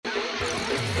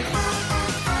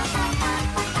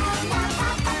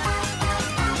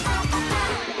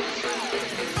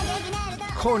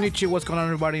Konnichiwa, what's going on,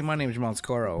 everybody? My name is Jamal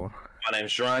Scoro. My name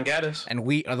is Jerron Gaddis. And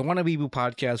we are the Wannabe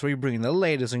Podcast, where we bring the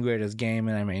latest and greatest game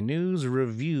and anime news,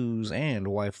 reviews, and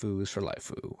waifus for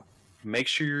Laifu. Make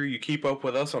sure you keep up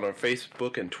with us on our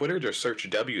Facebook and Twitter. Just search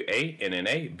WANNABEABOO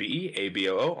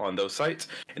on those sites.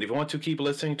 And if you want to keep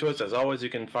listening to us, as always, you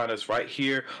can find us right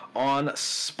here on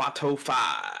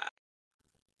Spotify,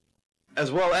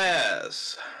 as well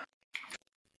as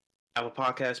Apple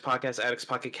Podcasts, Podcast Addicts,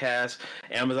 Pocket Cast,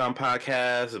 Amazon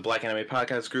Podcasts, the Black Anime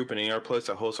Podcast Group, and any other place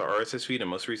that hosts our RSS feed and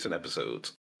most recent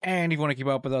episodes. And if you want to keep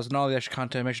up with us and all the extra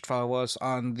content, make sure to follow us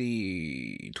on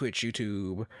the Twitch,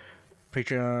 YouTube,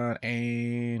 Patreon,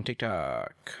 and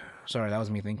TikTok. Sorry, that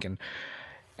was me thinking.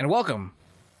 And welcome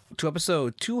to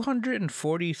episode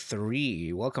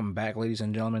 243. Welcome back, ladies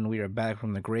and gentlemen. We are back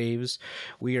from the graves.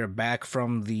 We are back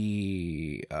from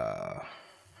the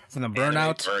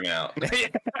burnout.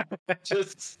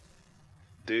 Just,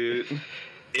 dude.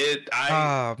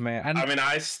 Oh man. I mean,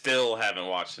 I still haven't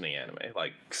watched any anime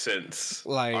since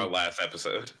our last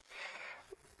episode.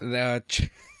 Like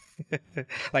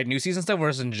new season stuff, or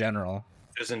just in general?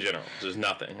 Just in general. There's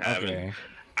nothing. Okay.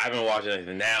 I haven't watched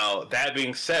anything. Now, that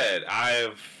being said,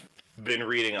 I've been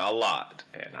reading a lot,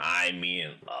 and I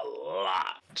mean a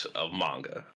lot of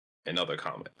manga and other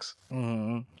comics.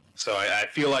 Mm-hmm. So I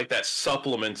feel like that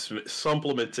supplements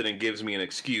it and gives me an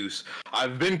excuse.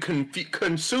 I've been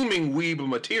consuming weeb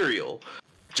material,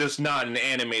 just not in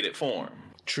animated form.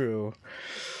 True.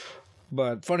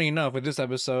 But funny enough, with this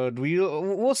episode,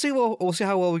 we'll see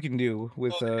how well we can do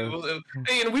with.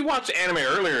 We watched anime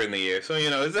earlier in the year, so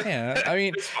yeah. I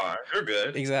mean, it's fine. We're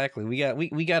good. Exactly.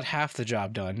 We got half the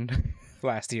job done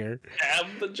last year. Half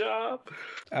the job.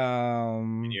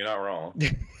 You're not wrong.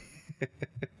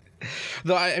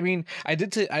 Though I mean, I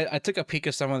took a peek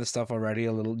at some of the stuff already,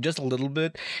 just a little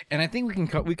bit, and I think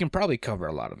we can probably cover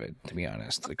a lot of it, to be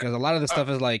honest, because a lot of the stuff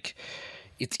is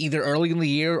it's either early in the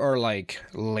year or late,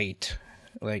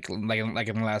 like in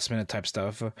the last minute type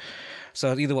stuff.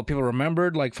 So it's either what people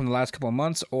remembered from the last couple of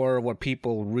months, or what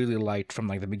people really liked from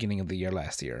the beginning of the year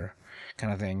last year,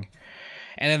 kind of thing.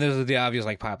 And then there's the obvious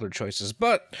popular choices.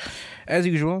 But as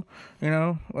usual,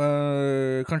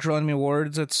 Crunchyroll Anime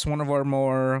Awards, it's one of our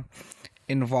more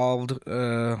involved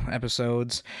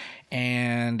episodes,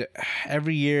 and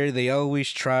every year they always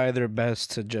try their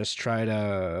best to just try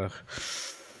to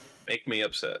make me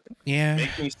upset. Yeah.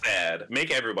 Make me sad.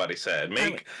 Make everybody sad.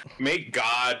 Make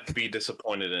God be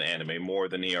disappointed in anime more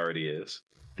than he already is.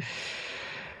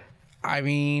 I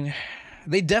mean,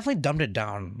 they definitely dumbed it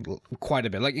down quite a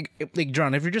bit. Like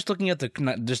John, if you're just looking at the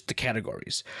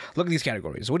categories, look at these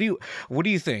categories. What do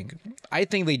you think? I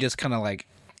think they just kind of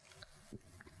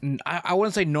I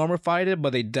wouldn't say normified it,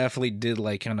 but they definitely did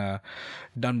kind of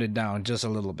dumbed it down just a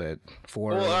little bit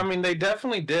for. Well, I mean, they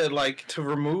definitely did to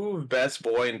remove best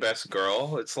boy and best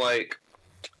girl. It's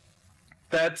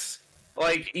that's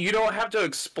you don't have to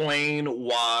explain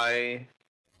why.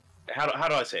 How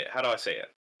do I say it?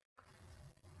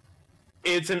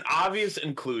 It's an obvious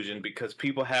inclusion because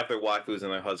people have their waifus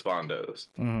and their husbandos.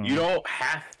 Mm. You don't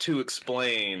have to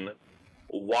explain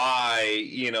why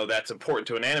that's important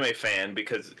to an anime fan,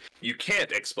 because you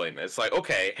can't explain it. It's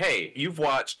okay, hey, you've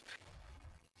watched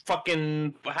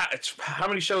fucking how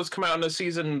many shows come out in a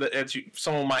season that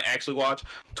someone might actually watch?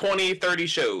 20, 30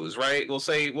 shows, right?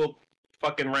 We'll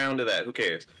fucking round to that. Who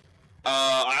cares?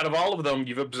 Out of all of them,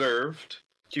 you've observed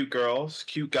cute girls,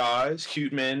 cute guys,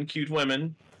 cute men, cute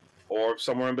women, or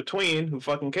somewhere in between. Who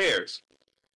fucking cares?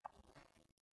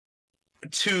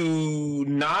 To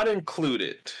not include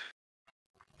it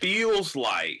feels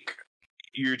like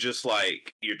you're just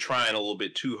you're trying a little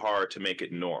bit too hard to make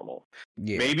it normal.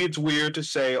 Yeah. Maybe it's weird to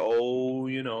say, oh,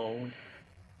 you know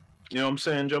what I'm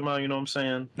saying, Jamal? You know what I'm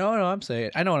saying? No, I'm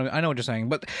saying I know what you're saying,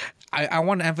 but I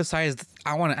want to emphasize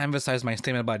my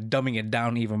statement about dumbing it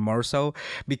down even more so,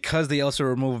 because they also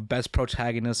remove best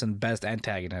protagonist and best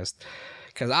antagonist.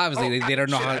 Because obviously they don't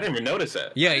know how. I didn't even notice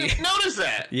that. Yeah, I didn't notice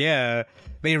that. Yeah,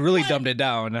 they really dumbed it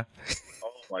down.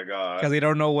 Oh my god! Because they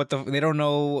don't know what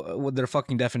their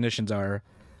fucking definitions are.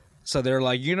 So they're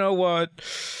like, you know what?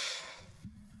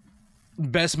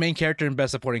 Best main character and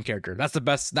best supporting character. That's the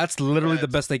best. That's literally the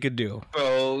best they could do.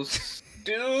 So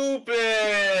stupid.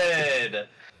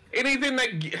 Anything that.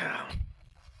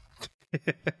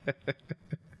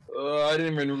 I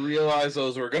didn't even realize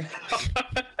those were gonna.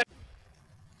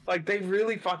 They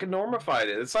really fucking normified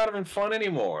it. It's not even fun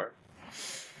anymore.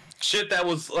 Shit that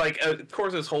was of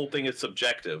course this whole thing is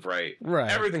subjective, right?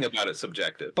 Right. Everything about it's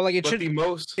subjective. But it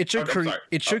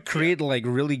should create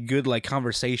really good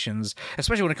conversations,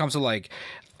 especially when it comes to I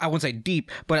wouldn't say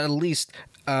deep, but at least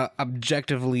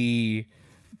objectively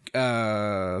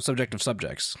subjective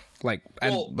subjects, like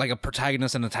Well- like a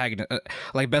protagonist and antagonist,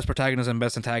 like best protagonist and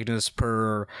best antagonist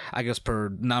per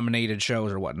nominated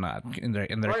shows or whatnot in their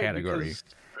Right, category.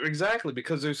 Exactly,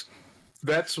 because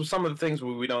that's some of the things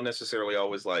we don't necessarily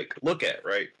always like look at,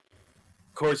 right?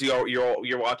 Of course,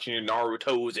 you're watching your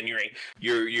Naruto's and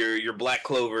your Black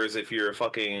Clovers if you're a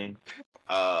fucking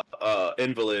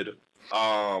invalid.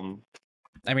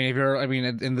 I mean,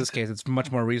 in this case, it's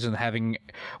much more reason having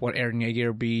Eren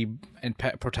Yeager be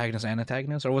protagonist and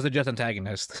antagonist, or was it just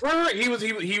antagonist? Right. He was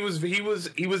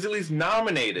at least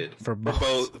nominated For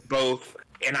both.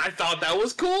 And I thought that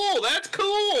was cool. That's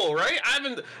cool, right?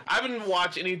 I haven't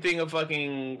watched anything of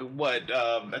fucking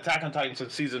Attack on Titan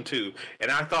since season 2,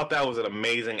 and I thought that was an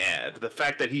amazing ad. The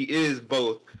fact that he is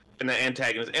both an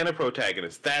antagonist and a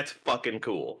protagonist, that's fucking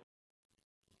cool.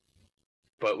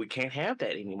 But we can't have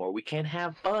that anymore. We can't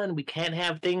have fun. We can't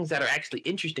have things that are actually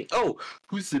interesting. Oh,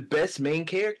 who's the best main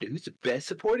character? Who's the best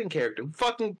supporting character?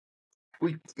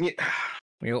 We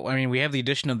have the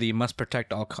addition of the must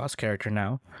protect all cost character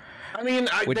now. I mean,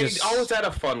 they is always had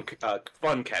a fun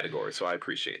category, so I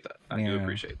appreciate that. I do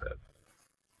appreciate that.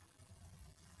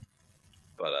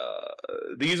 But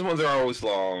these ones are always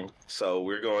long, so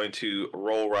we're going to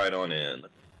roll right on in.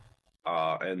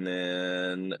 And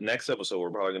then next episode, we're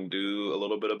probably going to do a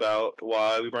little bit about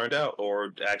why we burned out,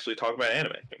 or actually talk about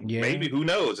anime. Yeah. Maybe, who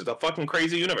knows? It's a fucking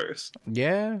crazy universe.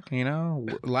 Yeah,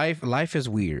 life is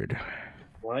weird.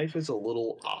 Life is a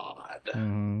little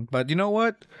odd. But you know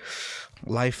what?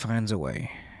 Life finds a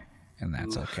way, and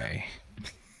that's okay.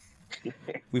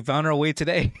 We found our way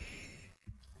today.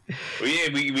 We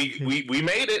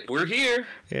made it. We're here.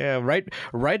 Yeah,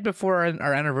 right before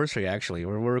our anniversary. Actually,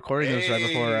 we're recording this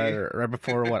right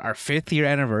before what, our 5th year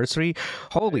anniversary.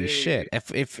 Holy shit!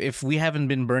 If we haven't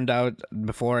been burned out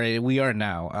before, we are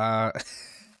now.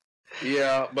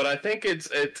 Yeah, but I think it's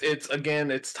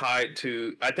tied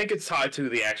to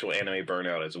the actual anime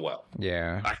burnout as well.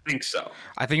 Yeah, I think so.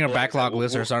 I think our backlog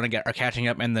lists are catching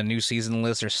up, and the new season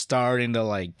lists are starting to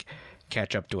like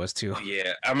catch up to us too.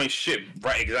 Yeah, I mean, shit,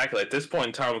 right? Exactly. At this point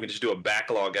in time, we can just do a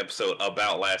backlog episode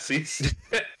about last season,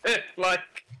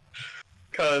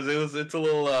 because it was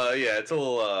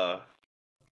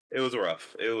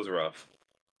rough. It was rough.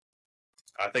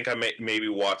 I think I maybe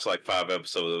watched like 5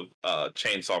 episodes of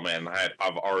Chainsaw Man.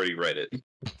 I've already read it.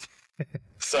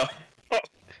 So,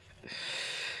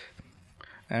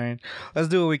 I mean, let's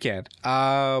do what we can.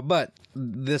 But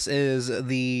this is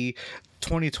the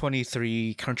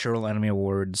 2023 Crunchyroll Anime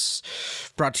Awards,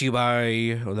 brought to you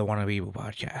by the Wanna Weeble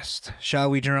podcast.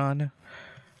 Shall we, Jerron?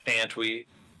 can't we?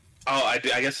 Oh, I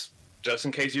guess just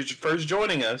in case you're first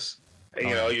joining us, and,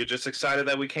 you're just excited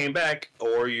that we came back,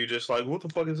 or you're just like, what the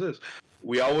fuck is this?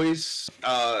 We always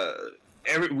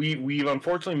we've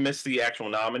unfortunately missed the actual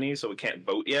nominees, so we can't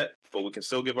vote yet, but we can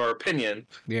still give our opinion.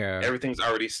 Yeah, Everything's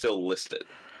already still listed.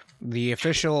 the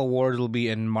official award will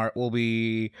be March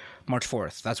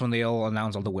 4th. That's when they'll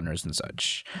announce all the winners and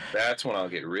such. That's when I'll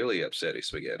get really upsetty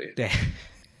spaghetti.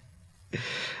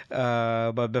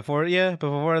 But before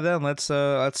then, let's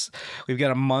we've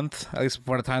got a month, at least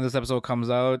before the time this episode comes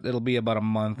out. It'll be about a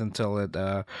month until it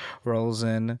rolls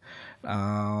in.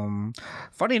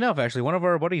 Funny enough, actually, one of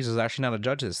our buddies is actually not a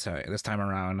judge this time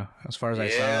around, as far as I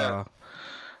saw.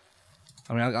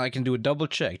 I mean, I can do a double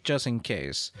check just in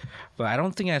case, but I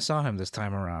don't think I saw him this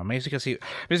time around. Maybe because he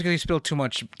spilled too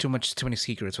many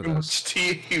secrets with us.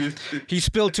 He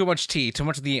spilled too much tea, too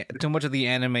much of the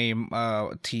anime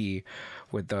tea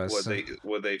with us.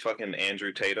 Were they fucking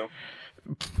Andrew Tatum?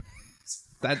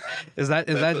 Is that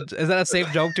a safe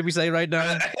joke to be saying right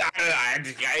now?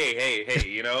 Hey,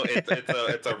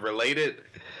 it's a related,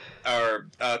 or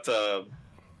it's a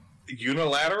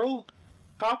unilateral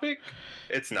topic.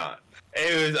 It's not.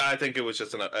 I think it was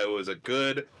just it was a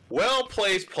good, well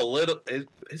placed political.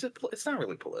 Is it? It's not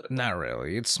really political. Not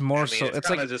really. It's more it's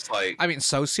like just like, I mean,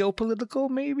 socio-political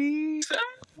maybe.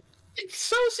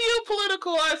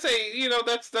 Socio-political, I say,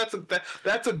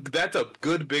 that's a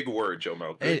good big word,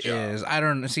 Jomo. It is. I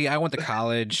don't see. I went to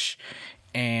college,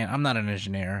 and I'm not an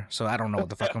engineer, so I don't know what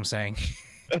the fuck I'm saying.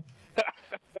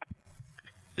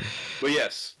 But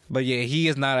yes. But yeah, he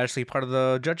is not actually part of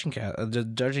the judging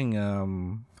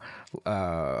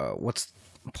what's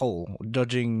poll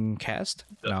judging cast?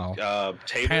 No.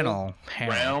 Table? Panel.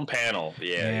 Round panel.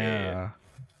 Yeah.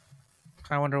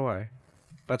 I wonder why.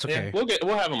 That's okay. Yeah,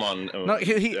 we'll have him on. No, but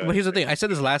here's the thing. I said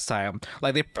this last time.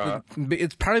 Like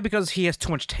it's probably because he has too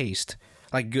much taste.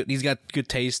 Like he's got good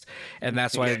taste, and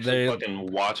that's why they fucking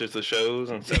watches the shows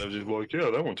instead of just like, yeah,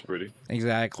 that one's pretty.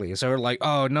 Exactly. So we're like,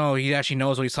 oh no, he actually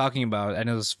knows what he's talking about and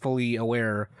is fully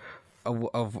aware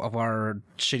of our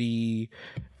shitty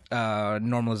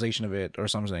normalization of it or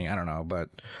something. I don't know, but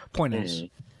point is,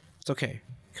 it's okay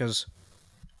because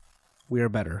we are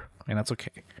better, and that's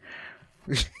okay.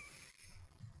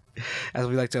 As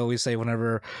we like to always say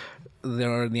whenever the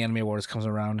Anime Awards comes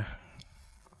around.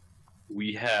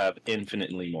 We have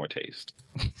infinitely more taste.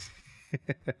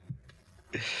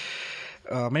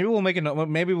 Maybe we'll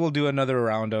maybe we'll do another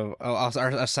round of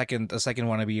a second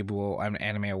wannabe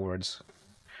Anime Awards.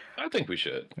 I think we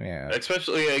should. Yeah.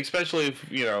 Especially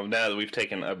if, now that we've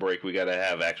taken a break, we got to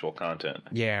have actual content.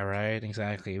 Yeah, right.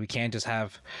 Exactly. We can't just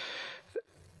have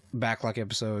backlog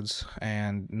episodes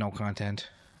and no content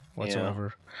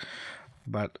whatsoever. Yeah.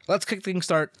 But let's kick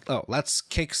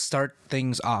start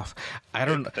things off.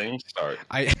 That's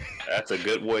a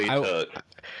good way to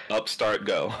upstart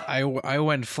go. I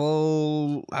went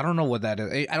full. I don't know what that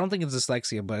is. I don't think it's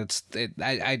dyslexia, but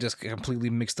I just completely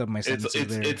mixed up my sentences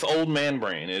there. It's old man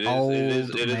brain. It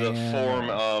is a form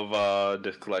of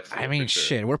dyslexia. I mean,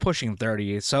 shit, we're pushing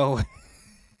 30, so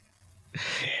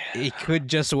it could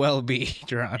just well be,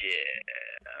 Jerron. Yeah.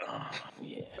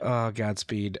 Oh,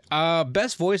 Godspeed.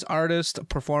 Best voice artist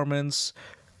performance,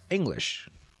 English.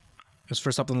 Is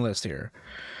first up on the list here.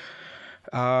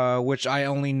 Which I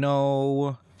only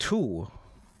know 2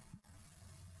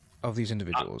 of these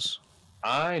individuals.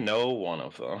 I know one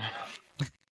of them.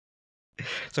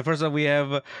 So first up, we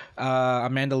have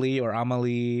Amanda Lee or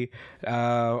Amalie.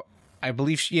 I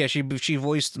believe she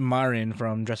voiced Marin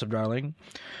from Dress Up Darling.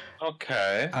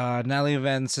 Okay. Natalie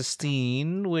Van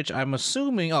Sistine, which I'm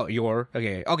assuming. Oh,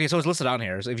 okay. So it's listed on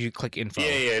here. So if you click info.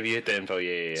 Yeah. You hit the info.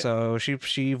 Yeah. So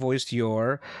she voiced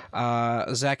Yor.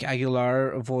 Zach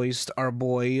Aguilar voiced our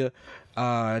boy,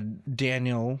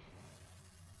 Daniel.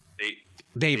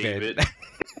 David.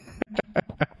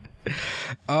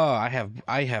 Oh, I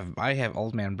have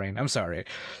old man brain. I'm sorry.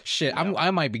 Shit, no. I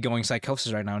might be going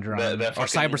psychosis right now, Jerome. That or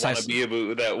cyber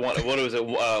what is it?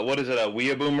 What is it? A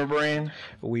weeaboomer brain?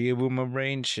 Weeaboomer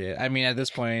brain. Shit. I mean, at this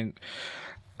point,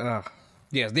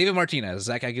 yes, David Martinez,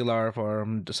 Zach Aguilar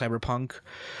from Cyberpunk.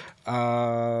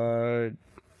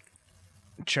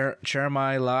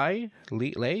 Cherami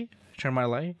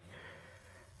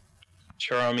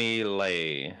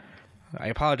Lai. I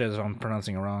apologize if I'm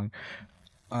pronouncing it wrong.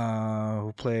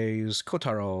 Who plays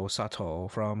Kotaro Sato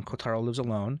from Kotaro Lives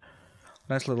Alone.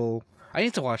 Nice little. I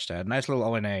need to watch that. Nice little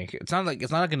ONA. It's not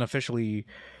like an officially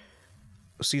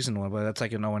season one, but that's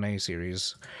like an ONA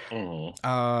series.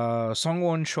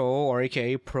 Songwon Cho, or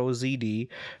aka Pro ZD,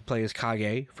 plays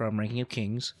Kage from Ranking of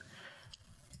Kings.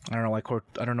 I don't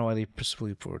know why they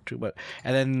specifically put 2, but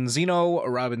and then Zeno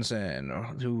Robinson,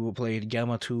 who played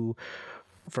Gamma 2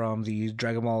 from the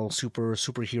Dragon Ball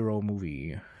superhero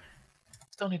movie.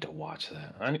 Still need to watch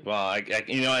that.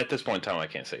 At this point in time, I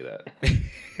can't say that.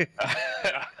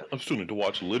 I'm still need to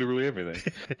watch literally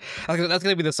everything. That's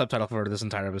gonna be the subtitle for this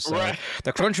entire episode. Right.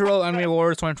 The Crunchyroll Anime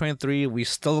Awards 2023. We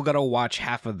still gotta watch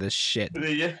half of this shit.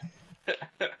 Yeah.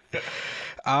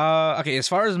 Okay. As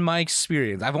far as my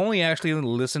experience, I've only actually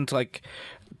listened to like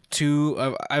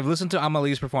 2. I've listened to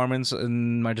Amalie's performance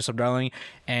in My Just Up Darling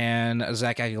and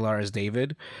Zach Aguilar as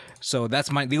David. So that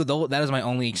is my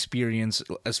only experience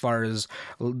as far as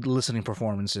listening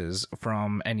performances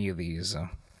from any of these.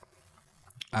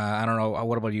 I don't know.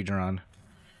 What about you, Jerron?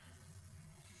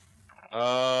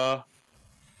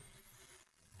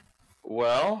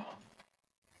 Well,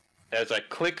 as I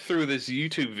click through this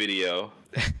YouTube video,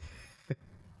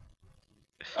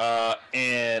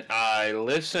 and I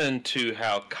listen to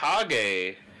how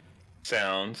Kage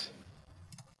sounds,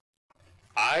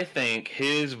 I think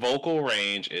his vocal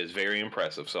range is very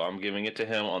impressive. So I'm giving it to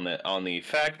him on the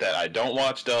fact that I don't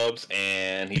watch dubs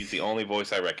and he's the only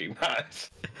voice I recognize.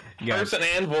 Person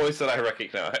and voice that I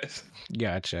recognize.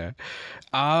 Gotcha.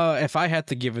 If I had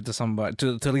to give it to somebody,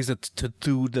 to at least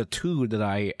to the 2 that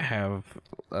I have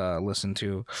listened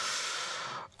to,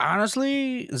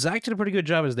 honestly, Zach did a pretty good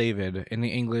job as David in the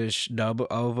English dub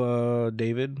of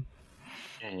David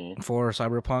for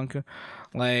Cyberpunk.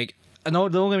 Like, no,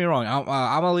 don't get me wrong.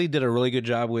 Amalie did a really good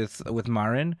job with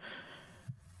Marin,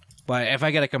 but if I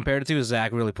got to compare it to,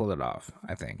 Zach really pulled it off.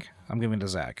 I think I'm giving it to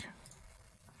Zach.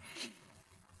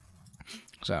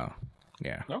 So,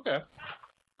 yeah. Okay.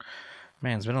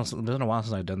 Man, it's been a while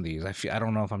since I've done these. I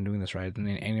don't know if I'm doing this right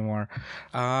anymore.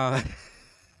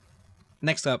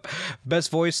 Next up,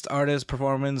 best voiced artist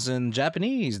performance in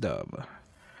Japanese dub.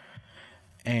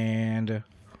 And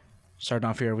starting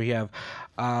off here, we have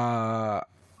Atsumi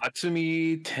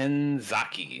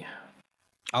Tenzaki.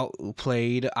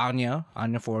 Played Anya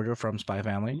Forger from Spy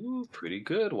Family. Ooh, pretty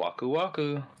good.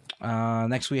 Waku Waku.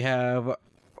 Next we have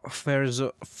Pharaoh's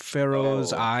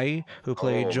Eye, who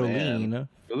played Jolene. Man.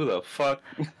 Who the fuck?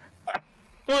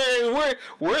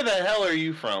 Where the hell are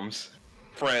you from,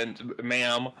 friend,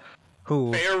 ma'am?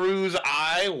 Who? Feruz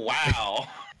Eye? Wow.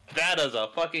 That is a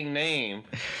fucking name.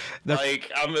 Like,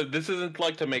 this isn't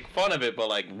like to make fun of it, but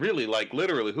like, really, like,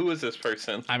 literally, who is this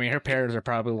person? I mean, her parents are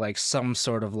probably like some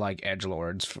sort of like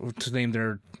edgelords to name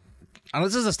their.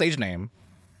 Unless this is a stage name.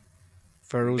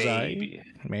 Feruzai?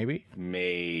 Maybe.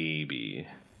 Maybe.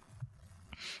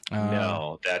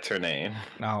 No, that's her name.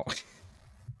 No.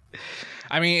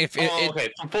 I mean, if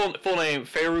okay, full name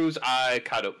Feruz I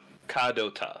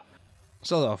Kadota.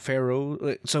 So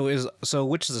Feru. So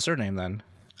which is the surname then?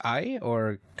 I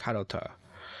or Kadota?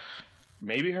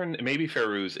 Maybe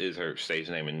Feruz is her stage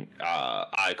name, and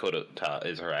I Kadota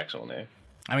is her actual name.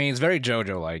 I mean, it's very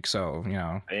JoJo like, so you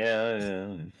know.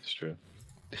 Yeah, it's true.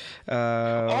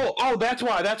 That's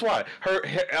why her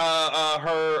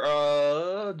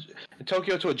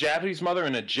Tokyo to a Japanese mother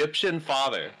and Egyptian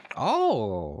father.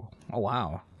 Oh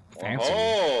wow, fancy.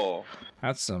 Oh,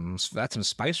 that's some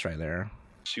spice right there.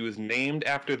 She was named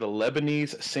after the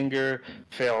Lebanese singer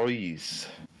Fairouz.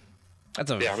 That's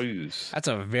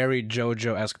a very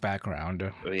JoJo-esque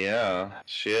background. Yeah,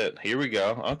 shit. Here we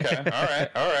go. Okay,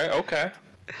 all right, okay.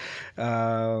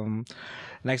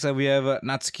 Next up, we have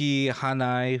Natsuki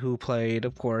Hanai, who played,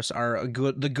 of course,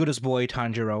 the goodest boy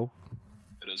Tanjiro.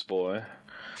 Goodest boy.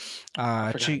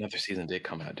 I forgot another season did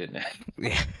come out, didn't it?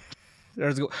 Yeah.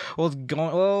 This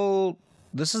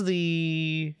is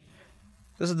the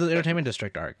Entertainment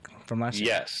District arc from last year.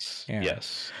 Yes. Yeah.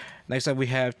 Yes. Next up, we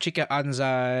have Chika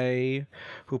Anzai,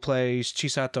 who plays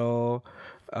Chisato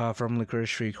from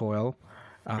Licorice Recoil.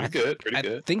 Pretty good.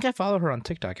 I think I follow her on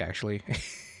TikTok, actually.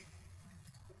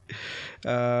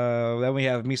 Then we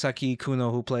have Misaki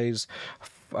Kuno, who plays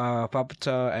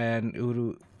Papata and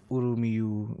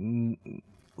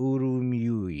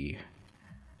Urumiyui.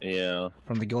 Yeah.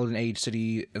 From the Golden Age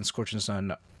City and Scorching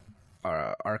Sun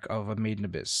arc of A Maiden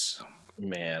Abyss.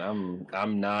 Man,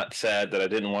 I'm not sad that I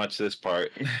didn't watch this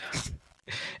part.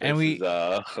 And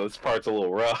this part's a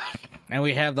little rough. And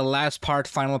we have the last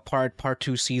final part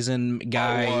 2 season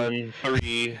guy. 1,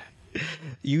 3.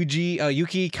 Yuki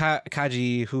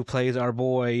Kaji, who plays our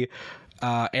boy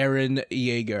Aaron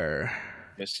Yeager.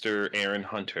 Mr. Aaron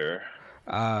Hunter.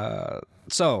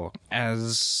 So,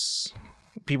 as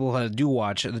people who do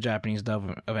watch the Japanese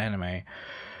dub of anime,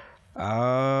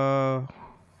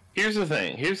 Here's the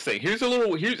thing. Here's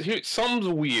something's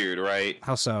weird, right?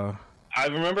 How so? I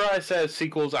remember I said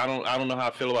sequels. I don't know how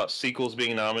I feel about sequels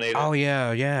being nominated. Oh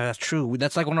yeah, that's true.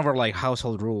 That's like one of our like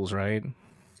household rules, right?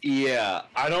 Yeah,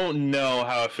 I don't know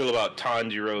how I feel about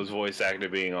Tanjiro's voice actor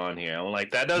being on here. I'm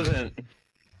like, that doesn't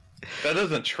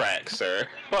track, sir.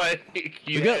 Like,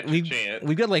 we've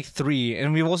got like 3,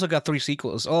 and we've also got 3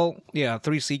 sequels. Oh yeah,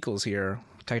 3 sequels here.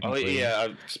 Technically. Oh yeah,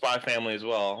 Spy Family as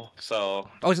well. So.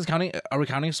 Oh, is this counting? Are we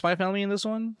counting Spy Family in this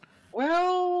one?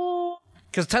 Well,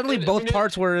 because technically both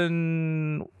parts were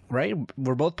in, right?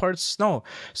 Were both parts? No,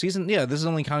 season. Yeah, this is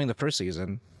only counting the first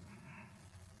season.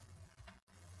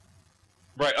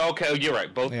 Right. Okay. You're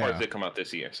right. Both parts did come out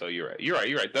this year, so you're right. You're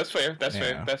right. That's fair. That's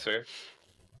fair.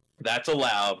 That's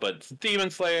allowed, but Demon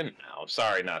Slayer. No,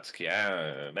 sorry, Natsuki.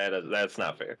 That's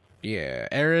not fair. Yeah,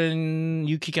 Aaron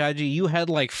Yukikaji, you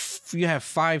have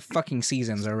 5 fucking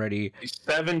seasons already.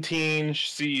 17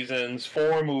 seasons,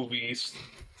 4 movies,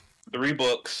 3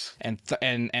 books, and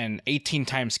 18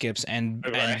 time skips and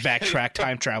backtrack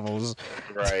time travels.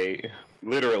 Right,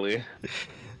 literally.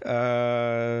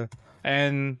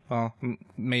 And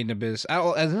Maiden Abyss.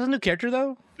 Is this a new character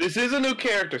though? This is a new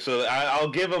character, so I'll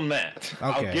give them that.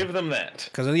 Okay. I'll give them that.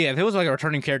 Because if it was like a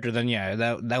returning character, then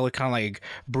that would kind of like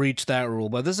breach that rule.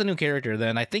 But this is a new character,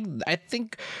 then I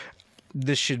think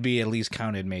this should be at least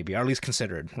counted, maybe, or at least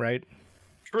considered, right?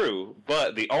 True,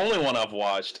 but the only one I've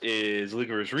watched is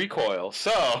Licorice Recoil.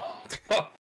 So,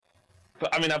 but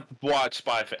I mean, I've watched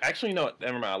Spy. Actually, no,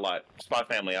 never mind. I lied. Spy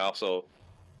Family.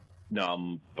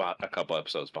 I'm a couple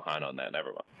episodes behind on that. Never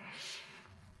mind.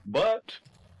 But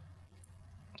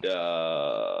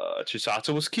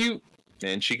Chisato was cute,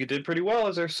 and she did pretty well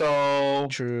as her. So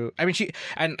true. I mean,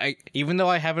 even though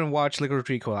I haven't watched Licorice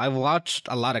Recoil, I've watched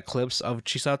a lot of clips of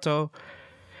Chisato.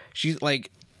 She's like,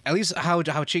 at least how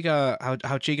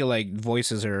Chika like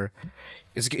voices her.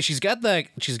 She's got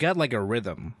like a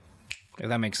rhythm, if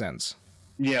that makes sense.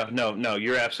 Yeah, no,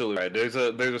 you're absolutely right. There's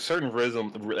a certain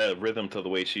rhythm to the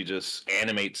way she just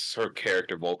animates her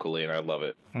character vocally, and I love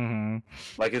it. Mm-hmm.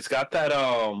 Like it's got that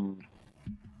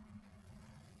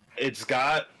it's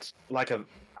got like I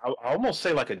almost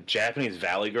say like a Japanese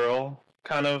Valley Girl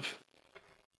kind of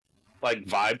like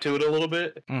vibe to it a little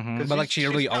bit. Mm-hmm. But like she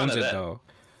really owns it though.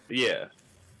 Yeah.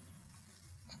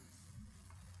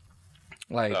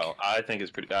 Like, Oh, I think it's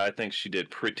pretty. I think she did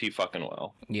pretty fucking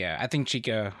well. yeah, I think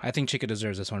Chica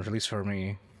deserves this one, at least for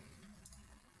me.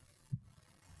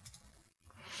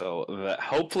 So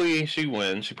hopefully she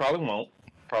wins. She probably won't.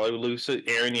 Probably will lose to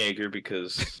Eren Yeager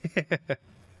because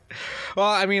Well,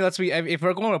 I mean, let's be if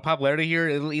we're going with popularity here,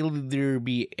 it'll either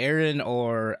be Aaron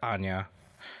or Anya.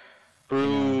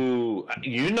 Boo.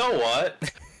 You know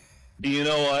what? You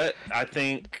know what? I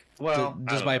think. Well,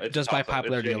 just by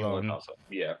popularity alone.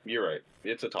 Yeah, you're right.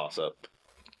 It's a toss-up.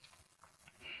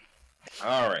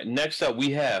 All right. Next up, we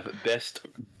have best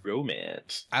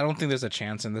romance. I don't think there's a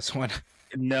chance in this one.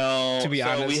 No. To be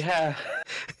honest, we have.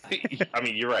 I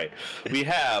mean, you're right. We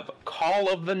have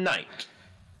Call of the Night,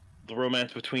 the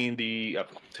romance between the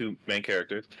two main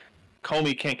characters.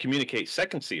 Comey Can't Communicate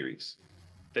second series.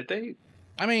 Did they?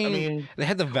 I mean, they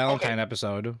had the Valentine okay.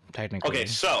 episode technically. Okay,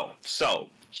 so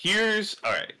here's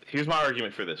my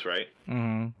argument for this, right?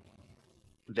 Mm-hmm.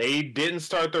 They didn't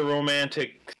start the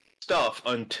romantic stuff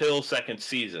until second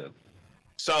season.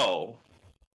 So,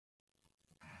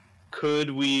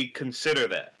 could we consider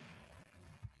that?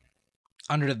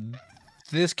 Under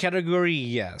this category,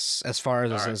 yes, as far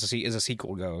as All right. as a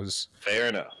sequel goes. Fair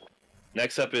enough.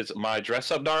 Next up is My Dress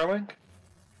Up Darling.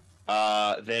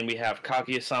 Then we have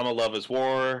Kaguya-sama Love is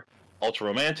War, Ultra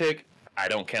Romantic. I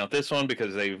don't count this one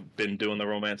because they've been doing the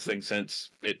romance thing since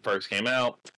it first came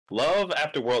out. Love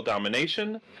After World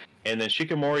Domination, and then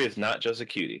Shikamori is Not Just a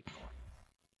Cutie.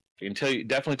 I can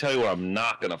definitely tell you what I'm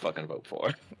not gonna fucking vote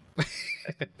for.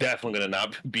 definitely gonna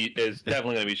be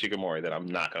Shikamori that I'm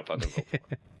not gonna fucking vote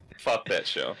for. Fuck that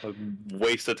show.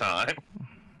 Waste of time.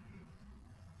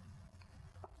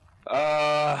 So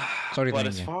what are you As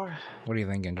thinking? far What are you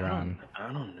thinking, John?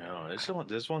 I don't know.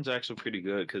 This one's actually pretty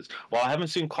good because I haven't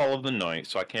seen Call of the Night,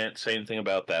 so I can't say anything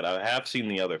about that. I have seen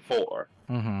the other four.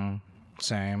 Mm-hmm.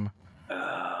 Same. And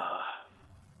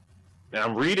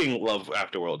I'm reading Love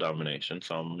After World Domination,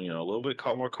 so I'm a little bit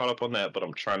more caught up on that. But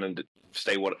I'm trying to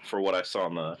stay for what I saw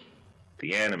in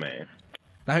the anime.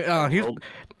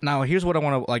 Here's what I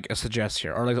want to suggest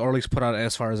here, or at least put out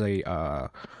as far as a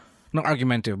not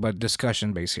argumentative but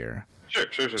discussion base here. Sure.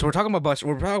 So we're talking about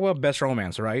best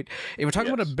romance, right? If we're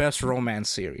talking about a best romance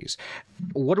series,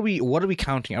 what are we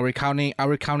counting? Are we counting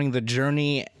the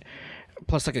journey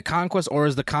plus like a conquest, or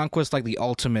is the conquest like the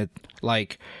ultimate?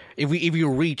 Like if you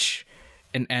reach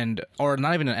an end, or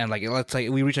not even an end, like let's say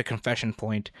we reach a confession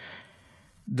point,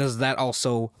 does that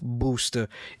also boost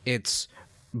its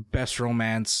best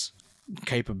romance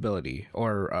capability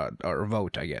or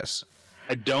vote, I guess?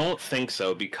 I don't think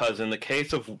so, because in the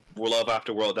case of Love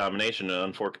After World Domination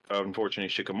and unfortunately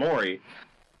Shikamori,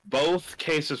 both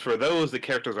cases for those, the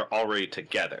characters are already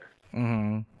together.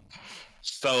 Mm-hmm.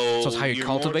 So it's how you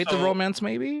cultivate the romance,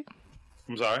 maybe?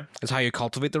 I'm sorry? It's how you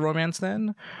cultivate the romance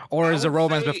then? Or is the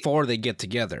romance before they get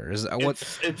together?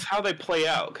 It's how they play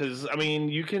out, because, I mean,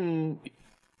 you can...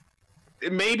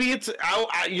 Maybe it's...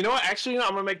 you know what? Actually,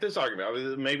 I'm going to make this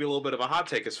argument. Maybe a little bit of a hot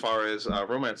take as far as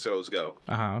romance shows go.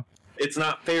 Uh-huh. It's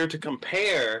not fair to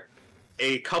compare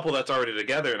a couple that's already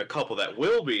together and a couple that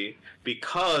will be,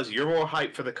 because you're more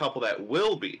hyped for the couple that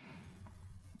will be.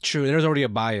 True, there's already a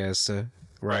bias,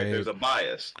 right? There's a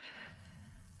bias.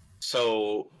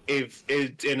 So I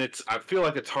feel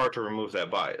like it's hard to remove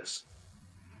that bias.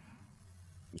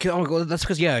 That's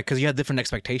because you had different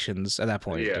expectations at that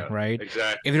point, right?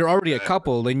 Exactly. If you're already a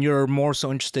couple, then you're more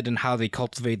so interested in how they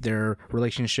cultivate their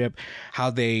relationship, how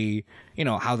they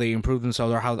improve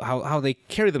themselves, or how they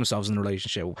carry themselves in the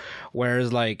relationship.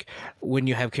 Whereas, like, when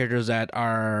you have characters that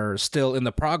are still in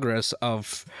the progress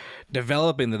of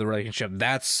developing the relationship,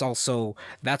 that's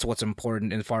what's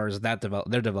important as far as their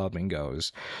development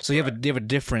goes. So you have a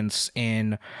difference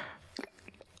in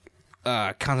you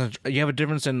have a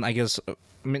difference in, I guess,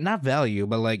 not value,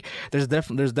 but like there's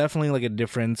definitely like a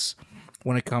difference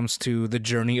when it comes to the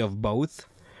journey of both,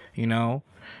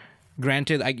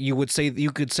 Granted, you could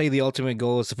say the ultimate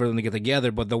goal is for them to get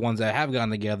together, but the ones that have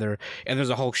gotten together, and there's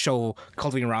a whole show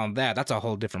cultivating around that's a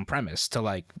whole different premise to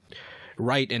like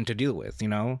write and to deal with,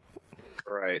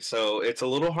 Right. So it's a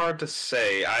little hard to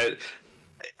say.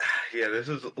 This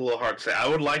is a little hard to say. I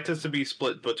would like this to be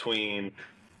split between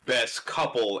best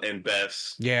couple and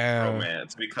best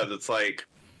romance, because it's like,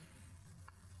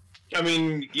 I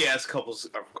mean, yes, couples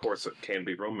of course can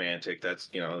be romantic. That's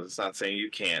it's not saying you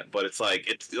can't, but it's like,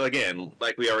 it's again,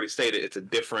 like we already stated, it's a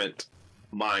different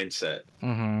mindset.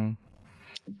 Mm-hmm.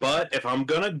 But if I'm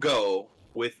gonna go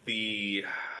with the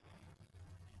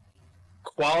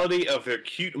quality of their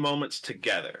cute moments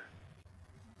together,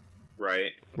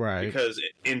 right? Because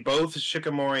in both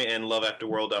Shikamori and Love After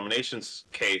World Domination's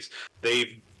case,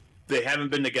 they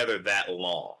haven't been together that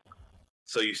long.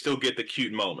 so you still get the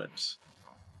cute moments.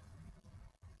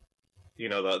 You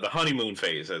know, the honeymoon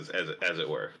phase, as it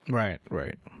were. Right,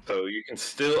 right. So you can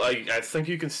still, I think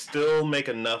you can still make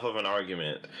enough of an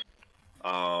argument,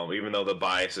 even though the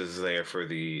bias is there for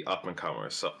the up and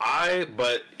comers.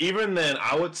 But even then,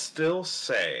 I would still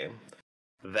say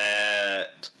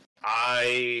that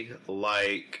I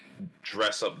like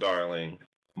Dress Up Darling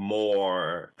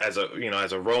more as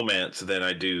a romance than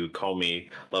I do Call Me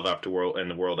Love After World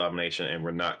and the World Domination, and we're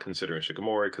not considering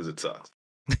Shikamori because it sucks.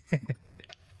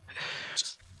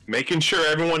 Making sure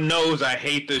everyone knows I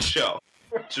hate this show.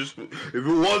 Just if it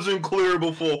wasn't clear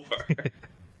before.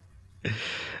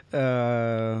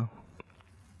 Why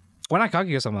not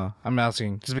Kaguya-sama? I'm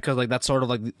asking. Just because like that's sort of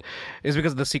like, is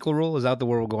because of the sequel rule? Is that the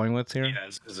word we're going with here? Yeah,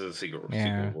 this is a sequel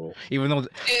rule. Even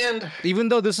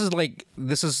though this is like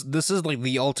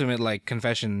the ultimate like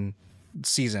confession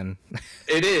season.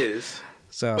 It is.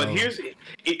 So, but here's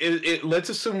let's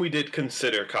assume we did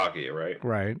consider Kaguya, right?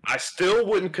 Right. I still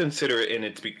wouldn't consider it, and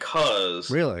it's because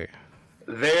really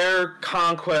their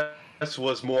conquest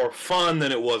was more fun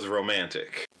than it was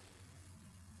romantic.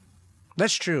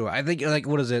 That's true. I think like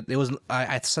what is it? It was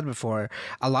I said before,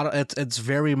 a lot of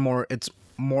it's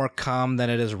more calm than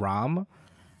it is rom.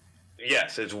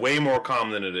 Yes, it's way more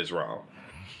calm than it is rom.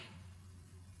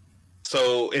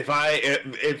 So if I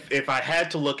had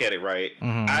to look at it right,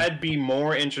 I'd be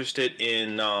more interested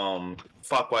in why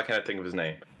can't I think of his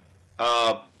name?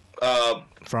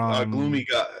 From Gloomy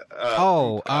guy.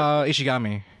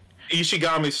 Ishigami.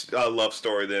 Ishigami's love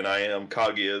story than I am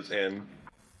Kaguya's and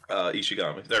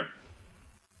Ishigami. They're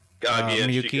Kaguya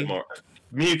and Miyuki.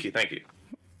 Miyuki, thank you.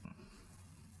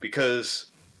 Because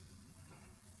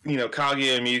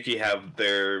Kaguya and Miyuki have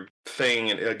their thing,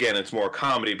 and again, it's more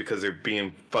comedy because they're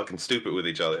being fucking stupid with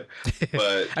each other.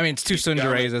 But I mean, it's two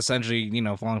tsunderes essentially,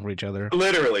 falling for each other.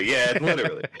 Literally, yeah,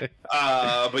 literally.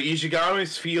 But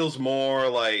Ishigami's feels more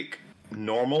like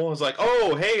normal. It's like,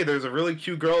 oh, hey, there's a really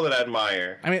cute girl that I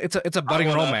admire. I mean, it's a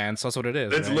budding romance. That's what it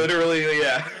is. It's right? literally,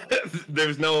 yeah.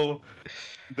 There's no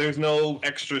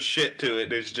extra shit to it.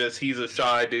 There's just he's a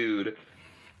shy dude.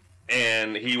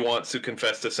 And he wants to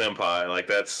confess to Senpai. Like,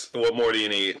 that's what more do you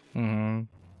need?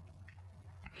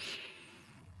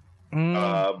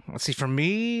 Let's see. For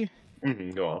me,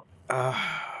 go on.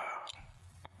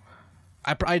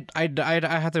 I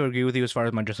have to agree with you as far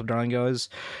as my Dress Up Darling goes.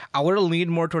 I would have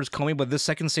leaned more towards Komi, but this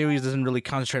second series doesn't really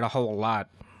concentrate a whole lot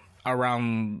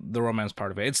around the romance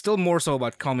part of it. It's still more so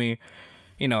about Komi,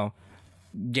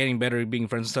 getting better, being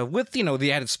friends and stuff with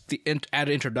the added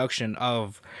introduction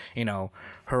of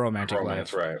her romantic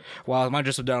life. Right. While my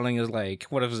Dress Up Darling is like,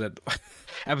 what is it,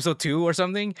 episode 2 or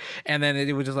something, and then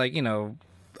it was just like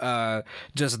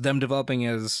just them developing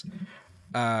as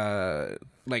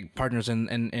like partners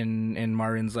in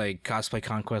Marin's like cosplay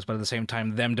conquest, but at the same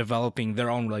time them developing their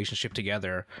own relationship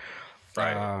together,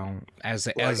 right? As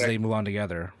they move on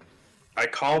together. I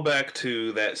call back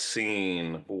to that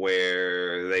scene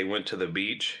where they went to the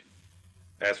beach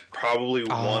as probably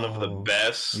one of the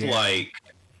best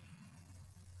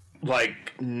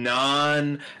like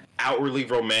non outwardly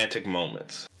romantic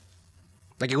moments.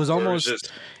 Like it was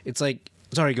almost it's like,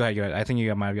 sorry, go ahead. I think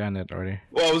you might have gotten it already.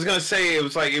 Well, I was gonna say it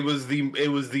was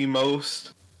the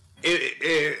most.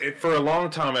 It for a long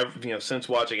time, since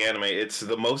watching anime, it's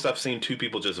the most I've seen two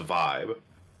people just vibe.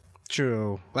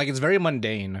 True, like it's very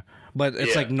mundane, but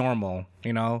it's like normal,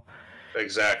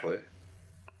 Exactly.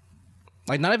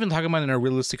 Like not even talking about it in a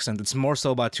realistic sense. It's more so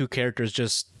about two characters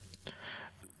just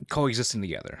coexisting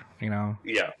together.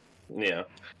 Yeah.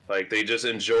 Like they just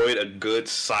enjoyed a good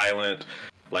silent,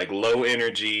 like low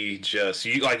energy. Just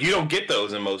you don't get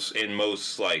those in most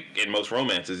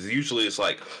romances. Usually it's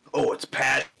like, oh, it's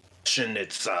passion,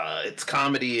 it's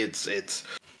comedy, it's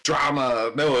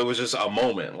drama. No, it was just a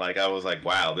moment. Like I was like,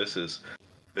 wow, this is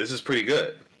pretty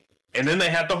good. And then they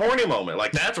had the horny moment.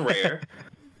 Like that's rare.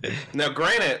 Now,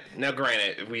 granted,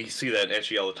 we see that in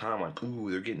ecchi all the time. Like, ooh,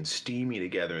 they're getting steamy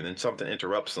together, and then something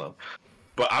interrupts them.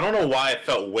 But I don't know why it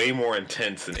felt way more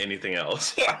intense than anything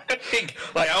else.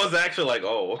 I was actually like,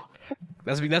 oh.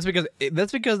 That's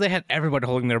because they had everybody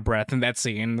holding their breath in that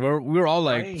scene. We were all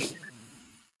like, right.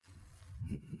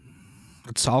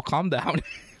 Let's all calm down,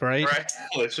 right? Right.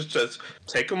 Let's just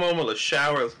take a moment. Let's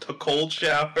shower. Let's take a cold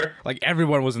shower. Like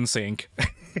everyone was in sync.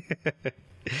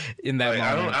 In that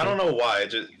moment. I don't know why.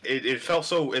 It felt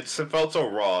so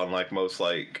raw in like most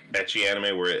like ecchi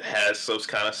anime where it has those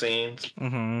kind of scenes.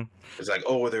 Mm-hmm. It's like,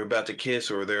 oh, they're about to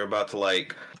kiss or they're about to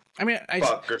like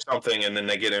fuck or something, and then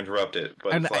they get interrupted.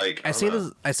 But it's like I say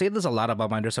this a lot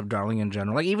about my Dress Up Darling in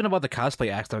general. Like even about the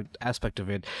cosplay aspect of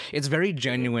it, it's very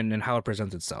genuine in how it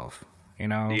presents itself. you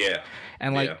know? Yeah.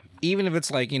 And like Yeah. even if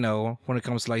it's like, you know, when it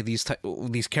comes to like these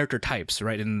character types,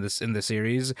 right, in the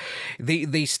series,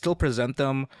 they still present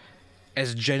them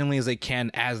as genuinely as they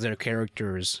can as their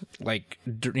characters, like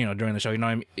you know, during the show. You know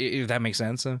what I mean? If that makes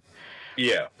sense.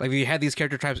 Yeah. Like if you had these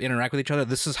character types interact with each other,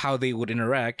 this is how they would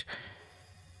interact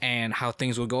and how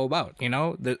things would go about. You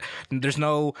know, there's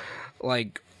no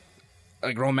like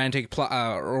romantic plot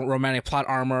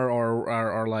armor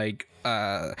or like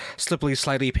slippery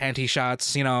slidey panty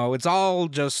shots. You know, it's all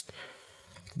just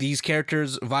these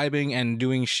characters vibing and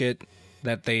doing shit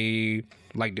that they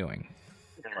like doing.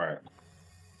 All right.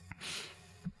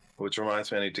 Which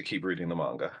reminds me, I need to keep reading the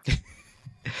manga.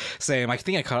 Same. I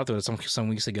think I caught up to it some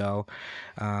weeks ago.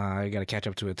 I got to catch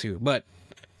up to it too. But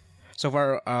so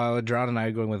far, John and I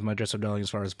are going with My Dress Up Darling as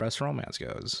far as best romance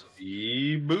goes.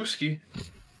 Booski.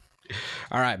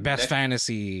 All right, best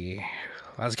fantasy.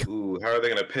 Let's go. Ooh, how are they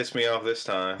gonna piss me off this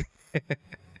time?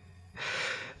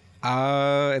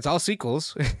 It's all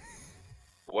sequels.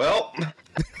 Well,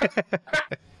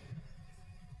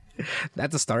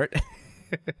 That's a start.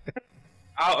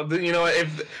 you know,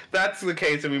 if that's the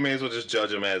case, then we may as well just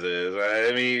judge them as is.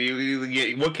 I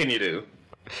mean, what can you do?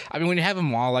 I mean, when you have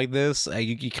them all like this,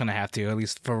 you kind of have to, at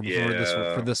least for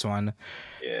this one.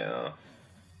 Yeah.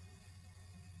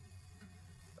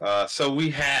 So we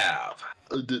have.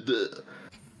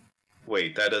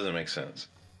 Wait, that doesn't make sense.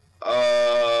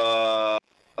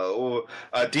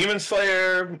 Demon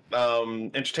Slayer,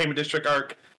 Entertainment District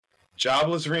arc,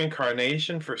 Jobless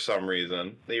Reincarnation for some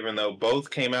reason, even though both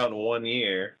came out in 1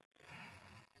 year.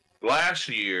 Last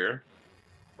year,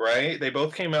 right? They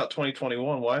both came out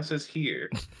 2021. Why is this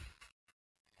here?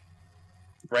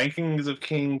 Rankings of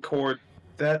King Court,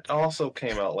 that also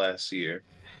came out last year.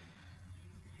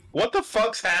 What the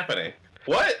fuck's happening?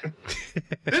 What?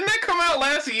 Didn't that come out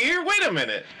last year? Wait a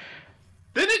minute.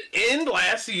 Didn't it end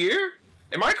last year?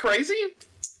 Am I crazy?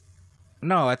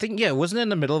 No, I think, yeah, wasn't it in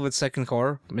the middle of its second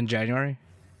core in January?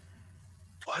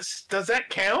 Does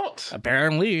that count?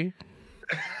 Apparently.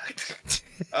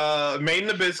 Made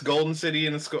in Abyss, Golden City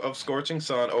of Scorching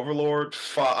Sun, Overlord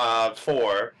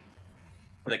 4,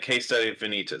 and a case study of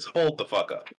Vanitas. Hold the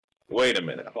fuck up. Wait a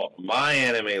minute. My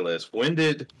anime list. When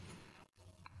did...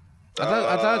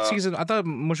 I thought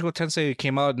Mushoku Tensei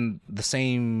came out in the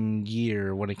same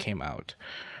year when it came out.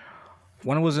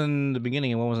 One was in the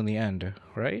beginning and one was in the end,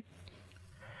 right?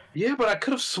 Yeah, but I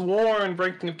could have sworn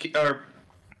Mushoku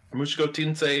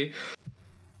Tensei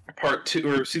Part 2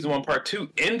 or Season 1 Part 2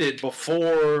 ended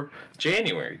before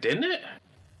January, didn't it?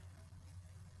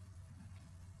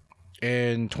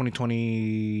 In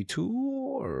 2022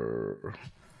 or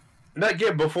Not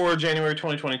yet, before January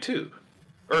 2022.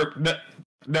 Or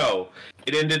no,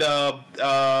 it ended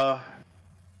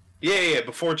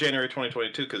before January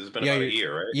 2022 because it's been about a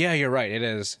year, right? Yeah, you're right. It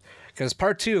is because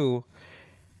Part 2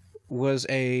 was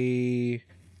a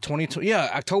 22. Yeah,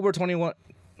 October 21.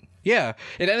 Yeah,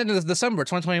 it ended in December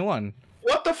 2021.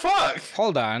 What the fuck?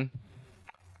 Hold on.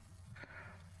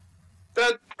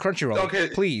 That Crunchyroll, okay.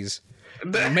 Please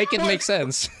make it make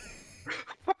sense.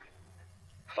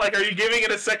 Like, are you giving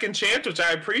it a second chance? Which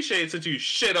I appreciate since you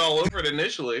shit all over it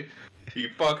initially, you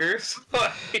fuckers.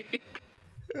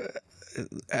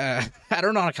 I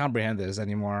don't know how to comprehend this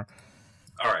anymore.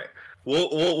 All right,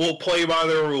 we'll play by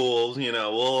their rules. You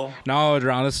know, No,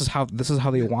 Drown. This is how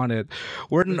they want it.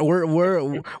 We're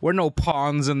no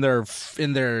pawns in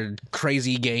their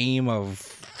crazy game of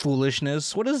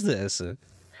foolishness. What is this?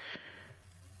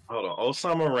 Hold on.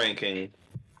 Osama ranking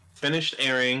finished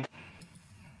airing.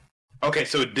 Okay,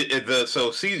 so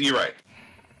you're right.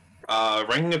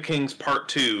 Ranking of Kings Part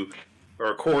 2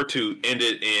 or Core 2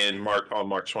 ended on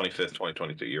March 25th,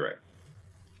 2022. You're right.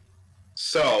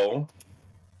 So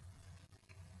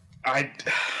I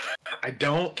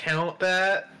don't count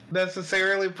that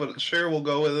necessarily, but sure, we'll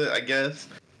go with it, I guess.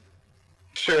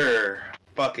 Sure.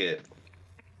 Fuck it.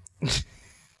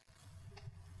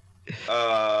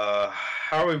 How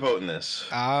are we voting this?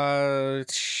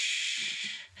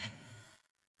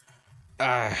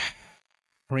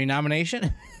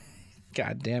 Renomination?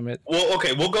 God damn it. Well,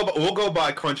 okay, we'll go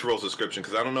by Crunchyroll's description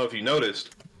because I don't know if you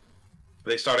noticed,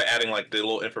 they started adding like the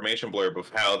little information blurb of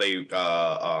how they.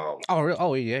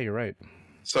 Oh yeah, you're right.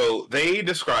 So they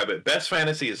describe it. Best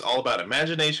fantasy is all about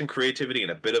imagination, creativity,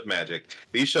 and a bit of magic.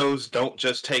 These shows don't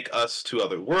just take us to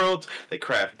other worlds. They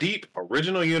craft deep,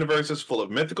 original universes full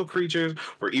of mythical creatures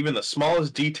where even the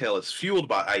smallest detail is fueled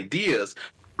by ideas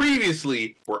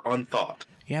previously were unthought.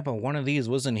 Yeah, but one of these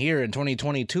wasn't here in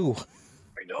 2022.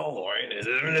 I know,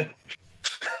 right?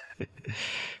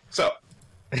 So,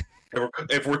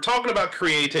 If we're talking about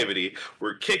creativity,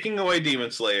 we're kicking away Demon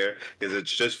Slayer because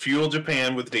it's just Feudal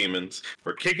Japan with demons.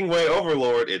 We're kicking away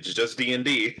Overlord. It's just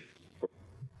D&D.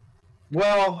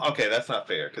 Well, okay, that's not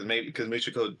fair because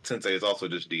Michiko Sensei is also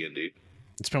just D&D.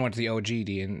 It's pretty much the OG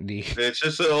D&D. It's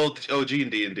just the old OG and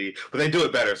D&D, but they do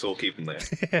it better, so we'll keep them there.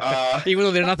 Even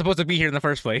though they're not supposed to be here in the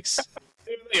first place.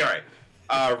 All right.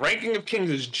 Ranking of Kings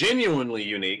is genuinely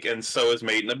unique, and so is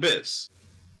Made in Abyss.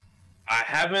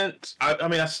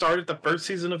 I started the first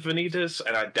season of Vanitas,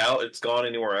 and I doubt it's gone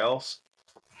anywhere else.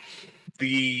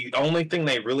 The only thing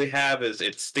they really have is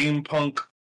it's steampunk,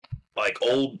 like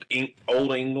old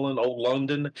England, old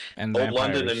London, and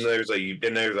there's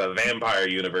a vampire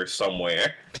universe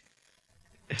somewhere.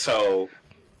 So,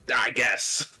 I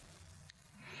guess.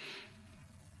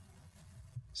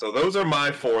 So those are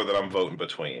my 4 that I'm voting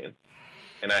between,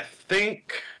 and I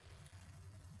think.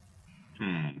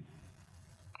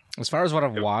 As far as what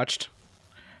I've watched,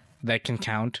 that can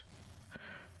count.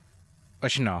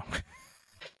 Actually, no.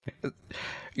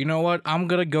 You know what? I'm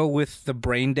gonna go with the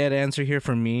brain dead answer here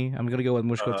for me. I'm gonna go with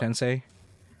Mushoku Tensei.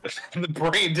 The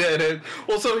brain dead.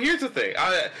 Well, so here's the thing.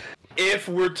 If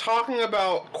we're talking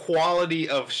about quality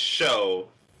of show,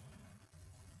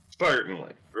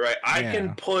 certainly, right? I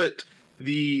can put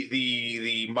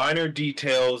the minor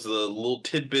details, the little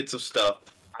tidbits of stuff.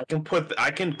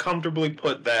 I can comfortably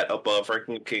put that above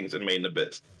Ranking of Kings and Made in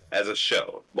Abyss as a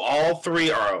show. All 3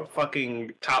 are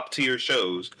fucking top tier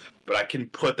shows, but I can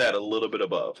put that a little bit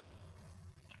above.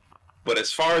 But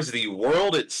as far as the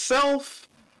world itself,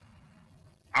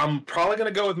 I'm probably gonna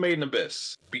go with Made in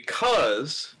Abyss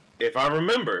because if I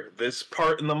remember this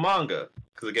part in the manga,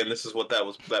 because again, this is what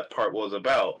that part was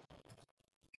about.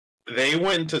 They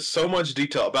went into so much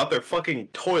detail about their fucking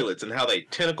toilets and how they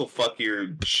tentacle fuck your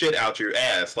shit out your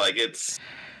ass. Like it's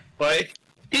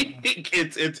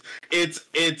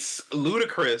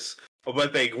ludicrous,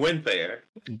 but they went there.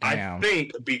 Damn. I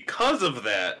think because of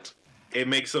that, it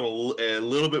makes them a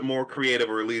little bit more creative,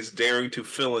 or at least daring to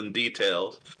fill in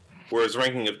details. Whereas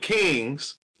Ranking of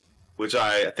Kings, which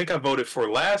I think I voted for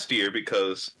last year I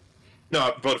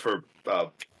voted for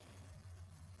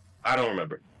I don't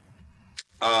remember.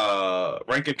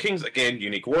 Rank of Kings, again,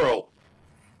 unique world.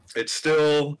 It's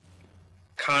still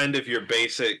kind of your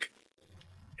basic,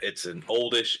 it's an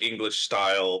oldish English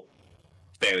style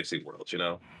fantasy world, you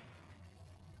know?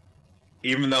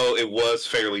 Even though it was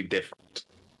fairly different.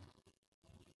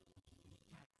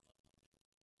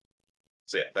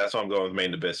 So yeah, that's why I'm going with Made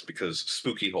in Abyss, because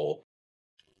spooky hole.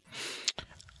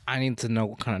 I need to know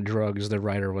what kind of drugs the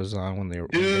writer was on when they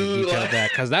detailed that,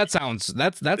 because that sounds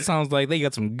like they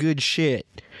got some good shit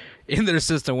in their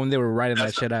system when they were writing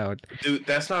that shit out. Dude,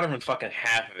 that's not even fucking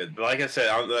half of it. But like I said,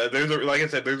 there's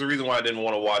a reason why I didn't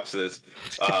want to watch this.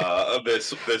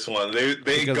 This one,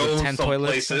 they go some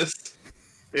places.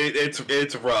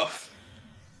 It's rough.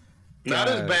 Not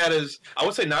as bad as I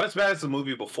would say. Not as bad as the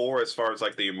movie before, as far as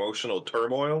like the emotional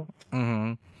turmoil.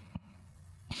 Mm-hmm.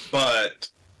 But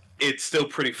it's still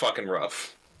pretty fucking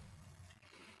rough.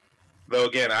 Though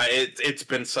again, it's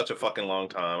been such a fucking long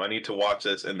time. I need to watch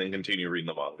this and then continue reading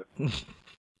the manga.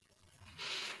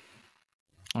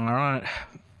 All right,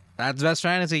 that's Best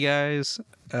Fantasy, guys.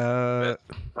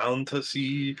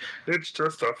 Fantasy, it's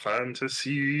just a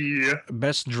fantasy.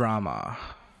 Best Drama.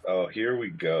 Oh, here we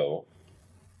go.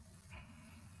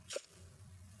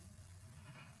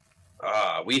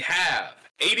 We have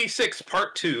 86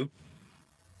 Part 2,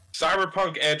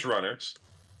 Cyberpunk Edge Runners,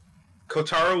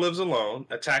 Kotaro Lives Alone,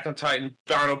 Attack on Titan,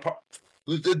 Attack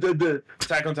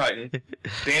on Titan,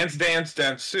 Dance Dance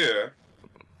Danseur,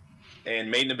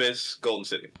 and Made in Abyss Golden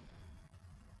City.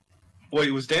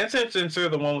 Wait, was Dance Dance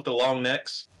Danseur the one with the long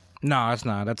necks? No, it's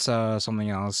not. That's something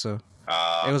else. It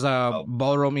was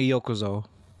Ballroom Yokozo.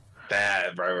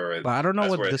 That right. But I don't know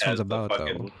what this one's about,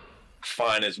 though.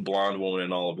 Finest blonde woman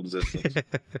in all of existence.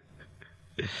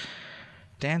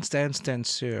 Dance Dance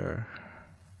Danseur.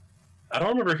 I don't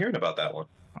remember hearing about that one.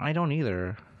 I don't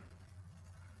either.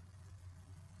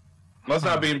 Must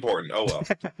not be important. Oh well.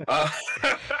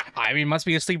 I mean, must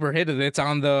be a sleeper hit. It's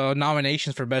on the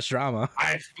nominations for Best Drama.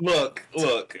 Look.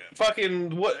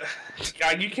 Fucking what?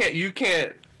 You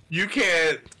can't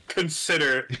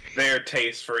consider their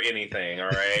taste for anything.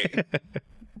 All right.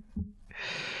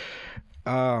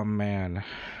 Oh man.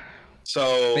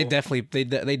 So they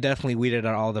definitely weeded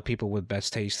out all the people with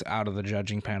best taste out of the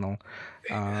judging panel,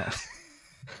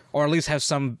 or at least have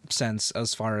some sense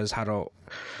as far as how to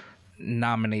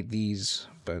nominate these.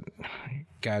 But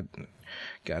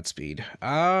Godspeed.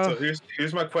 So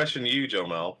here's my question to you,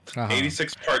 Jomel.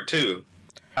 86 Part 2.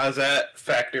 How's that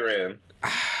factor in?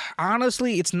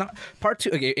 Honestly, it's not Part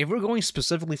 2. Okay, if we're going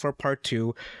specifically for Part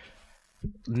 2,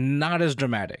 not as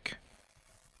dramatic.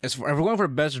 If we're going for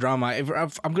best drama,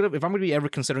 if I'm gonna be ever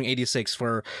considering 86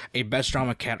 for a best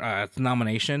drama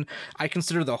nomination, I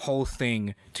consider the whole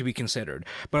thing to be considered.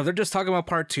 But if they're just talking about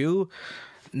part two,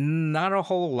 not a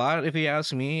whole lot, if you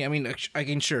ask me. I mean,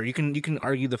 you can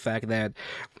argue the fact that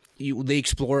they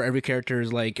explore every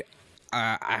character's like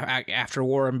after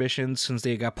war ambitions since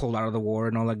they got pulled out of the war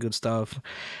and all that good stuff.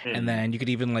 And then you could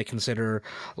even like consider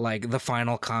like the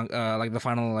final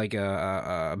battle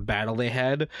they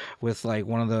had with like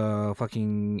one of the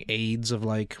fucking aides of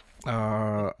like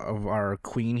of our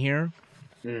queen here.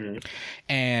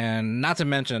 And not to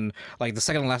mention, like the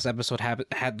second to last episode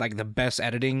had like the best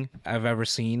editing I've ever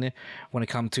seen when it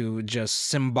comes to just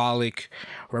symbolic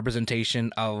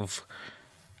representation of,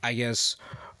 I guess,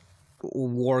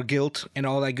 war guilt and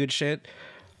all that good shit.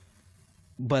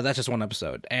 But that's just one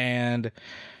episode, and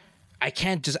I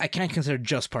can't consider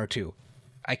just part two.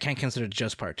 I can't consider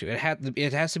just part two.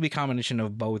 It has to be a combination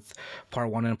of both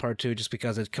part one and part two, just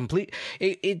because it's complete.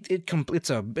 It's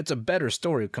a better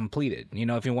story completed. You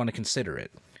know, if you want to consider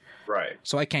it. Right.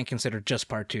 So I can't consider just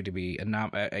part two to be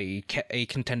a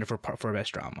contender for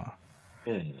best drama.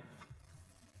 In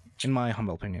my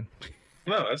humble opinion.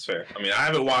 No, that's fair. I mean, I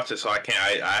haven't watched it, so I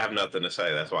can't. I have nothing to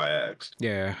say. That's why I asked.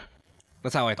 Yeah,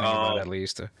 that's how I think about it, at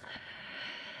least.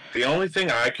 The only thing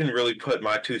I can really put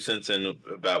my 2 cents in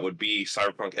about would be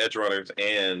Cyberpunk Edgerunners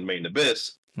and Made in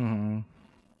Abyss. Mm-hmm.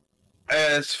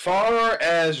 As far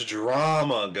as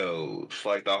drama goes,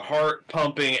 like the heart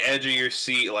pumping, edge of your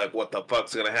seat, like what the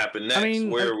fuck's gonna happen next?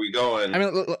 Where are we going? I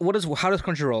mean, how does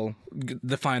Crunchyroll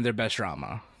define their best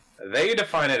drama? They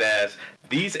define it as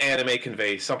these anime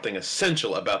convey something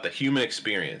essential about the human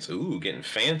experience. Ooh, getting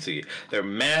fancy. Their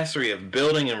mastery of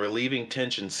building and relieving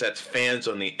tension sets fans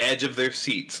on the edge of their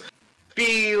seats,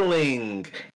 feeling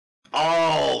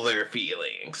all their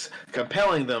feelings,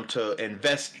 compelling them to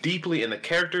invest deeply in the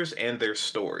characters and their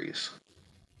stories.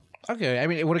 Okay, I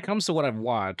mean, when it comes to what I've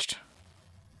watched,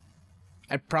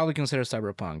 I'd probably consider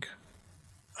Cyberpunk.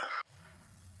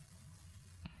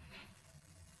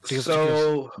 Just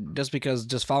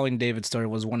following David's story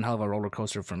was one hell of a roller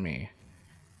coaster for me.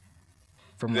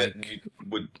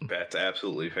 That's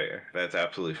absolutely fair. That's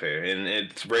absolutely fair, and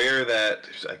it's rare that,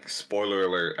 like, spoiler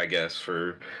alert, I guess,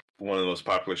 for one of the most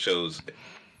popular shows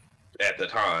at the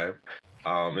time.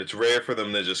 It's rare for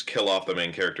them to just kill off the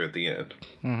main character at the end.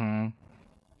 Mm-hmm.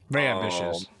 Very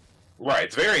ambitious. Right,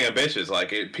 it's very ambitious. Like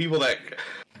people that.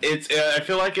 It's. I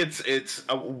feel like it's.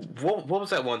 What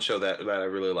was that one show that I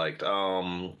really liked? It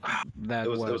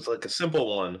was like a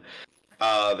simple one.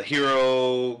 The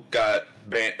hero got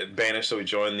banished, so he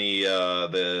joined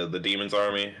the demon's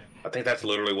army. I think that's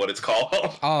literally what it's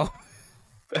called. Oh,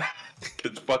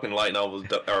 it's fucking light novels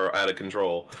are out of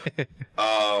control.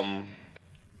 That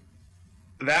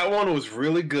one was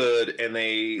really good, and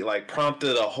they like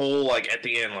prompted a whole like at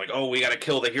the end, like, oh, we gotta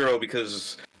kill the hero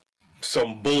because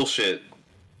some bullshit.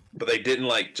 But they didn't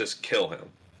like just kill him.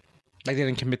 Like they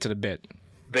didn't commit to the bit.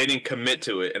 They didn't commit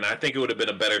to it, and I think it would have been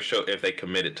a better show if they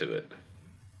committed to it,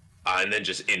 and then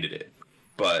just ended it.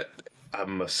 But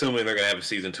I'm assuming they're gonna have a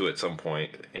season 2 at some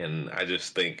point, and I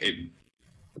just think it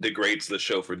degrades the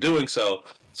show for doing so.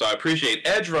 So I appreciate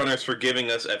Edgerunners for giving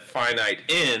us a finite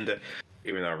end.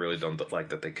 Even though I really don't like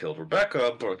that they killed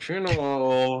Rebecca, but you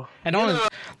know. And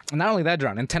not only that,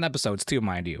 John, in 10 episodes too,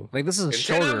 mind you. Like this is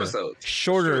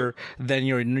shorter than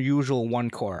your usual one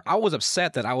core. I was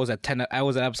upset that I was at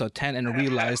episode 10 and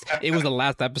realized it was the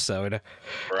last episode.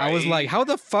 Right? I was like, how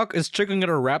the fuck is Trigger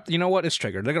gonna wrap? You know what? It's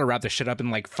Trigger. They're gonna wrap this shit up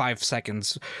in like 5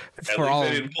 seconds. They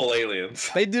didn't pull aliens.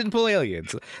 They didn't pull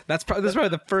aliens. This is probably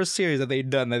the first series that they've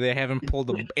done that they haven't pulled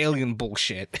the alien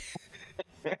bullshit.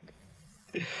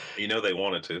 You know they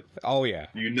wanted to. Oh, yeah.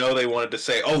 You know they wanted to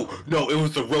say, oh, no, it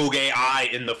was the rogue AI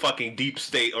in the fucking deep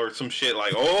state or some shit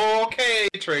like, oh, okay,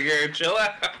 Trigger, chill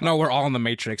out. No, we're all in the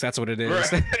Matrix. That's what it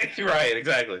is. Right,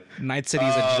 exactly. Night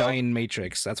City's a giant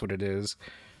Matrix. That's what it is.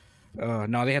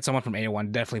 No, they had someone from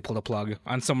A1 definitely pull the plug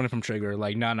on someone from Trigger.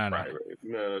 Like, no. Right.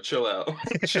 No, chill out.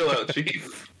 Chill out,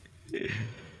 chief.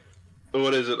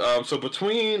 What is it? So for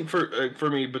me,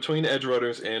 between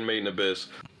Edgerunners and Made in Abyss,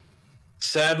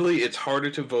 sadly, it's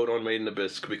harder to vote on Made in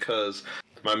Abyss because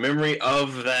my memory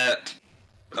of that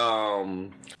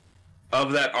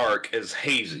arc is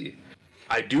hazy.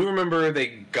 I do remember they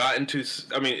got into.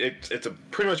 I mean, it's a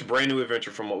pretty much brand new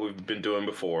adventure from what we've been doing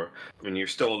before. I mean, you're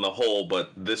still in the hole, but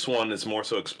this one is more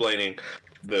so explaining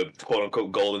the quote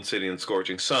unquote Golden City and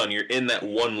Scorching Sun. You're in that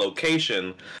one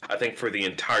location, I think, for the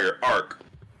entire arc,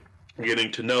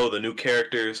 getting to know the new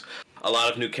characters, a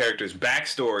lot of new characters'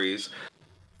 backstories.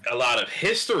 A lot of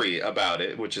history about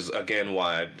it, which is, again,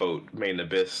 why I vote Made in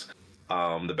Abyss.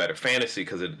 the better fantasy,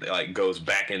 because it like goes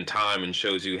back in time and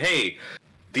shows you, hey,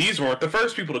 these weren't the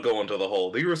first people to go into the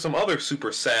hole. There were some other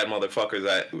super sad motherfuckers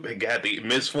that had the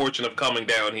misfortune of coming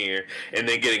down here and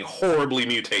then getting horribly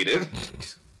mutated.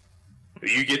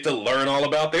 You get to learn all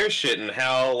about their shit and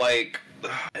how, like,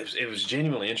 it was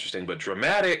genuinely interesting, but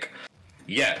dramatic.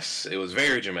 Yes, it was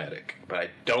very dramatic, but I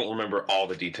don't remember all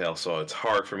the details, so it's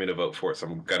hard for me to vote for it, so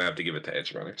I'm gonna have to give it to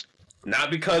Edge Runners.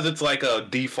 Not because it's like a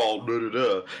default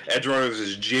Edge Runners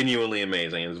is genuinely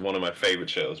amazing. It's one of my favorite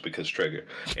shows because Trigger,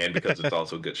 and because it's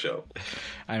also a good show.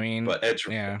 I mean, but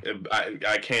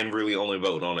I can really only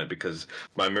vote on it because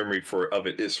my memory of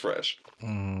it is fresh.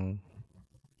 Mm.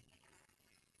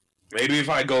 Maybe if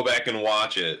I go back and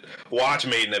watch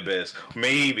Made in Abyss,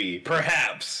 maybe,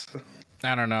 perhaps.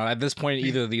 I don't know. At this point,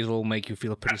 either of these will make you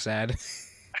feel pretty sad.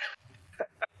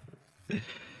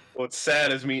 What's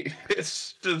sad is me.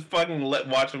 It's just fucking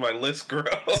watching my list grow.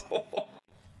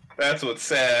 That's what's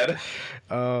sad.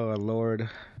 Oh Lord!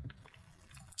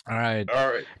 All right.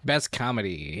 Best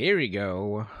comedy. Here we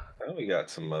go. Oh, we got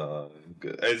some.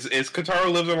 Good. Is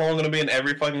Kotaro Lives Alone going to be in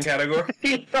every fucking category?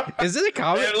 Is it a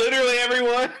comedy? Yeah, literally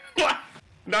everyone.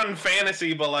 Not in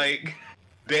fantasy, but like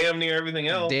damn near everything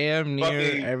else. Damn near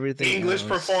fucking everything. English else.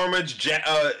 Performance.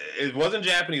 It wasn't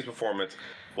Japanese performance.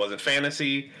 Wasn't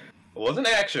fantasy. It wasn't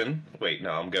action. Wait,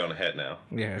 no, I'm going ahead now.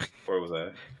 Yeah. Where was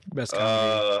that? Best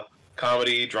comedy.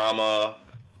 Comedy, drama.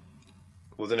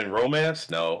 Was it in romance?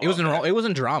 No. It was it was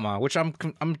in drama, which I'm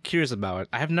curious about.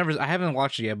 I haven't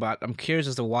watched it yet, but I'm curious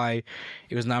as to why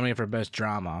it was nominated for best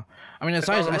drama. I mean, I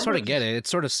sort of get it. It's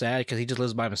sort of sad because he just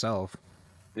lives by himself.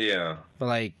 Yeah. But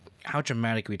like, how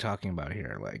dramatic are we talking about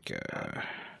here? Like,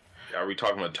 are we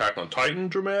talking Attack on Titan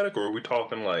dramatic, or are we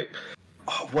talking like,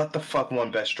 oh, what the fuck won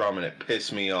best drama and it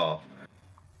pissed me off?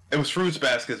 It was Fruits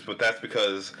Baskets, but that's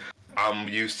because I'm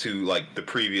used to like the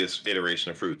previous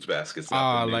iteration of Fruits Baskets.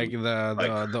 Like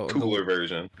the cooler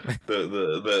version,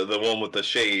 the one with the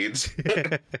shades.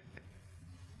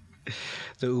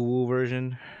 The Uwu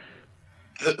version.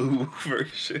 The Uwu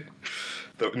version.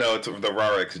 No, it's the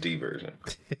RARXD version.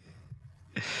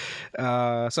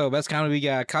 So best comedy, we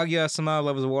got Kaguya-sama,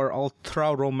 Love is War,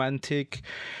 Ultra Romantic,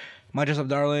 My Dress Up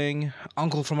Darling,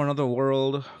 Uncle from Another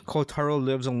World, Kotaro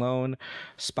Lives Alone,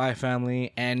 Spy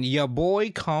Family, and Ya Boy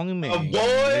Kong Ming. Ya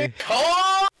Boy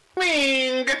Kong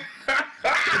Ming!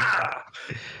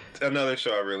 Another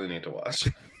show I really need to watch.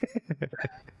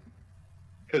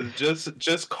 Because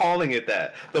just calling it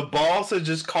that. The balls to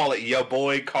just call it Ya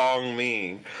Boy Kong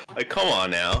Ming. Like, come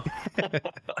on now.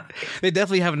 They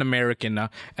definitely have an American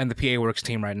and the PA Works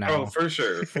team right now. Oh, for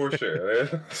sure.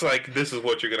 It's like, this is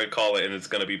what you're going to call it, and it's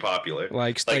going to be popular.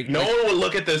 Like no one would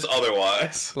look at this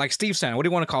otherwise. Like, Steve San, what do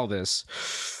you want to call this?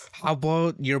 How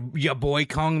about your boy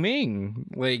Kong Ming?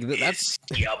 Like, that's...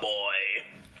 Ya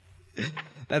boy.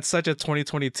 That's such a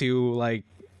 2022, like...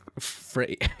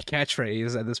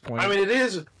 catchphrase at this point. I mean, it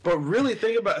is, but really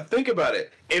think about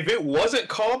it. If it wasn't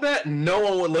called that, no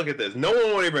one would look at this. No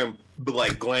one would even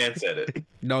like glance at it.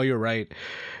 No, you're right.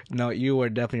 No, you are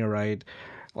definitely right.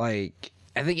 Like,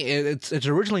 I think it's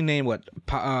originally named what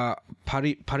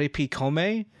Paripi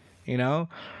Kome, you know,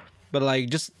 but like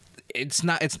just it's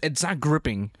not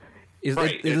gripping. It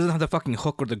doesn't have the fucking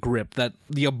hook or the grip that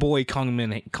the boy Kong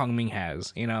Ming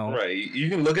has, you know? Right. You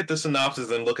can look at the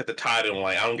synopsis and look at the title and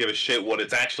like, I don't give a shit what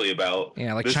it's actually about.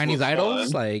 Yeah, like this Chinese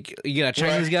idols. Fun. Like, you get a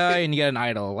Chinese guy and you get an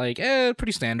idol. Like,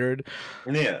 pretty standard.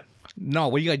 Yeah. No,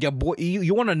 well, you got your boy.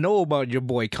 You want to know about your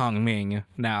boy Kong Ming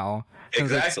now.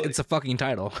 Exactly. It's a fucking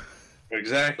title.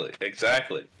 Exactly.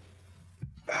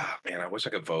 Man, I wish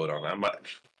I could vote on that.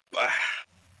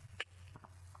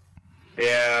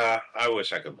 Yeah, I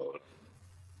wish I could vote.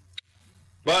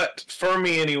 But for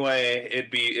me anyway,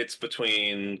 it's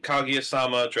between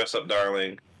Kaguya-sama, Dress Up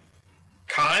Darling,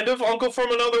 kind of Uncle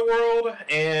from Another World,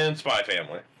 and Spy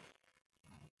Family.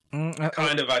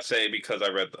 I say because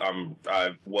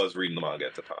I was reading the manga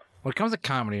at the time. When it comes to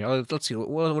comedy, let's see,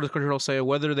 what does Crunchyroll say?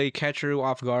 Whether they catch you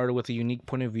off guard with a unique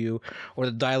point of view, or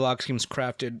the dialogue seems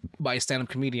crafted by a stand-up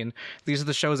comedian, these are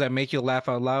the shows that make you laugh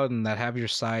out loud and that have your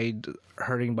side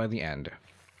hurting by the end.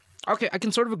 Okay, I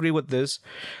can sort of agree with this.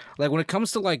 Like, when it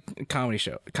comes to, like, comedy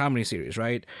series,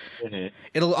 right? Mm-hmm.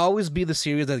 It'll always be the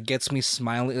series that gets me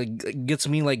smiling,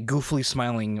 like, goofily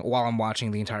smiling while I'm watching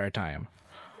the entire time.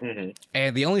 Mm-hmm.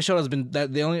 And the only show that's been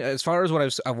as far as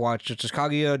what I've watched, it's just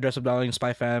Kaguya, Dress Up Darling,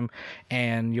 Spy Fam,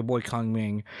 and your boy Kong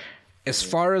Ming. As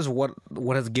far as what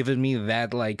has given me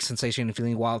that like sensation and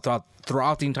feeling while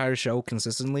throughout the entire show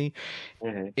consistently,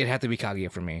 it had to be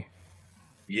Kaguya for me.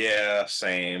 Yeah,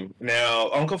 same. Now,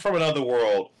 Uncle from Another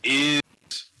World is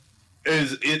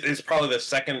probably the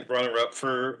second runner-up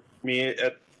for me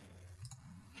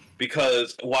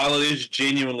because while it is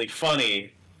genuinely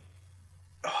funny,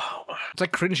 It's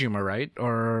like cringe humor, right?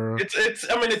 Or it's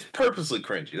I mean, it's purposely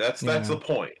cringy. That's the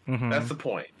point. That's the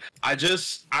point. I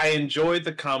enjoyed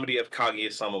the comedy of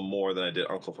Kaguya-sama more than I did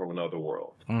Uncle from Another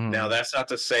World. Now, that's not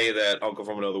to say that Uncle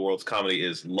from Another World's comedy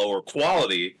is lower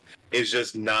quality. It's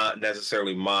just not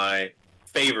necessarily my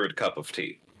favorite cup of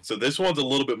tea. So this one's a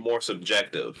little bit more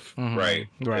subjective, right?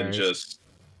 And just,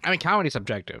 I mean, comedy's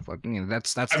subjective. Like, you know,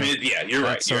 that's. I mean, yeah, you're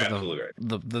right. You're absolutely right.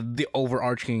 The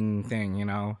overarching thing, you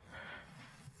know.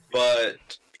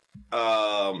 But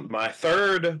my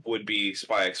third would be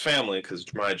Spy X Family, because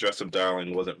My Dress Up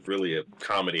Darling wasn't really a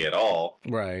comedy at all.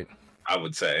 Right. I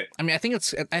would say. I mean, I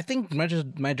think My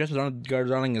Dress Up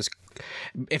Darling is,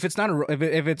 if it's not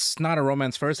a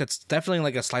romance first, it's definitely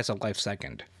like a slice of life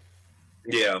second.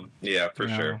 Yeah, for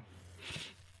sure.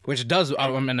 Which does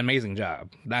an amazing job.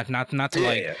 Not to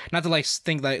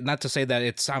say that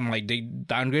it's like they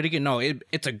downgrading it. No,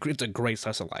 it's a great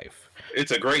slice of life.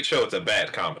 It's a great show. It's a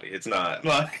bad comedy. It's not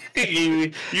like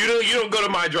you don't go to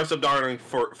My Dress Up Darling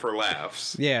for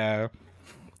laughs. Yeah,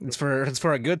 it's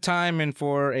for a good time and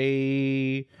for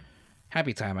a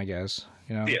happy time, I guess.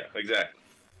 You know. Yeah,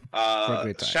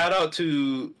 exactly. Shout out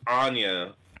to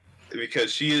Anya,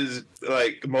 because she is,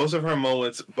 like, most of her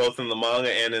moments, both in the manga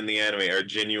and in the anime, are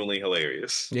genuinely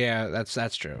hilarious. Yeah,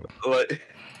 that's true. But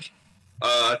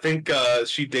I think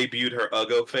she debuted her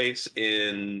Ugo face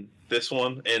in this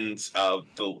one, in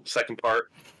the second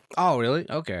part. Oh, really?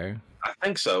 Okay. I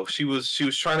think so. She was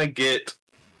trying to get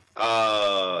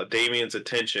Damien's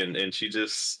attention, and she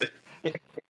just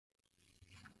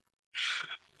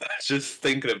just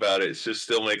thinking about it just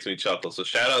still makes me chuckle. So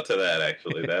shout out to that.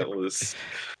 Actually, that was.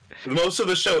 Most of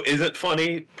the show isn't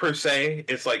funny per se.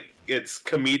 It's like, it's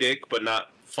comedic but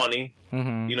not funny.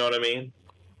 You know what I mean?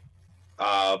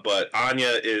 But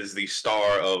Anya is the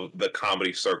star of the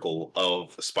comedy circle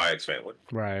of Spy X Family.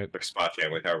 Right. Or Spy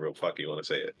Family, however the fuck you want to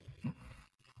say it.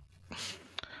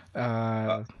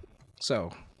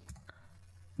 So,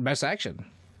 best action.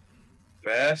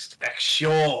 Best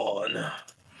action.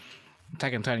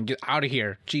 Attack on Titan, get out of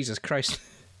here. Jesus Christ.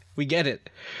 We get it.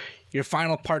 Your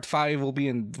final part 5 will be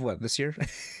in, what, this year?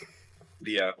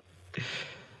 Yeah.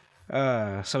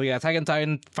 So we got Attack on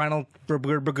Titan, final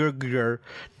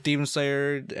Demon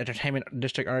Slayer, Entertainment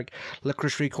District Arc,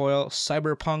 Licorice Recoil,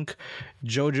 Cyberpunk,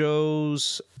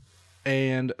 JoJo's,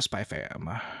 and Spy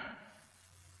Fam.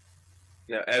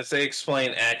 Now, as they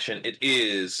explain action, it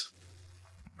is,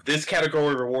 this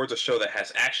category rewards a show that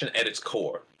has action at its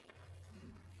core.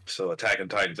 So Attack on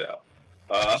Titan's out.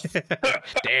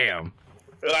 Damn.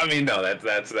 I mean, no,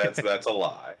 that's a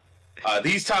lie.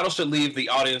 These titles should leave the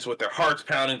audience with their hearts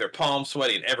pounding, their palms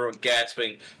sweaty, and everyone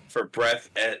gasping for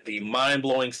breath at the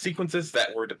mind-blowing sequences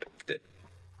that were depicted.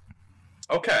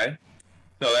 Okay.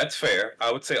 No, that's fair.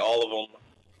 I would say all of them.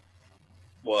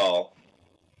 Well,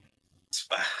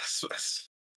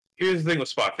 here's the thing with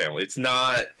Spy Family. It's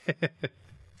not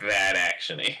that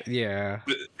action-y. Yeah.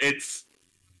 It's...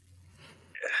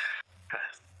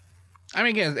 I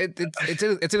mean, again, it's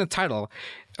in the title.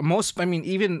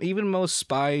 Even most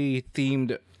spy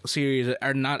themed series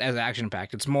are not as action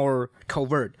packed. It's more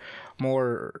covert,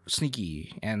 more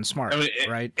sneaky and smart,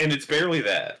 right? And it's barely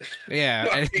that.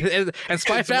 Yeah, and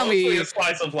Spy Family is a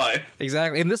slice of life.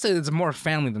 Exactly, and this is more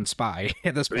family than Spy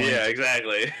at this point. Yeah,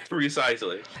 exactly,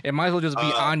 precisely. It might as well just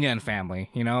be Anya and family,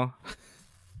 you know.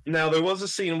 Now there was a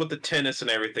scene with the tennis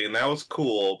and everything, and that was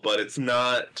cool, but it's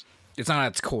not. It's not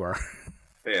at its core.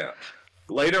 Yeah.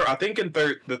 Later, I think in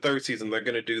the third season, they're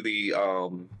gonna do the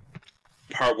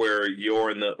part where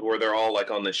where they're all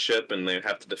like on the ship and they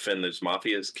have to defend this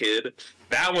mafia's kid.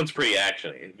 That one's pretty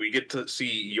actiony. We get to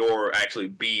see Yor actually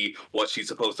be what she's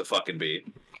supposed to fucking be.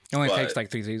 It only takes like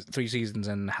three seasons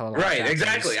and hell of a lot. Right,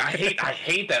 exactly. I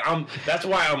hate that. That's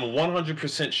why I'm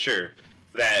 100% sure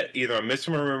that either I'm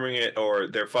misremembering it or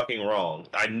they're fucking wrong.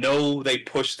 I know they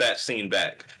pushed that scene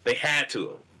back. They had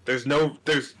to.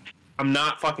 I'm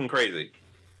not fucking crazy.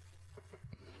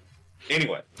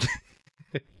 Anyway,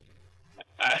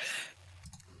 I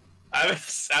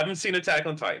haven't seen Attack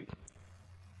on Titan.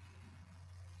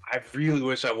 I really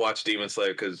wish I watched Demon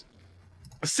Slayer, because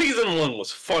season 1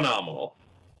 was phenomenal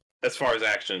as far as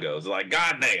action goes. Like,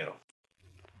 goddamn,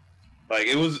 like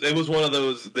it was one of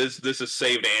those this is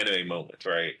saved anime moments,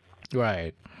 right?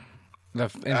 Right. The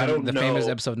famous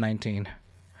episode 19.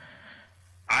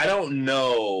 I don't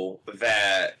know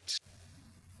that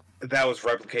was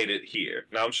replicated here.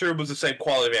 Now, I'm sure it was the same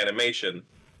quality of animation,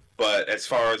 but as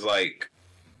far as like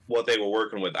what they were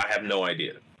working with, I have no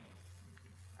idea.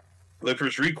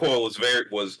 Licorice Recoil was very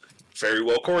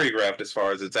well choreographed as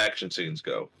far as its action scenes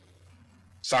go.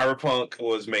 Cyberpunk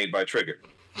was made by Trigger.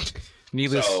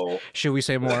 Needless. So, should we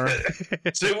say more?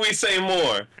 should we say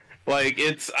more? Like,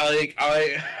 it's like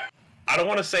I don't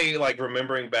want to say like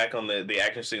remembering back on the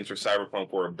action scenes for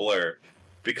Cyberpunk were a blur,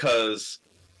 because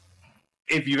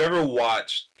if you've ever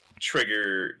watched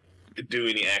Trigger do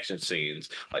any action scenes,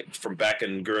 like from back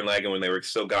in Gurren Lagann when they were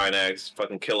still Gainax,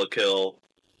 fucking Kill la Kill,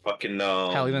 fucking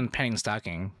hell, even Penny and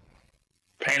Stocking,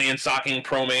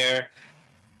 Promare,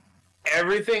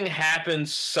 everything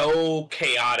happens so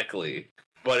chaotically,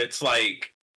 but it's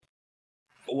like,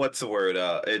 what's the word?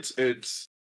 It's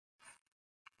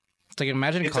like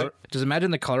imagine just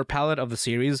imagine the color palette of the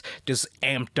series just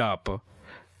amped up.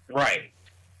 Right.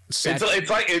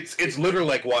 It's literally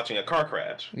like watching a car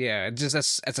crash. Yeah, it's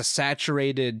a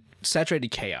saturated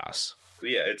chaos.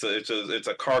 Yeah, it's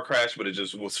a car crash, but it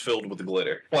just was filled with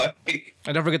glitter. Like,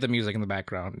 and don't forget the music in the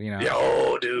background. You know.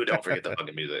 Yo, dude, don't forget the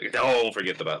fucking music. Don't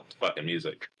forget the fucking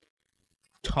music.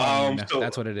 Tone.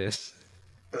 That's what it is.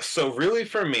 So really,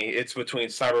 for me, it's between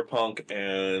Cyberpunk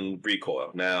and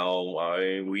Recoil. Now,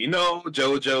 we know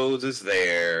JoJo's is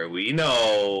there. We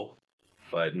know,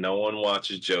 but no one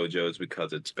watches JoJo's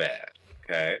because it's bad.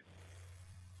 Okay,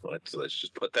 let's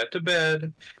just put that to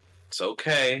bed. It's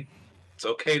okay. It's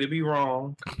okay to be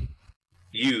wrong.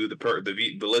 You,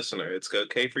 the listener, it's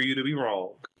okay for you to be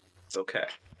wrong. It's okay.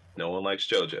 No one likes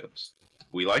JoJo's.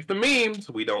 We like the memes.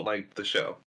 We don't like the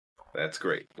show. That's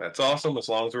great. That's awesome as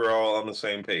long as we're all on the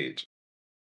same page.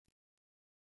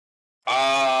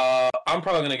 I'm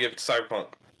probably going to give it to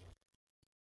Cyberpunk.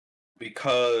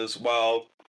 Because while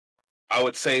I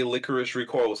would say Licorice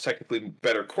Recoil was technically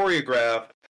better choreographed,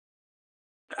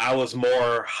 I was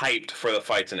more hyped for the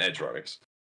fights in Edge Runners.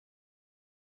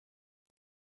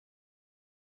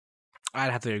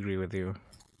 I'd have to agree with you.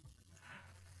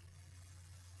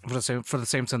 For the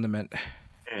same sentiment.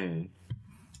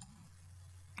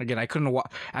 Again, I couldn't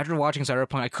after watching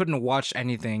Cyberpunk, I couldn't watch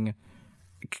anything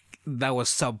that was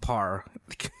subpar.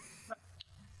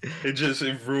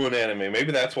 It ruined anime.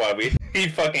 Maybe that's why he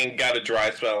fucking got a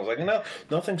dry spell. I was like, no,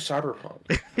 nothing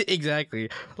Cyberpunk. Exactly.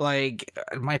 Like,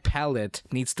 my palate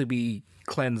needs to be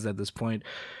cleansed at this point,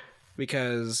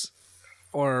 because,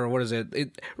 or what is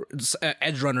it?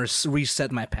 Edge Runners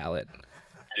reset my palate.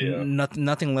 Yeah.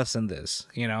 Nothing less than this,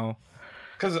 you know.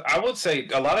 Because I would say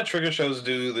a lot of Trigger shows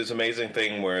do this amazing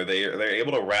thing where they're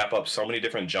able to wrap up so many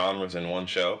different genres in one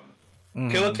show.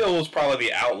 Kill la Kill was probably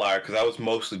the outlier because that was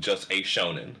mostly just a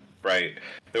shonen, right?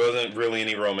 There wasn't really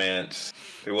any romance.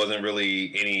 There wasn't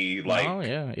really any like. Oh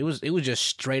yeah, it was just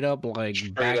straight up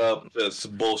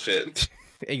just bullshit.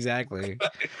 Exactly,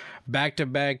 back to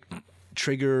back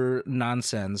Trigger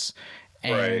nonsense.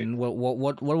 And right.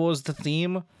 What was the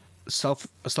theme? Self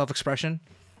expression.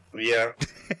 Yeah.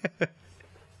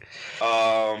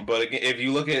 But again, if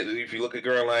you look at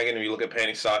Gurren Lagann, if you look at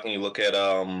Penny Stocking, you look at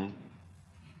Edge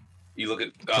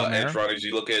Runners,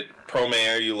 you look at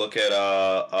Promare, you look at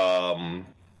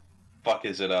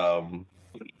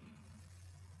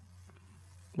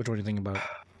which one do you think about?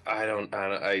 I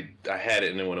had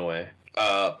it and it went away.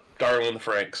 Darling in the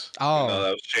Franxx. Oh,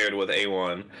 that was shared with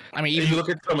A1. I mean, if you look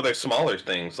at some of their smaller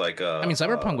things, like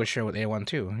Cyberpunk was shared with A1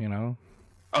 too. You know.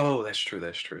 Oh, that's true.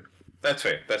 That's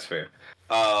fair.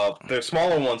 There's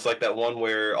smaller ones like that one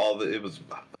where it was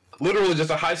literally just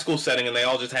a high school setting and they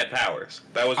all just had powers.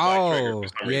 That was Black Trigger for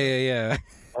some reason. Yeah.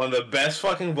 One of the best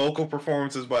fucking vocal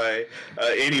performances by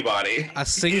anybody.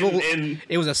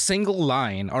 It was a single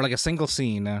line or like a single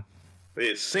scene. A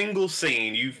single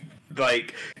scene.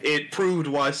 It proved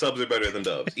why subs are better than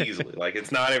dubs easily. Like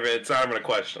it's not even a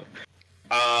question.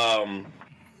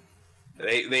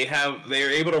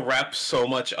 They're able to wrap so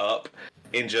much up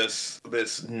in just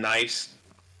this nice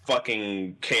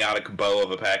fucking chaotic bow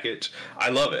of a package. I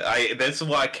love it. This is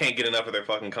why I can't get enough of their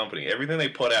fucking company. Everything they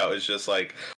put out is just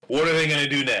like, what are they gonna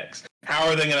do next? How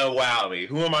are they gonna wow me?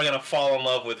 Who am I gonna fall in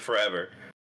love with forever?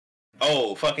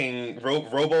 Oh, fucking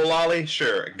Robo Lolly?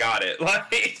 Sure, got it.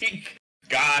 Like,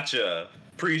 gotcha.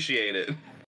 Appreciate it.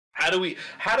 How do we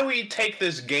take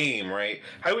this game, right?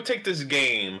 How do we take this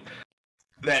game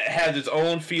that has its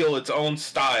own feel, its own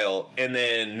style, and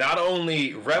then not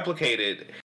only replicate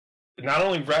it,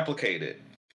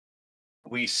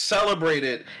 we celebrate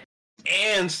it,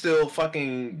 and still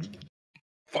fucking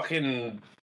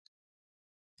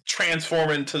transform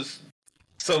into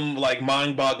some like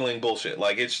mind-boggling bullshit.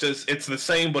 Like it's the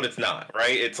same, but it's not,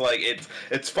 right? It's like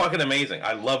it's fucking amazing.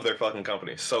 I love their fucking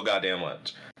company so goddamn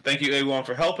much. Thank you everyone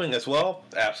for helping as well,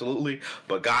 absolutely.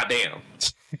 But goddamn.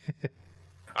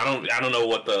 I don't know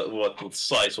what the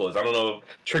slice was. I don't know if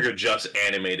Trigger just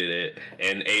animated it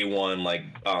and A1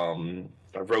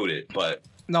 wrote it, but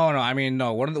No. I mean,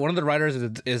 no. One of the writers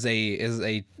is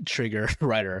a Trigger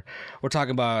writer. We're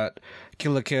talking about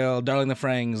Kill la Kill, Darling the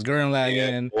Franxx, Gurren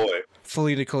Lagann, boy.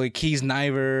 Fully Nicole, Keys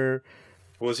Niver.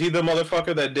 Was he the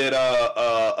motherfucker that did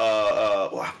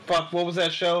fuck? What was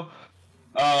that show?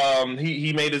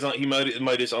 He made his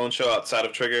own show outside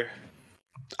of Trigger.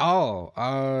 Oh,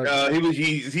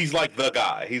 he's like the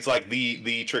guy. He's like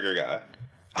the Trigger guy.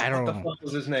 What the fuck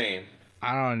was his name?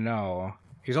 I don't know.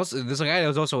 He's also this guy that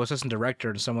was also assistant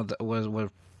director to some of the was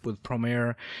with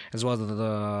Premiere as well as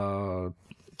the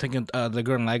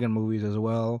Gurren Lagann movies as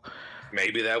well.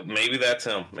 Maybe that's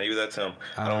him.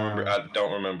 I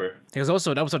don't remember. He was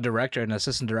also an episode director and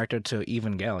assistant director to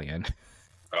Evangelion.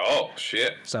 Oh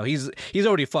shit! So he's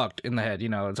already fucked in the head, you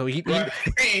know. So he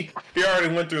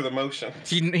already went through the motion.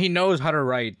 He knows how to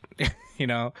write, you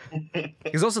know.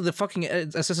 He's also the fucking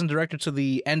assistant director to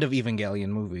the end of Evangelion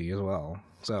movie as well.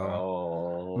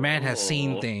 So man has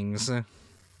seen things.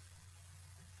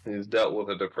 He's dealt with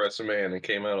a depressed man and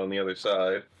came out on the other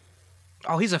side.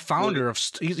 Oh, he's a founder of.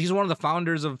 He's one of the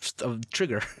founders of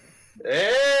Trigger.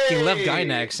 Hey! He left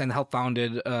Gainax and helped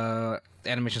founded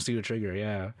Animation Studio Trigger.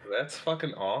 Yeah, that's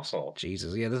fucking awesome.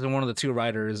 Jesus, yeah, this is one of the two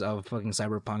writers of fucking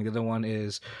Cyberpunk. The other one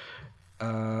is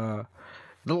a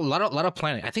lot of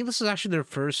planning. I think this is actually their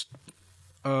first.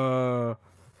 No,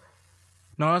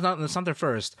 it's not. It's not their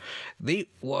first.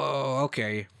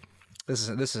 Okay. This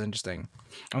is interesting.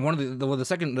 And one of the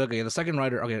second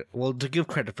writer. Okay, well, to give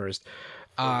credit first,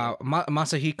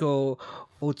 Masahiko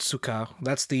Otsuka.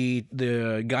 That's the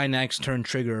Gainax turned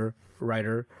Trigger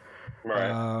writer.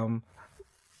 Right.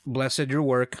 Blessed your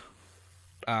work,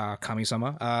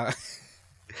 Kami-sama.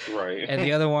 Right. And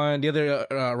the other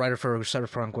writer for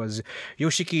Cyberpunk was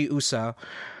Yoshiki Usa,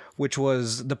 which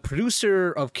was the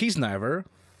producer of Kisniver.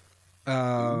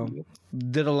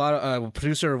 Did a lot of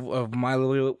producer of My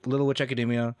Little Witch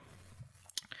Academia.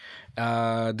 Did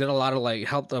a lot of like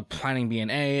helped planning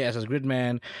BNA as a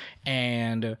Gridman,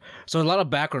 and so a lot of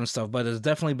background stuff. But it's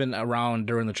definitely been around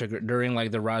during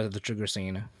like the rise of the Trigger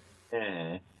scene.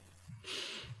 Mm.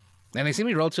 And they seem to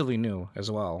be relatively new as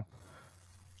well,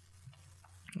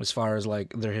 as far as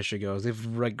like their history goes.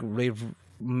 They've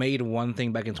made one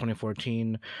thing back in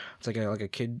 2014. It's like a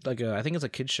kid I think it's a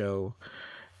kid show,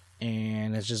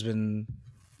 and it's just been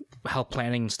help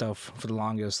planning stuff for the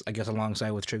longest, I guess,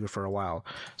 alongside with Trigger for a while.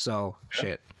 So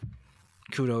shit,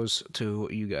 kudos to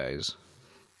you guys.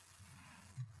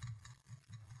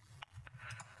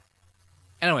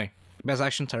 Anyway, best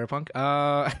action Cyberpunk.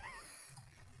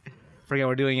 Forget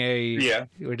we're doing a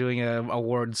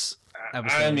awards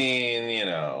episode. I mean, you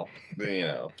know.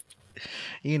 Yeah.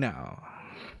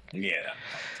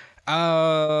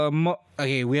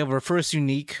 Okay, we have our first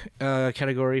unique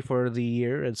category for the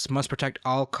year. It's must protect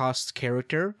all costs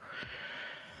character.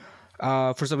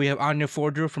 First up, we have Anya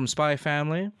Forger from Spy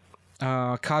Family,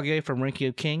 Kage from Ranking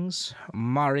of Kings,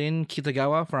 Marin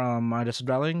Kitagawa from Death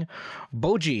Dwelling,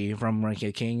 Boji from Ranking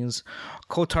of Kings,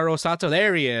 Kotaro Sato.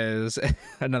 There he is,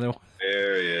 another one.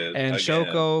 There he is. And again.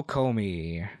 Shoko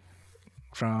Komi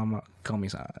from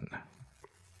Komi-san.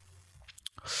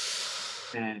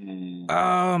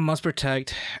 Must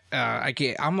protect.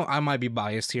 I might be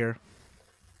biased here.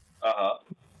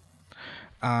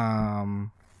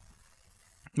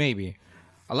 Maybe.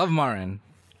 I love Marin,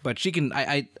 but she can.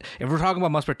 If we're talking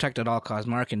about must protect at all costs,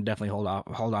 Marin can definitely hold on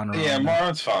her own. Yeah,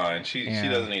 Marin's fine. She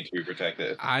doesn't need to be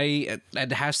protected.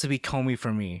 It has to be Komi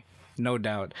for me, no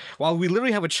doubt. While we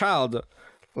literally have a child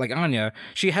like Anya,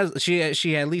 she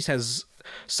at least has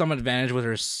some advantage with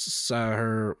her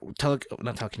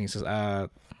not telekinesis.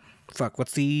 Fuck,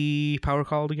 what's the power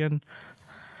called again?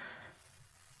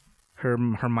 Her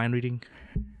mind reading.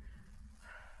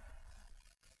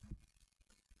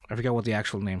 I forgot what the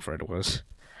actual name for it was.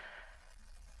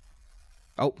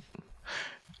 Oh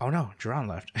no, Duran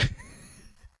left.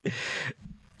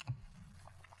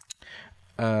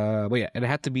 But yeah, it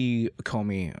had to be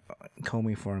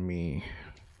Komi for me.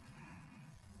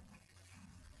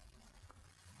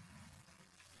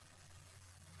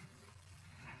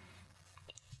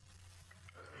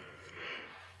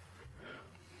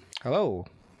 Hello.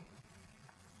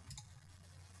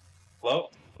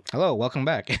 Hello, welcome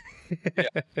back. Yeah.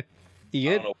 You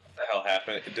good? I don't know what the hell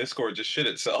happened. Discord just shit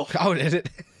itself. Oh, did it?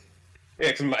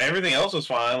 Yeah, because everything else was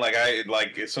fine. Like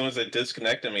as soon as it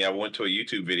disconnected me, I went to a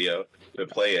YouTube video to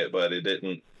play it, but it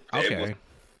didn't. Okay.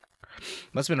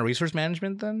 Must have been a resource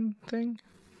management then thing?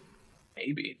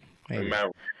 Maybe. My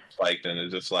spiked and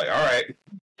it's just like, all right,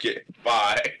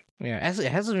 bye. Yeah,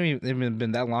 it hasn't even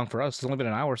been that long for us. It's only been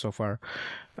an hour so far.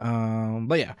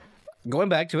 But yeah, going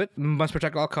back to it, must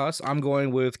protect all costs. I'm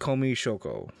going with Komi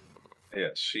Shoko.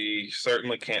 Yes, she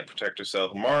certainly can't protect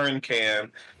herself. Marin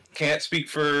can. Can't speak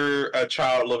for a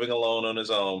child living alone on his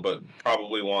own, but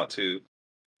probably want to.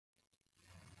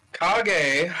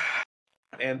 Kage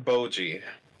and Boji.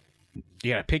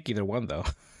 You gotta pick either one, though.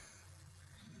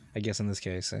 I guess in this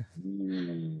case.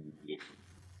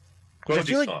 Which I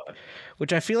feel like, fine.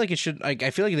 which I feel like it should. Like,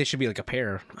 I feel like they should be like a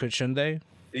pair, shouldn't they?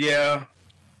 Yeah.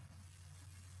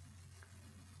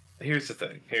 Here's the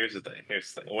thing.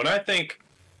 When I think,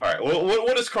 all right,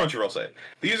 what does Crunchyroll say?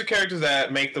 These are characters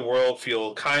that make the world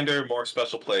feel kinder, more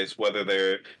special place. Whether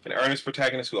they're an earnest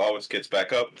protagonist who always gets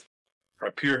back up, or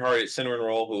a pure-hearted cinnamon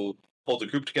roll who holds a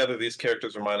group together, these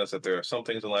characters remind us that there are some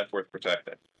things in life worth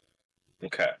protecting.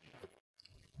 Okay.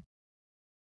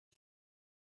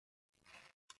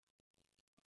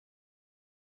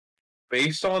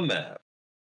 Based on that,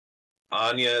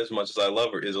 Anya, as much as I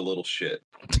love her, is a little shit.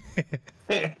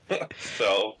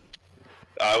 So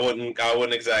I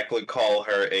wouldn't exactly call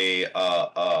her a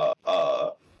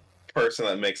person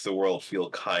that makes the world feel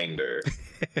kinder.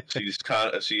 She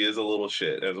is a little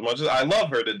shit. As much as I love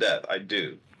her to death, I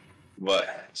do,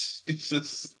 but she's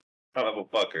just kind of a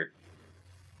fucker.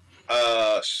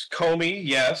 Komi,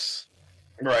 yes,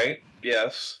 right,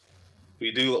 yes.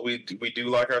 We do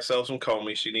like ourselves some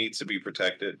Komi. She needs to be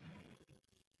protected.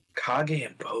 Kage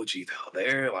and Boji though,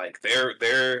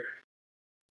 they're.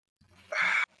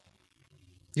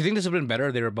 You think this would have been better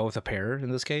if they were both a pair in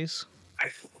this case?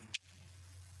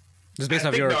 Just based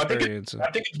off your experience. I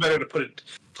think it's better to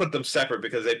put them separate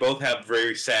because they both have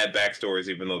very sad backstories,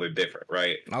 even though they're different,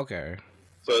 right? Okay.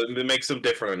 So it makes them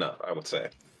different enough, I would say.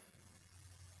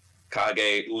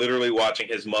 Kage literally watching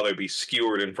his mother be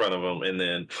skewered in front of him, and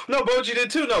then no, Boji did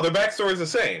too. No, their backstory is the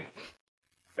same,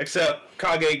 except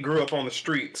Kage grew up on the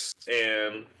streets,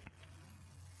 and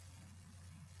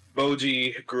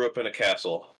Boji grew up in a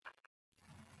castle.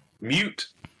 Mute,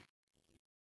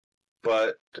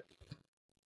 but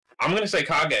I'm gonna say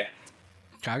Kage.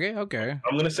 Kage, okay.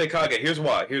 I'm gonna say Kage. Here's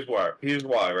why.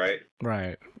 Right.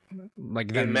 Right.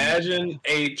 Like imagine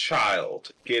a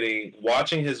child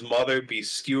watching his mother be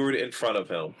skewered in front of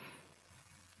him,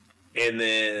 and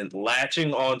then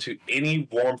latching onto any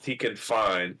warmth he can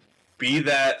find, be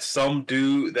that some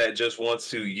dude that just wants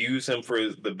to use him for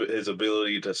his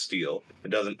ability to steal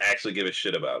and doesn't actually give a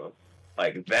shit about him.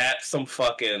 Like that's some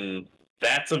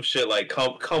shit. Like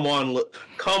come on,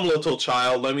 come little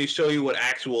child, let me show you what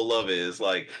actual love is.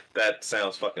 Like that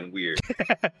sounds fucking weird.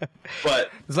 But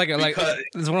it's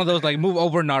it's one of those like move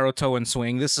over Naruto and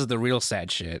swing. This is the real sad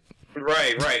shit.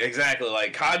 Right, exactly.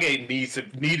 Like Kage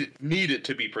needed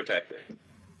to be protected.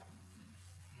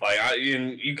 Like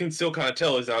you can still kind of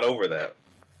tell he's not over that.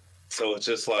 So it's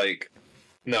just like,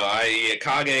 no,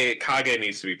 Kage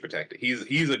needs to be protected.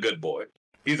 He's a good boy.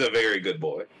 He's a very good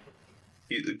boy.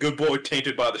 He's a good boy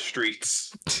tainted by the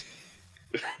streets.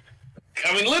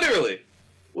 I mean,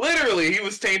 literally, he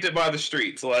was tainted by the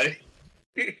streets. Like,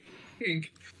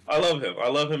 I love him. I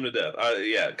love him to death.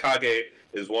 Kage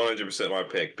is 100% my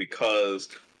pick because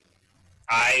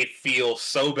I feel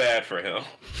so bad for him.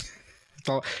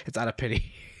 It's out of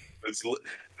pity.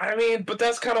 But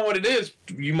that's kind of what it is.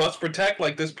 You must protect.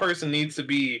 Like this person needs to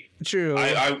be. True.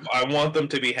 I want them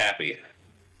to be happy.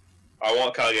 I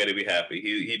want Kage to be happy.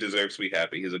 He deserves to be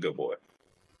happy. He's a good boy.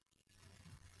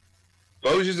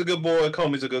 Boji's a good boy.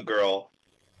 Komi's a good girl.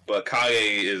 But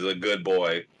Kage is a good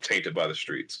boy tainted by the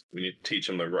streets. We need to teach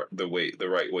him the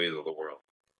right ways of the world.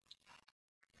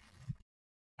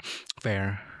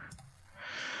 Fair.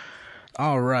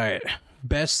 All right.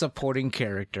 Best supporting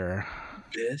character.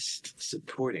 Best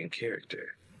supporting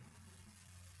character.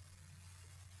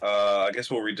 I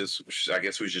guess we'll read this. I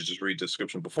guess we should just read the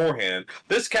description beforehand.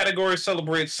 This category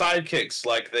celebrates sidekicks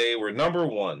like they were number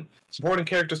one. Supporting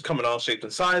characters come in all shapes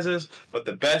and sizes, but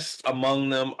the best among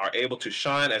them are able to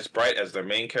shine as bright as their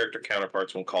main character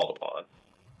counterparts when called upon.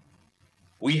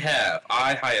 We have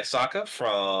Ai Hayasaka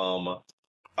from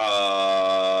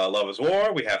Love is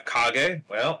War. We have Kage,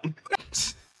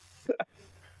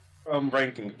 from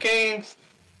Ranking Kings.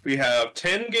 We have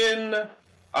Tengen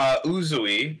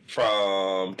Uzui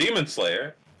from Demon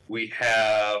Slayer. We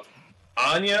have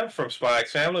Anya from Spy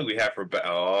X Family. We have Rebecca.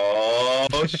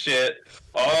 Oh shit!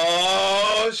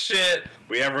 Oh shit!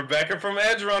 We have Rebecca from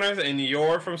Edge Runners and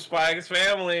Yor from Spy X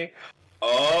Family.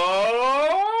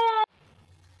 Oh!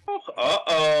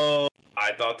 Uh-oh!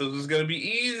 I thought this was gonna be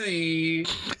easy.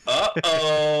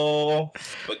 Uh-oh!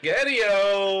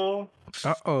 Spaghetti-o!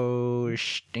 Uh-oh,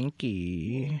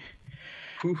 stinky.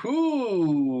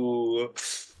 Hoo-hoo!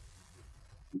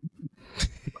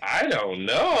 I don't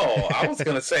know. I was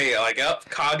gonna say, like, up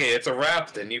Kage, it's a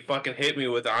wrap. Then you fucking hit me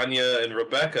with Anya and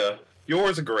Rebecca.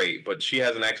 Yours are great, but she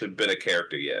hasn't actually been a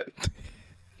character yet.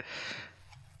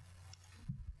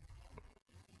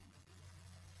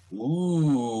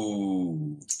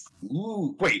 Ooh.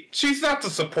 Wait, she's not the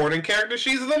supporting character.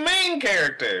 She's the main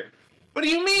character. What do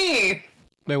you mean?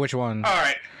 Wait, which one? All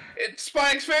right, it's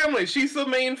Spy X Family. She's the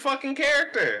main fucking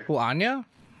character. Who, Anya?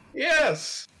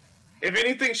 Yes. If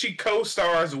anything, she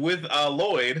co-stars with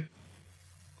Lloyd.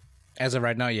 As of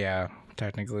right now, yeah,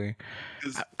 technically.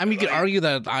 I mean, you could argue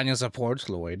that Anya supports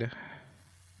Lloyd.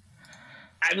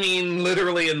 I mean,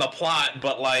 literally in the plot,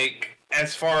 but like,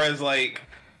 as far as like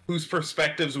whose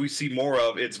perspectives we see more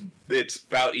of, it's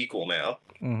about equal now.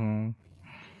 Mm-hmm.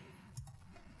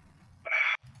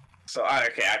 So I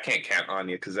can't count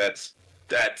Anya because that's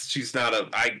she's not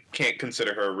I can't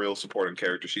consider her a real supporting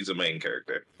character. She's a main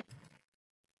character.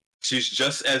 She's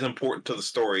just as important to the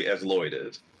story as Lloyd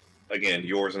is. Again,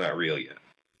 yours not real yet.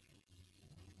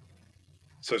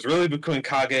 So it's really between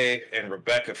Kage and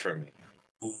Rebecca for me.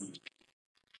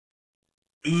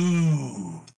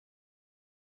 Ooh.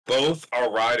 Both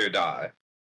are ride or die.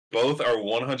 Both are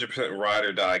 100% ride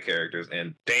or die characters,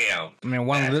 and damn, I mean,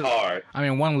 that's hard. I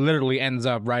mean, one literally ends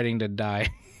up riding to die.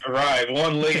 Right,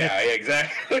 yeah,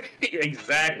 exactly.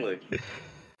 Exactly.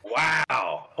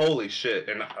 Wow. Holy shit.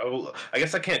 And I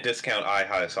guess I can't discount Ai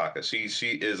Hayasaka.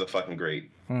 She is a fucking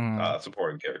great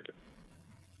supporting character.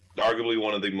 Arguably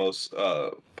one of the most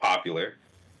popular.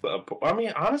 I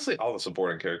mean, honestly, all the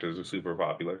supporting characters are super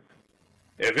popular.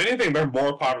 If anything, they're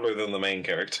more popular than the main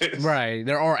characters. Right.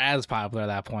 They're all as popular at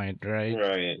that point, right?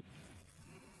 Right.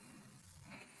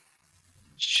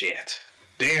 Shit.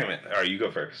 Damn it. All right, you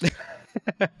go first.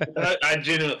 I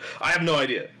genuinely, I have no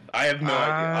idea.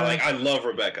 I love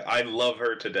Rebecca. I love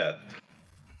her to death.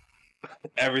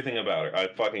 Everything about her. I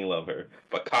fucking love her.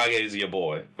 But Kage's your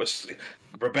boy. But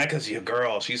Rebecca's your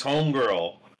girl. She's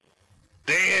homegirl.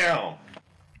 Damn.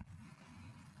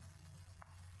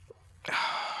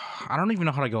 I don't even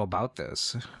know how to go about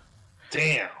this.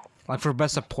 Damn. Like, for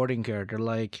best supporting character,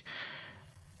 like...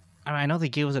 I mean, I know they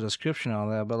gave us a description and all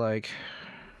that, but, like...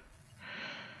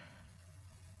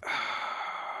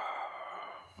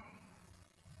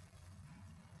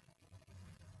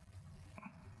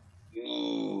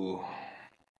 Ooh.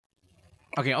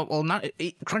 Okay, well, not...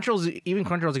 Crunchyroll's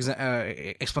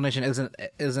explanation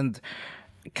isn't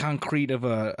concrete of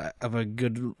a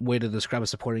good way to describe a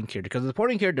supporting character, because the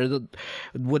supporting character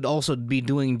would also be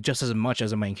doing just as much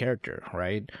as a main character,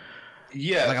 right?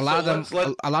 Yeah, like a lot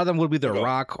of them would be their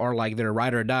rock or like their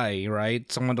ride or die,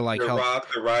 right? Someone to like their help.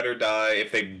 Rock, their ride or die.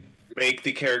 If they make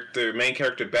the main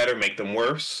character better, make them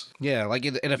worse. Yeah, like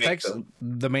it affects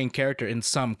the main character in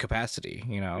some capacity,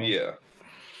 you know. Yeah.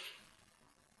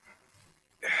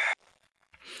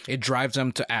 It drives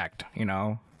them to act, you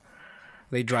know.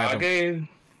 They drive them.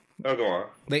 Oh, go on.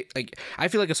 I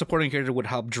feel like a supporting character would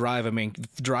help drive the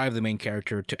main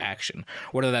character to action.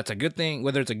 Whether that's a good thing,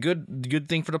 whether it's a good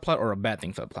thing for the plot or a bad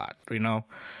thing for the plot, you know.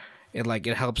 It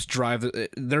helps drive.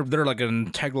 They're like an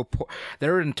integral.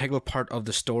 They're an integral part of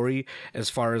the story as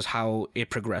far as how it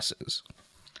progresses.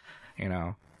 You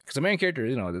know, because the main character,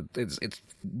 you know, it's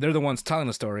they're the ones telling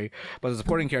the story, but the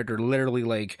supporting character literally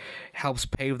like helps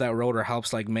pave that road or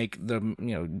helps like make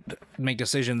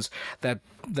decisions that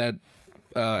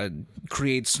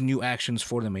creates new actions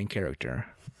for the main character.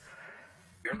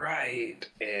 You're right.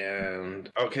 And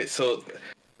okay, so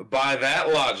by that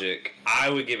logic,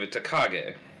 I would give it to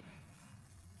Kage.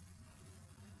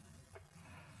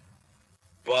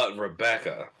 But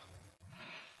Rebecca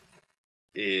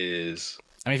is...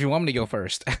 I mean, if you want me to go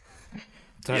first.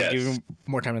 So yes. Give you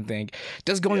more time to think.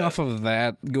 Just going off of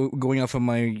that, going off of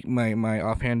my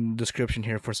offhand description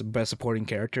here for best supporting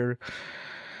character,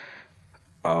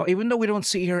 even though we don't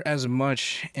see her as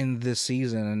much in this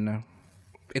season,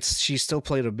 she still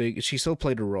played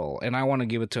a role, and I want to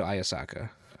give it to Ayasaka.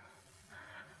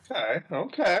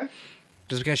 Okay.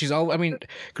 Just because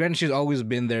granted, she's always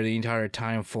been there the entire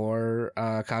time for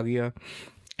Kaguya,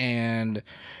 and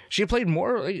she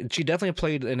definitely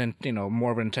played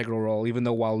more of an integral role, even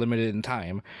though while limited in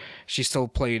time, she still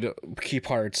played key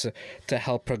parts to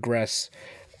help progress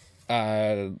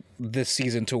this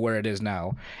season to where it is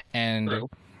now. And True.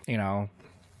 You know,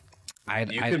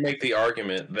 you could make the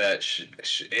argument that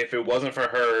if it wasn't for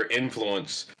her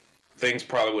influence, things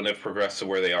probably wouldn't have progressed to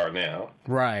where they are now.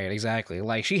 Right, exactly.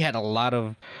 Like, she had a lot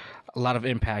of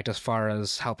impact as far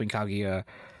as helping Kaguya,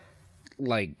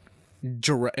 like,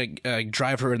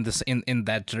 drive her in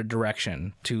that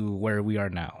direction to where we are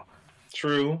now.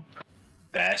 True.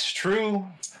 That's true.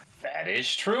 That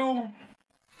is true.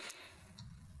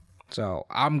 So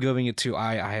I'm giving it to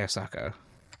Ai Hayasaka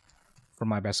for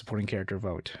my best supporting character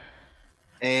vote.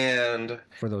 And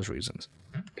for those reasons.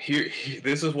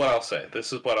 This is what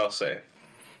I'll say.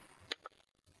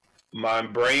 My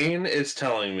brain is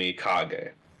telling me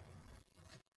Kage,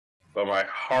 but my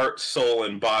heart, soul,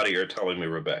 and body are telling me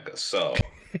Rebecca. So,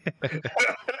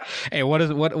 hey, what do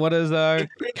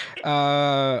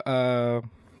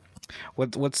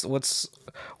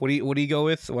you go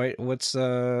with? What's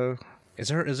is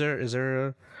there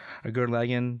a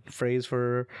Gurlagian phrase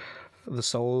for the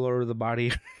soul or the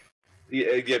body?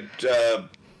 yeah,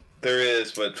 there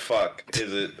is, but fuck,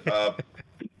 is it?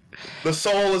 The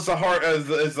soul is the heart,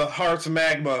 is the heart's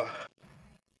magma.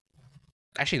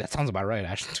 Actually, that sounds about right.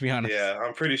 Actually, to be honest. Yeah,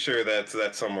 I'm pretty sure that's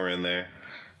somewhere in there.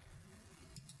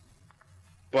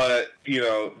 But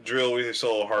drill with your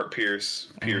soul, heart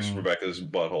pierce Rebecca's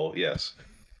butthole. Yes.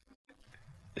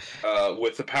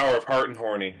 With the power of heart and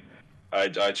horny, I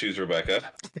choose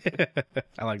Rebecca.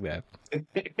 I like that.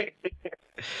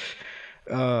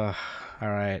 All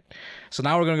right. So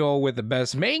now we're gonna go with the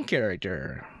best main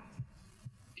character.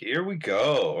 Here we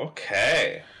go.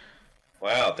 Okay.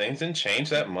 Wow, things didn't change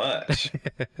that much.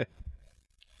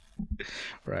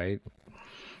 Right.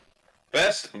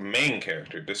 Best main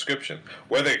character description: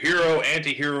 whether hero,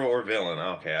 anti-hero, or villain.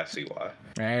 Okay, I see why.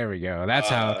 There we go. That's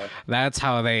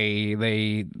how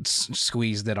they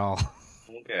squeezed it all.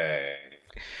 Okay.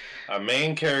 A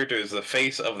main character is the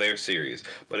face of their series,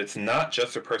 but it's not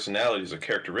just their personalities or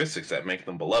characteristics that make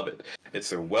them beloved.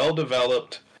 It's their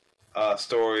well-developed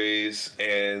stories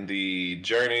and the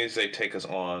journeys they take us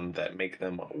on that make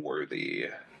them worthy.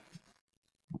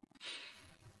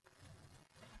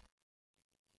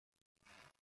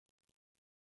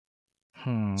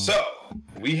 So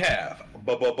we have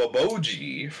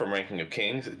Boji from Ranking of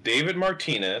Kings, David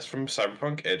Martinez from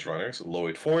Cyberpunk Edgerunners,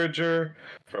 Lloyd Forager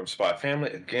from Spy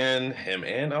Family. Again, him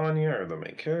and Anya are the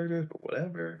main characters, but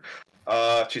whatever.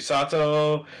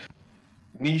 Chisato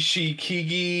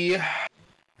Nishikigi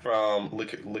from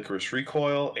Licorice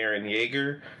Recoil, Eren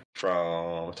Yeager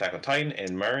from Attack on Titan,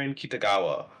 and Marin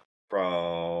Kitagawa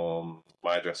from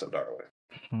My Dress Up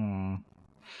Darling.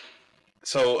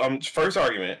 So, first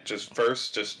argument, just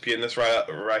getting this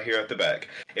right here at the back.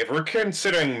 If we're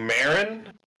considering Marin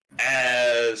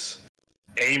as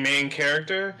a main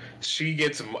character, she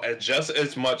gets just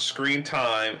as much screen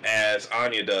time as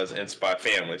Anya does in Spy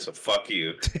Family. So fuck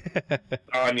you.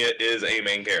 Anya is a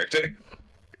main character.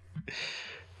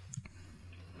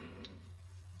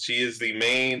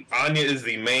 Anya is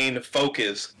the main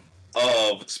focus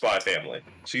of Spy Family.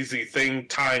 She's the thing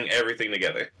tying everything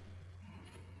together.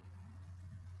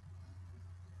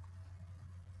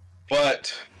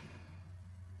 But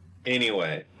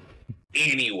anyway.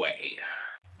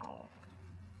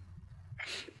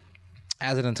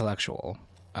 As an intellectual.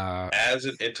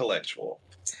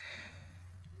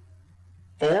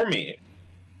 For me,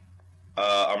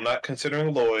 I'm not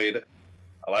considering Lloyd.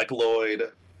 I like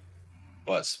Lloyd,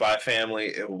 but Spy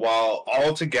Family, while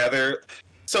all together,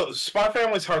 so Spy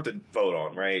Family is hard to vote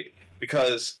on, right?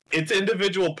 Because its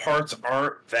individual parts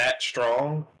aren't that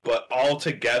strong, but all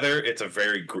together, it's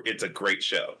a great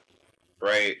show,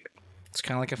 right? It's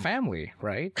kind of like a family,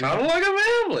 right? Kind of like a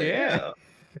family, yeah.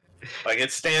 Like,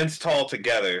 it stands tall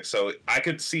together, so I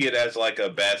could see it as like a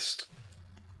best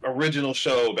original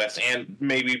show,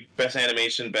 maybe best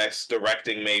animation, best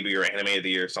directing, maybe, or anime of the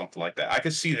year, something like that. I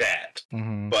could see that,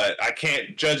 but I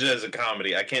can't judge it as a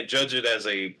comedy. I can't judge it as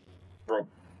I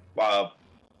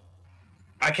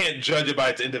can't judge it by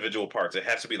its individual parts. It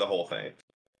has to be the whole thing.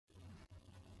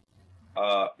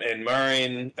 And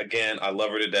Marin, again, I love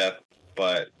her to death,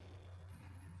 but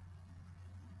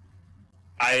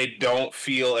I don't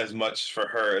feel as much for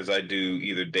her as I do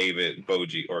either David,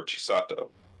 Boji, or Chisato.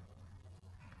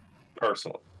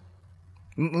 Personally.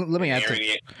 Let me add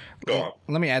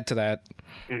to that.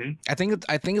 Mm-hmm. I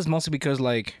think it's mostly because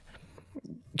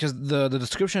the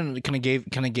description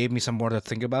kind of gave me some more to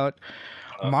think about.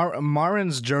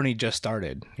 Marin's journey just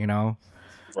started,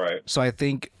 Right. So I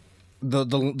think the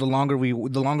longer we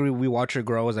watch her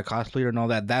grow as a cosplayer and all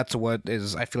that, that's what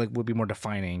is, I feel like, would be more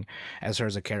defining as her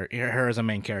as a character, her as a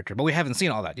main character. But we haven't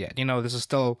seen all that yet. This is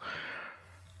still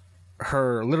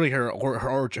her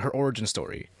origin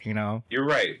story. You're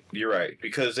right.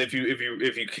 Because if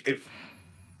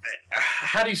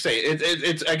how do you say it?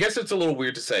 It's I guess it's a little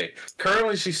weird to say.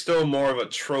 Currently, she's still more of a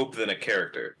trope than a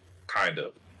character, kind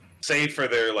of. Save for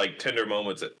their tender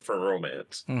moments for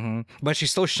romance. Mm-hmm. But she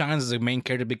still shines as a main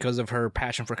character because of her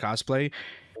passion for cosplay,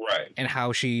 right? And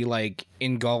how she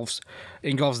engulfs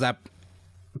that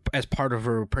as part of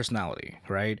her personality,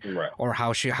 right? Right. Or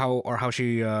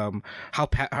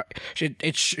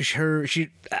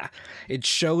it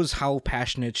shows how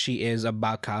passionate she is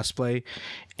about cosplay,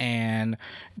 and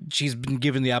she's been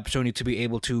given the opportunity to be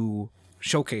able to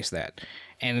showcase that,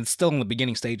 and it's still in the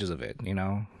beginning stages of it, you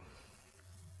know.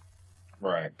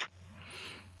 Right.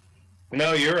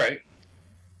 No, you're right.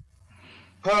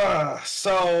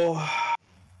 So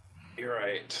you're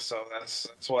right. So that's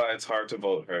why it's hard to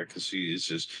vote her, because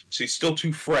she's still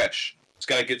too fresh. She's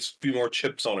got to get a few more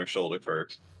chips on her shoulder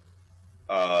first.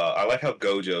 I like how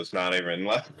Gojo's not even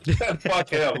like fuck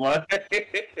him.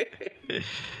 Like.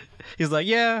 He's like,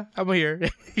 yeah, I'm here.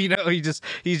 You know, he's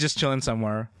just chilling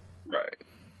somewhere. Right.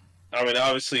 I mean,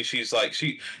 obviously, she's like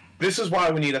This is why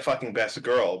we need a fucking best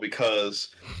girl,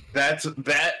 because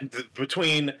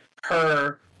between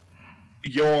her,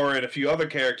 Yor, and a few other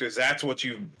characters, that's what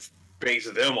you base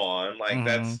them on. Like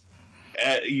that's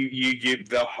you give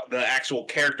the actual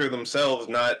character themselves,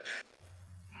 not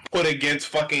put against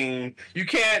fucking. You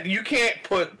can't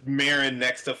put Marin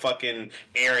next to fucking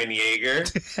Eren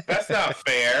Yeager. That's not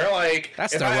fair. Like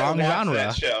that's the wrong genre.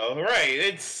 That show, right?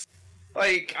 It's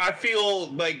like I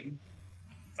feel like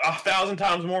 1,000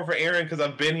 times more for Eren because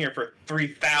I've been here for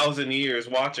 3,000 years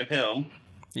watching him.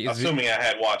 Assuming I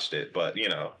had watched it, but you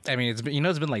know. I mean, it's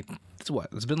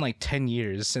been like 10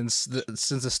 years since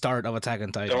the start of Attack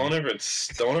on Titan. Don't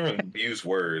even use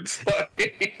words.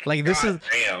 Like this God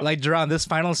damn. like Duran, this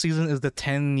final season is the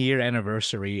 10-year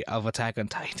anniversary of Attack on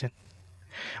Titan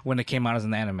when it came out as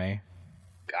an anime.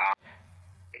 God.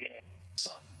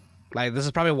 Like this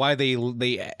is probably why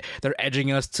they're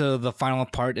edging us to the final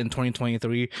part in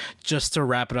 2023 just to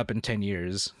wrap it up in 10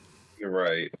 years. You're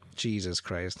right. Jesus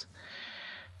Christ.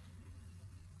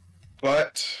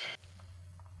 But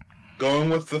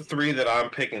going with the three that I'm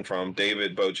picking from,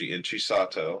 David, Boji, and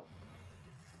Chisato,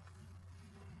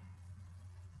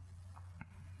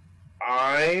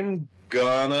 I'm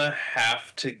gonna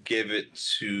have to give it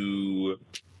to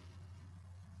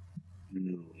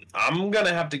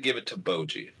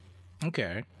Boji.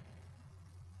 Okay.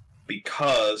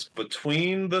 Because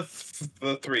between the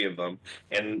three of them,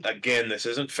 and again, this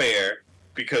isn't fair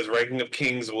because Ranking of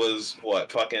Kings was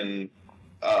what fucking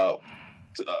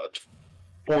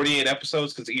 48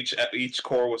 episodes because each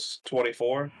core was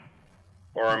 24,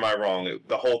 or am I wrong?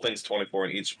 The whole thing's 24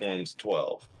 and each one's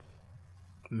 12.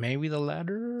 Maybe the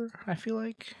latter. I feel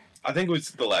like. I think it was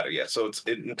the latter, yeah. So it's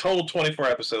in total 24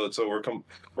 episodes. So we're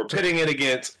pitting it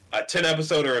against a 10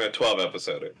 episoder and a 12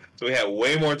 episoder. So we had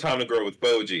way more time to grow with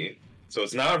Boji. So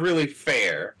it's not really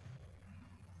fair.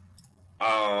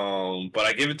 But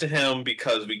I give it to him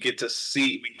because we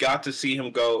got to see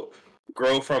him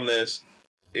grow from this,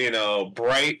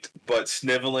 bright but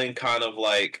sniveling kind of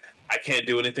like I can't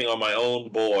do anything on my own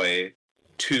boy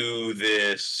to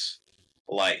this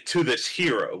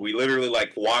hero. We literally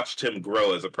watched him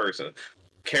grow as a person.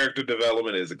 Character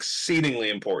development is exceedingly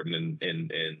important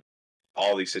in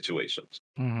all these situations.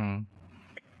 Mm-hmm.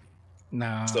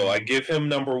 No. So I give him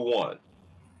number 1. All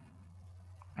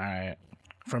right.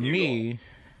 For me,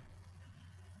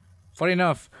 funny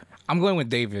enough, I'm going with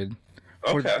David.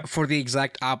 For the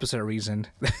exact opposite reason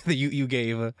that you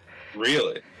gave.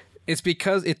 Really? It's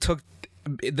because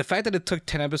the fact that it took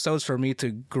 10 episodes for me to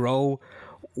grow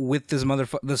with this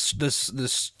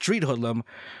this street hoodlum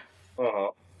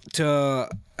to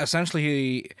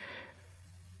essentially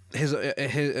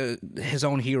his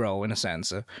own hero in a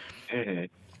sense. Mm-hmm.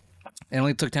 It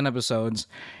only took 10 episodes,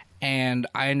 and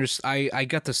I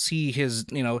got to see his,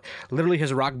 literally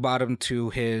his rock bottom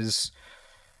to his,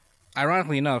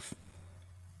 ironically enough,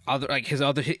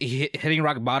 hitting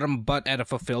rock bottom, but at a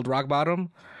fulfilled rock bottom.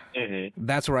 Mm-hmm.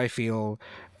 That's where I feel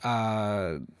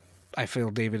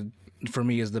David, for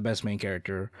me, is the best main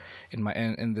character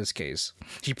in this case.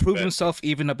 He proved himself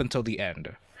even up until the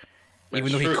end,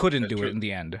 even though he couldn't do it in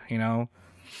the end.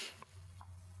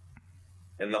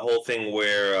 And the whole thing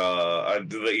where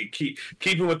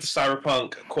keeping with the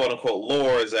cyberpunk quote unquote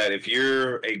lore is that if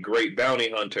you're a great bounty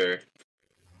hunter,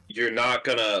 you're not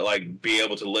gonna be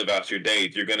able to live out your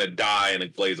days. You're gonna die in a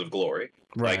blaze of glory,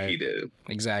 right. Like he did.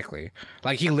 Exactly.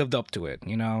 Like he lived up to it.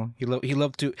 He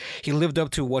lived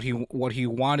up to what he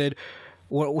wanted.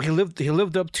 He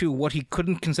lived up to what he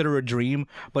couldn't consider a dream,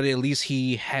 but at least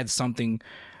he had something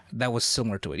that was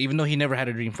similar to it, even though he never had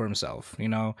a dream for himself.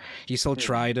 He still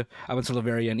tried up until the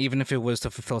very end, even if it was to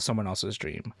fulfill someone else's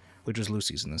dream, which was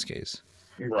Lucy's in this case.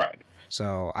 Right.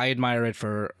 So I admire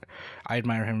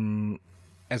him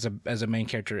as a main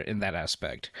character in that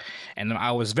aspect, and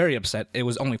I was very upset it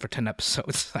was only for 10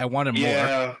 episodes. I wanted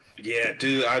more. Yeah,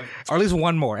 dude. Or at least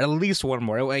one more. At least one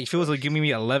more. It feels like giving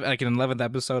me an 11th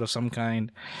episode of some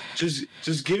kind. Just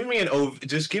give me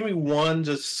just give me one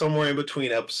just somewhere in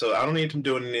between episode. I don't need them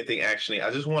doing anything actiony.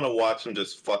 I just want to watch them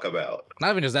just fuck about.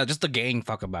 Not even just that, just the gang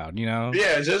fuck about, you know?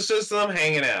 Yeah, just them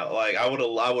hanging out. Like I would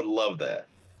love that.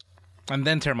 And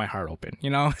then tear my heart open, you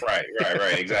know? Right,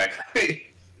 exactly.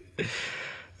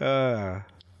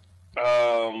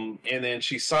 And then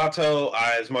Chisato,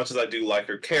 as much as I do like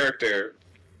her character,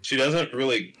 she doesn't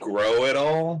really grow at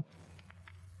all.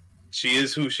 She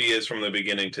is who she is from the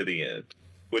beginning to the end,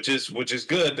 which is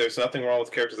good. There's nothing wrong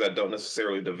with characters that don't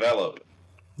necessarily develop.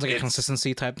 It's like a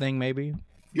consistency type thing, maybe?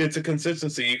 It's a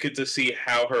consistency. You get to see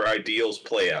how her ideals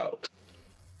play out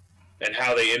and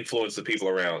how they influence the people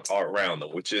around them,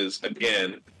 which is a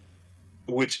good...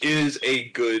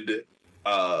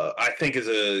 I think is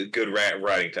a good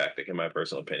writing tactic, in my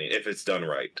personal opinion, if it's done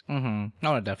right. Mm-hmm.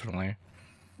 No, definitely.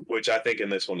 Which I think in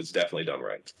this one is definitely done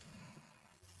right.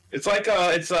 It's like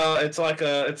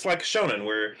shonen,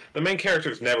 where the main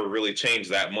characters never really change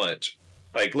that much.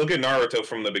 Like, look at Naruto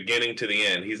from the beginning to the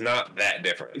end. He's not that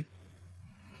different.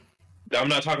 I'm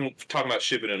not talking about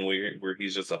Shippuden where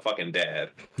he's just a fucking dad.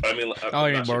 But I mean, you mean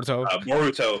Boruto?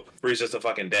 Boruto, where he's just a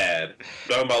fucking dad. I'm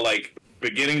talking about like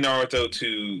beginning Naruto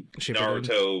to Shippuden.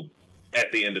 Naruto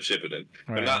at the end of Shippuden.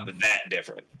 Right. They're not that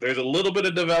different. There's a little bit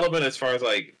of development as far as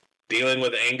like dealing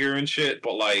with anger and shit,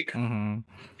 but like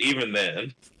even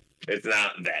then, it's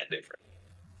not that different.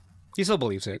 He still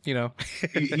believes it, you know.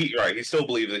 He still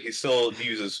believes it. He still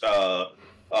uses talk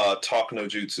no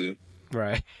jutsu.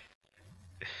 Right.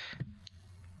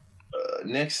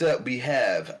 Next up, we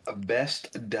have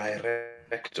Best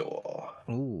Director.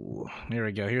 Ooh, here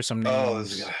we go. Here's some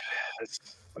names.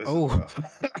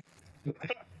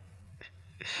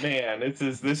 Man,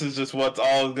 this is just what's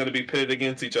all going to be pitted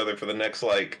against each other for the next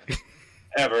like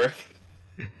ever.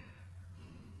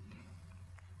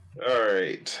 All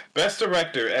right, Best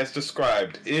Director, as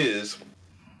described, is,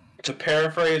 to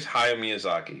paraphrase Hayao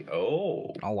Miyazaki.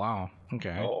 Oh wow.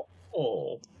 Okay.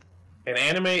 Oh. An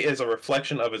anime is a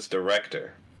reflection of its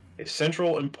director. Of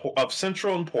central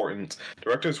importance,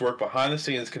 directors work behind the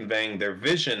scenes conveying their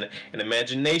vision and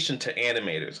imagination to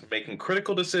animators, making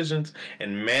critical decisions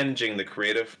and managing the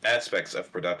creative aspects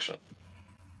of production.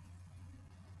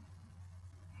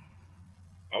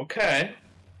 Okay.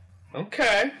 All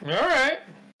right.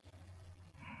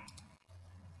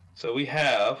 So we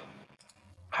have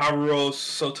Haruo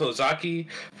Sotozaki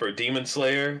for Demon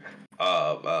Slayer,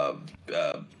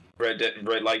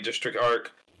 Red Light District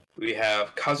arc. We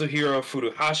have Kazuhiro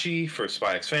Furuhashi for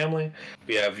Spy X Family.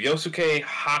 We have Yosuke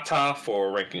Hata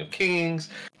for Ranking of Kings.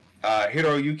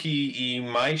 Hiroyuki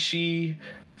Imaishi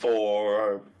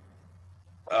for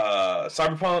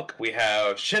Cyberpunk. We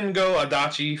have Shingo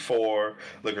Adachi for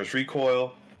Licorice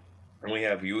Recoil. And we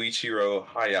have Yuichiro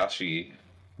Hayashi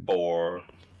for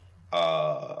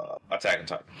Attack on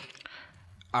Titan.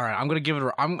 All right, I'm gonna give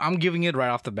it. I'm giving it right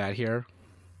off the bat here.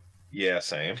 Yeah,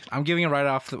 same. I'm giving it right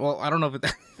off. Well, I don't know if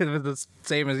it's the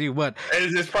same as you, but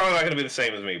it's probably not going to be the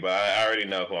same as me. But I already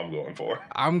know who I'm going for.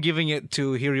 I'm giving it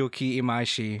to Hiroyuki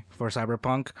Imaishi for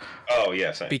Cyberpunk. Oh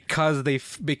yeah, same. Because they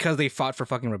fought for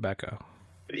fucking Rebecca.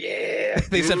 Yeah,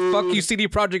 they said, "Fuck you, CD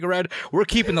Projekt Red. We're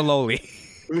keeping the lowly."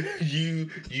 You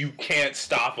can't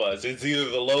stop us. It's either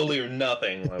the lowly or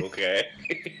nothing. Okay.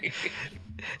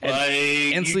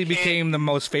 Instantly became the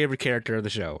most favorite character of the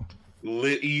show.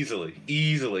 Easily.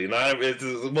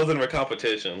 It wasn't a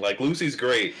competition. Like, Lucy's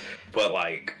great, but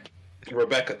like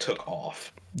Rebecca took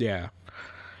off. Yeah,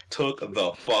 took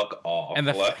the fuck off.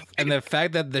 And the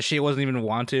fact that the shit wasn't even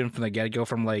wanted from the get go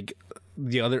from like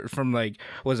from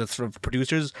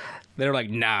producers. They're like,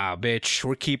 nah, bitch,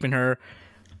 we're keeping her.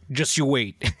 Just you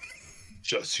wait.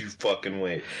 Just you fucking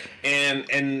wait.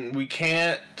 And we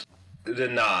can't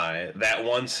deny that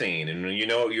one scene, and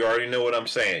you already know what I'm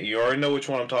saying. You already know which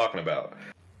one I'm talking about.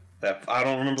 That I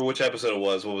don't remember which episode it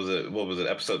was. What was it?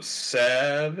 Episode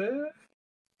 7?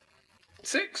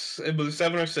 6? It was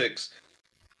 7 or 6.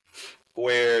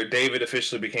 Where David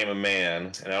officially became a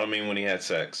man, and I don't mean when he had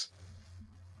sex.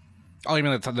 Oh, you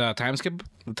mean the time skip?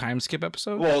 The time skip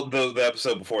episode? Well, the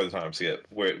episode before the time skip,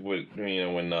 where when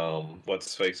what's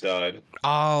his face died.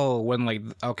 Oh, when the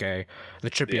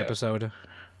trippy episode.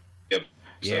 Yep.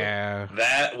 So yeah.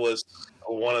 That was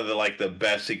one of the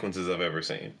best sequences I've ever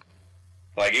seen.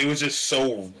 Like, it was just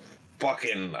so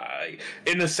fucking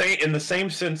in the same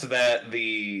sense that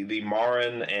the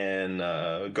Marin and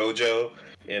Gojo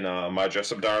in My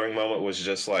Dress Up Darling moment was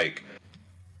just like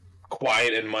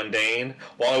quiet and mundane.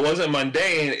 While it wasn't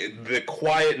mundane, the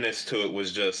quietness to it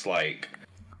was just like,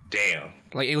 damn.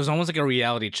 Like, it was almost like a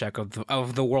reality check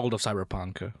of the world of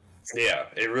Cyberpunk. Yeah,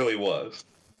 it really was.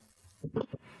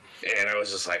 And I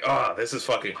was just like, oh, this is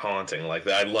fucking haunting. Like,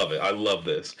 I love it. I love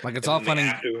this. Like it's And all then fun and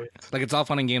afterwards, like it's all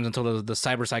fun and games until the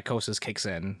cyber psychosis kicks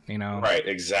in. You know. right,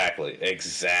 exactly.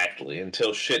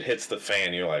 Until shit hits the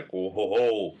fan, you're like, whoa, whoa,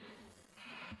 whoa.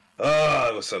 Oh,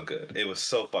 it was so good. It was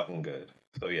so fucking good.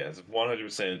 So yeah, it's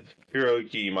 100%.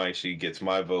 Hiroyuki Imaishi gets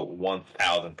my vote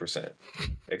 1,000%.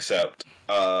 Except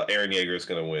Aaron Yeager is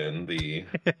gonna win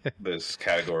this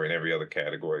category and every other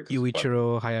category.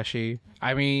 Yuichiro Hayashi.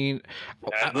 I mean,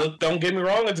 Look, don't get me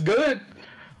wrong, it's good.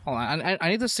 hold on, I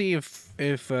need to see if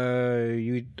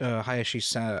Hayashi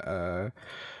Son's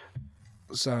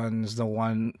the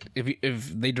one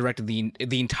if they directed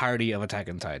the entirety of Attack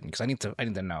on Titan, because I need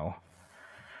to know.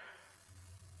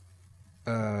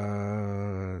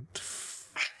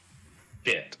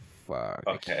 Shit. Fuck.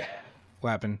 Okay.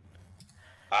 What happened?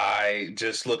 I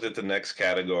just looked at the next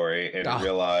category and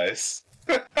realized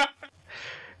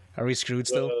Are we screwed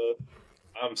still?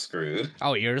 I'm screwed.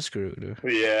 Oh, you're screwed.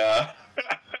 Yeah.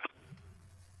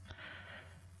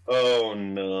 Oh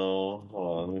no.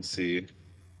 Hold on, let me see.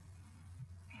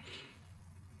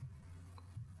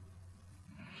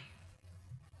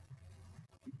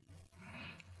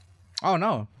 Oh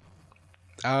no.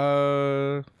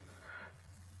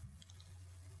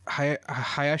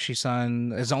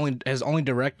 Hayashi-san has only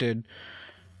directed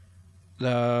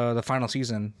the final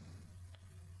season.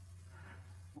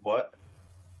 What?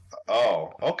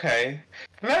 Oh, okay.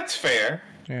 That's fair.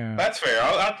 Yeah. That's fair.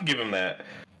 I'll give him that.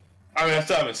 I mean, I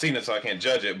still haven't seen it, so I can't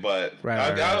judge it. But Right.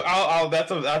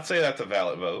 I'd say that's a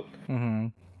valid vote. Mm-hmm.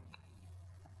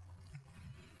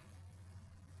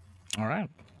 All right.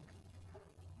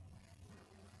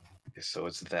 So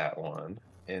it's that one,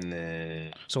 and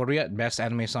then So what are we at? Best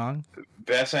anime song?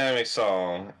 best anime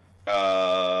song.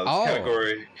 This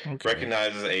category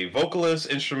recognizes a vocalist,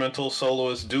 instrumental,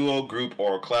 soloist, duo, group,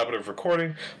 or collaborative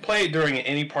recording played during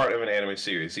any part of an anime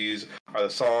series. These are the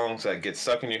songs that get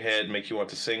stuck in your head, make you want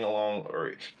to sing along,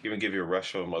 or even give you a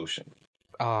rush of emotion.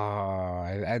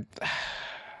 I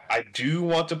I do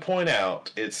want to point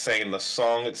out it's saying the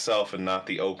song itself and not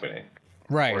the opening.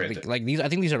 right. Like these, I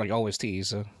think these are like OSTs.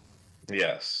 So.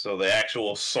 Yes, so the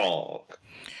actual song.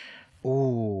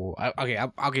 Ooh,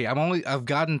 I've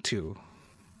gotten two.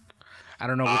 I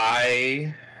don't know.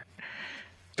 I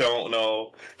don't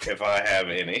know if I have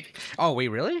any. Oh wait,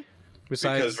 really?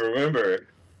 Because remember,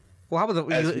 well, how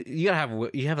about you have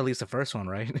at least the first one,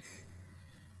 right?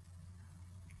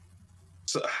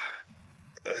 So,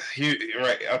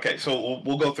 right? Okay, so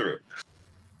we'll go through.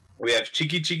 We have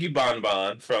Chiki Chiki Bon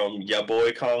Bon from Ya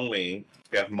Boy Kong Lee.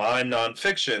 We have My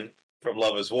Nonfiction from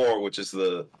Love Is War, which is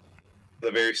the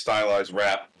very stylized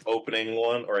rap opening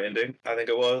one or ending, I think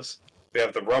it was. We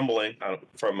have The Rumbling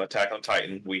from Attack on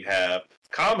Titan. We have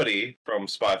Comedy from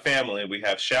Spy Family. We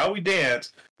have Shall We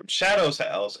Dance from Shadow's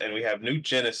House, and we have New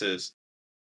Genesis,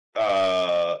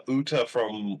 Uta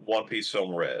from One Piece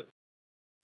Film Red.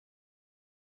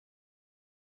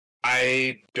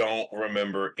 I don't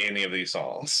remember any of these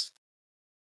songs.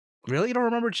 Really, you don't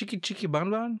remember Chiki Chiki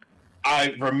Bon Bon?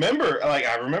 I remember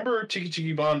Chiki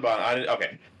Chiki Bon Bon.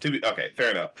 Okay,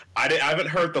 fair enough. I haven't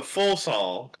heard the full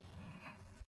song,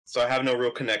 so I have no real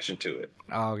connection to it.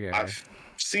 Oh yeah. I've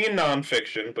seen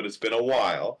Nonfiction, but it's been a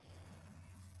while,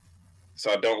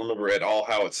 so I don't remember at all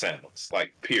how it sounds.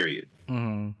 Like, period.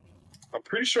 Mm-hmm. I'm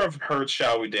pretty sure I've heard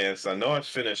Shall We Dance. I know I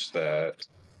finished that.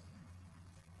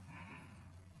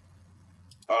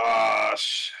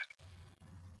 Shit.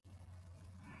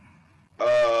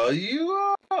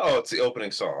 It's the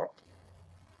opening song.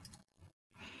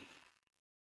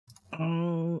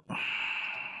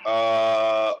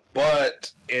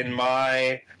 But in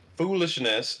my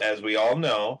foolishness, as we all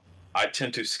know, I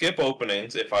tend to skip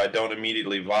openings if I don't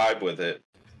immediately vibe with it.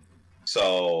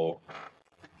 So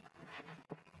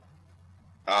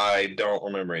I don't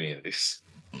remember any of these.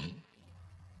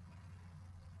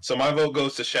 So my vote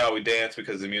goes to Shall We Dance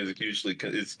because the music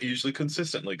is usually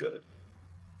consistently good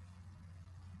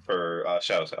for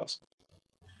Shadow's House.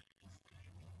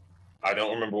 I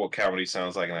don't remember what Comedy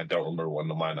sounds like, and I don't remember what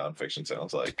My Nonfiction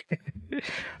sounds like.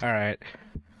 All right.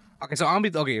 Okay, so I'm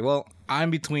between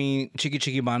Chiki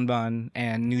Chiki Bon Bon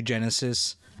and New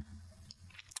Genesis.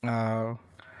 Only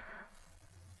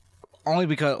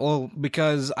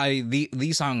because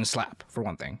these songs slap, for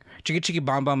one thing. Chiki Chiki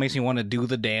Bon Bon makes me want to do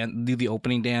the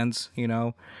opening dance. You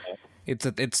know, it's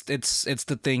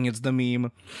the thing, it's the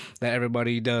meme that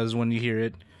everybody does when you hear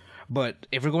it. But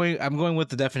if I'm going with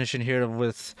the definition here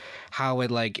with how it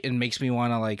makes me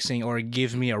want to like sing or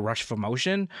give me a rush of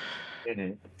emotion.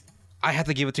 Mm-hmm. I have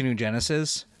to give it to New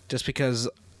Genesis just because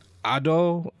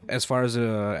Ado, as far as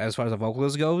a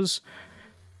vocalist goes,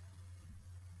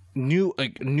 new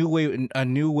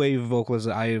wave vocalist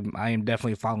I am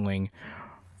definitely following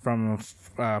from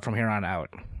here on out.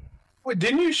 Wait,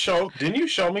 didn't you show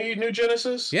me New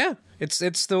Genesis? Yeah, it's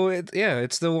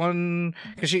the one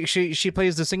because she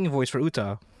plays the singing voice for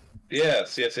Uta.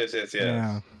 Yes.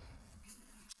 Yeah.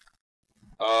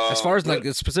 As far as like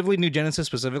specifically New Genesis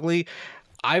specifically,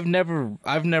 I've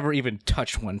never even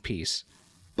touched One Piece,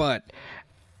 but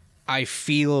I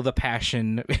feel the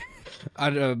passion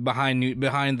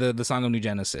behind the song of New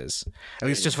Genesis, at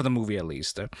least just for the movie. At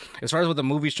least as far as what the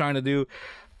movie's trying to do,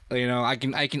 you know, I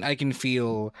can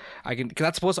feel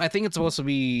because that's I think it's supposed to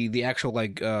be the actual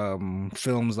like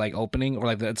film's like opening or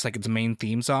like it's like its main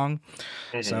theme song.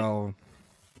 So,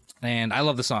 and I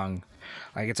love the song.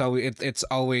 Like it's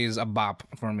always a bop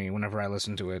for me whenever I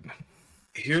listen to it.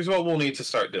 Here's what we'll need to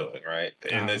start doing, right?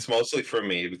 And it's mostly for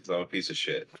me because I'm a piece of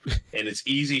shit. And it's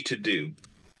easy to do.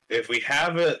 If we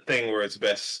have a thing where it's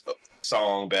best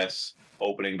song, best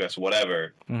opening, best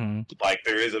whatever, like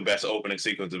there is a best opening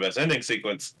sequence, a best ending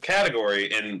sequence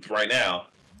category, and right now,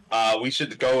 we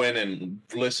should go in and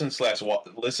listen to it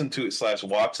 /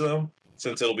 watch them,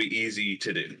 since it'll be easy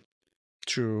to do.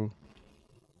 True.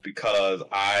 Because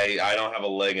I don't have a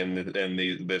leg in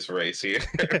this race here.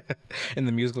 In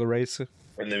the musical race.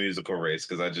 In the musical race,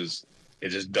 because it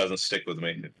just doesn't stick with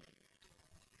me.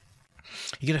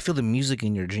 You gotta feel the music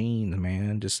in your jeans,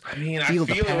 man. Just I feel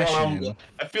it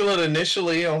I feel it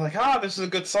initially. I'm like, this is a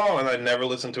good song, and I never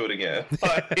listen to it again.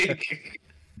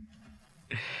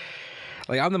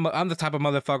 Like I'm the type of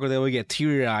motherfucker that would get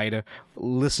teary-eyed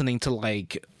listening to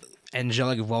like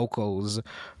angelic vocals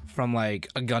from like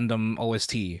a Gundam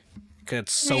OST. Cause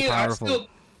it's so powerful.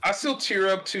 I still tear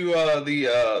up to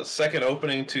the second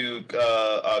opening to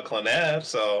Clannad,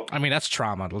 so I mean that's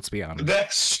trauma, let's be honest.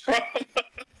 That's trauma.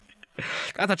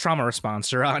 That's a trauma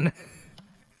response, Ron.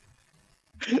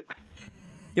 You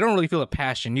don't really feel the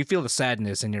passion, you feel the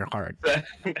sadness in your heart.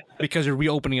 Because you're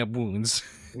reopening up wounds.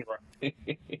 I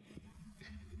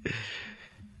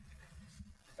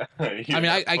mean,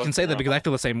 I can say that because I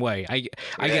feel the same way.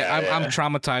 I'm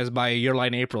traumatized by Your Lie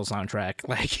in April soundtrack.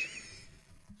 Like,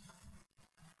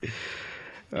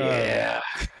 yeah.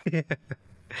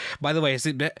 By the way,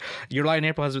 Your Lie in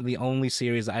April has been the only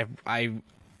series I've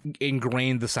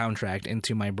ingrained the soundtrack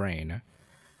into my brain.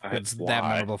 It's that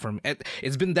memorable for me.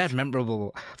 It's been that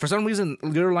memorable for some reason.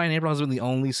 Your Lie in April has been the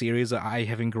only series that I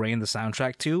have ingrained the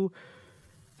soundtrack to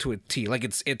a T.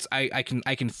 Like I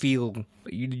can feel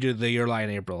the Your Lie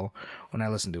in April when I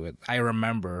listen to it. I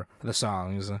remember the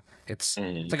songs. It's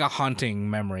like a haunting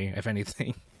memory, if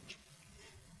anything.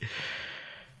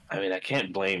 I mean, I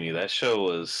can't blame you. That show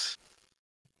was.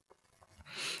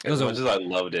 As much as I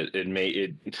loved it,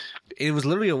 it was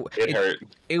literally it hurt.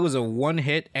 It was a one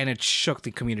hit, and it shook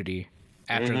the community.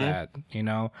 After that, you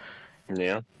know.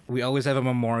 Yeah. We always have a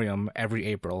memoriam every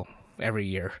April, every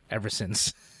year, ever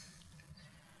since.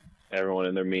 Everyone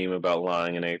in their meme about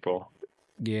lying in April.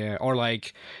 Yeah, or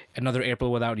like Another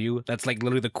April Without You. That's like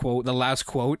literally the last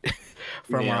quote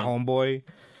from our homeboy.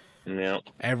 Yeah.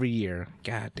 Every year.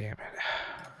 God damn it.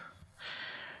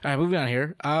 All right, moving on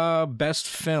here. Best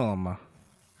film.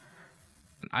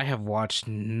 I have watched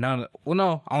none. Well,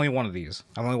 no, only one of these.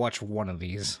 I've only watched one of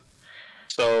these.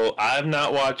 So I've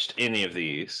not watched any of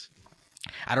these.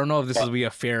 I don't know if this will be a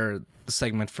fair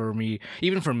segment for me,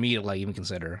 even for me to like even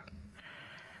consider.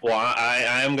 Well,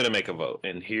 I am gonna make a vote,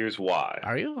 and here's why.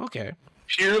 Are you? Okay.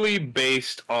 Purely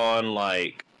based on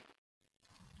like,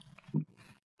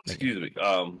 excuse me,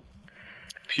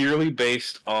 purely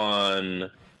based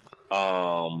on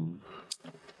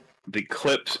the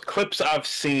clips I've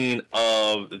seen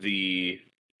of the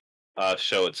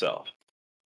show itself.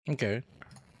 Okay.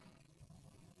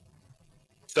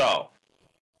 So,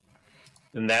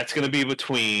 and that's gonna be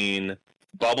between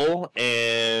Bubble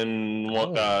and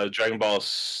Dragon Ball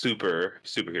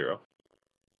Superhero.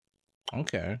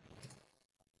 Okay.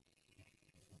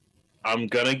 I'm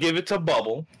gonna give it to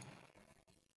Bubble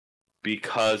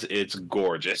because it's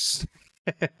gorgeous.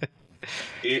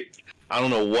 I don't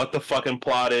know what the fucking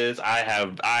plot is. I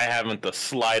haven't the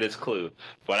slightest clue,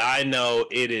 but I know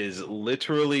it is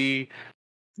literally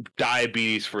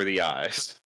diabetes for the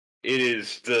eyes. It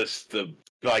is just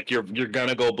you're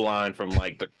gonna go blind from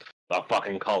like the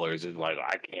fucking colors. Is like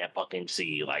I can't fucking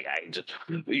see. Like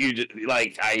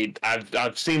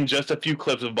I've seen just a few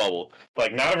clips of Bubble,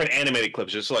 like not even animated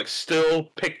clips, just like still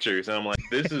pictures, and I'm like,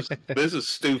 this is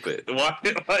stupid. Why?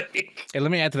 Like, hey,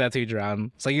 let me add to that too,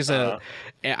 John. So like you said,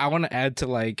 I want to add to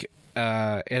like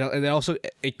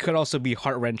it could also be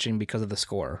heart wrenching because of the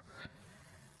score.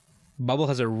 Bubble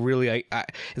has a really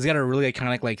it's got a really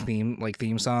iconic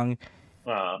theme song,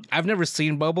 I've never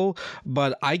seen Bubble,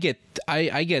 but I get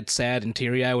sad and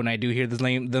teary eyed when I do hear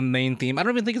the main theme. I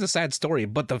don't even think it's a sad story,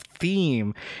 but the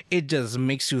theme, it just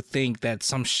makes you think that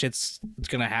some shit's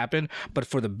gonna happen, but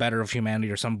for the better of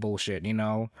humanity or some bullshit, you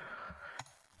know?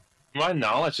 My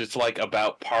knowledge, it's like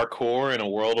about parkour in a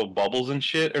world of bubbles and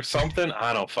shit or something.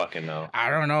 I don't fucking know. I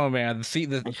don't know, man.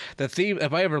 The theme.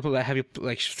 If I ever have you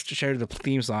like share the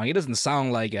theme song, it doesn't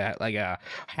sound like a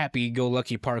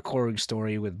happy-go-lucky parkouring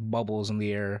story with bubbles in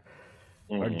the air,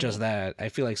 or just that. I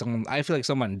feel like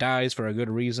someone dies for a good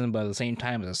reason, but at the same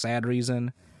time, it's a sad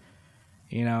reason.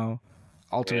 You know,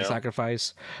 ultimate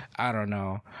sacrifice. I don't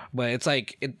know, but it's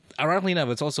like ironically enough,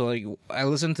 it's also like I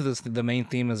listen to the main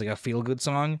theme as like a feel-good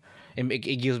song.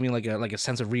 It gives me like a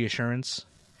sense of reassurance.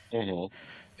 If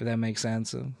that makes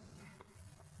sense.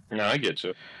 No, I get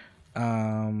you.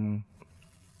 I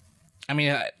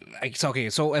mean, it's okay.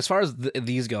 So as far as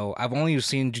these go, I've only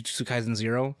seen Jujutsu Kaisen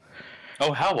 0.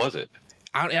 Oh, how was it?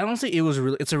 I don't think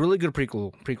it's a really good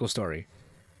prequel story.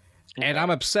 Okay. And I'm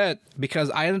upset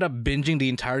because I ended up binging the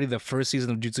entirety of the first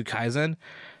season of Jujutsu Kaisen,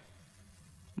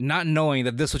 not knowing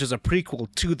that this was just a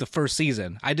prequel to the first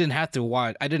season. I didn't have to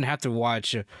watch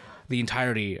the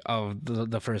entirety of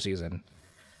the first season.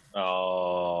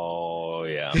 Oh,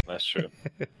 yeah, that's true.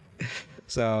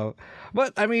 So,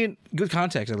 but I mean, good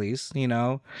context at least. You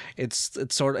know, it's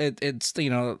you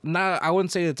know, not, I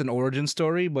wouldn't say it's an origin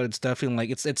story, but it's definitely like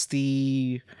it's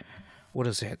the, what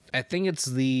is it? I think it's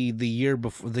the year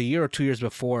or 2 years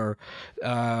before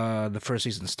the first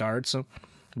season starts,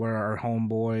 where our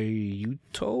homeboy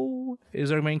Yuto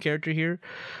is our main character here.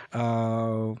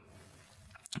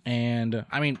 And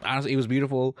I mean, honestly, it was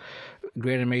beautiful,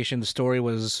 great animation. The story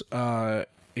was at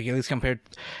least compared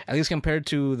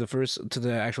to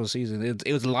the actual season,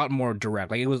 it was a lot more direct.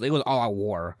 Like it was all out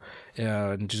war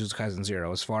in Jujutsu Kaisen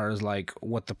 0 as far as like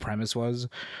what the premise was.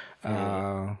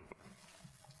 I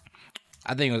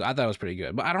thought it was pretty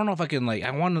good, but I don't know if I can like.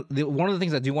 One of the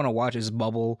things I do want to watch is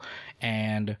Bubble,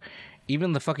 and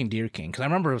even the fucking Deer King, because I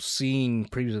remember seeing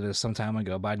previews of this some time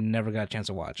ago, but I never got a chance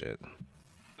to watch it.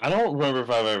 I don't remember if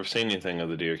I've ever seen anything of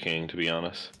the Deer King, to be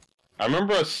honest. I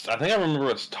remember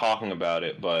us talking about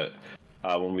it, but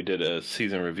when we did a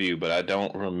season review, but I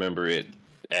don't remember it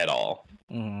at all.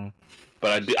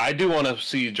 But I do want to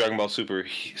see Dragon Ball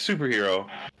Superhero,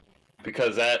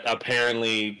 because that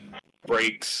apparently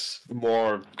breaks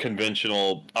more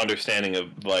conventional understanding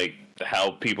of like how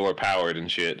people are powered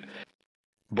and shit.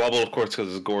 Bubble, of course,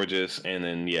 because it's gorgeous, and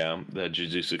then the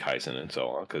Jujutsu Kaisen and so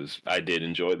on, because I did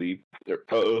enjoy the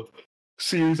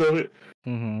series of it.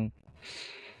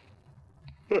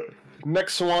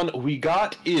 Next one we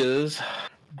got is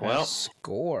best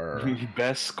score.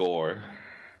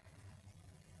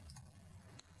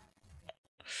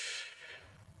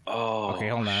 Oh, okay,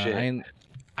 hold on. Shit.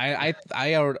 I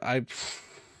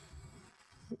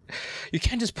you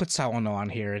can't just put Sawano on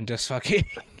here and just fucking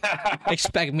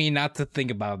expect me not to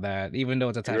think about that, even though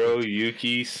it's a type.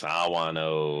 Hiroyuki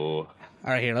Sawano. All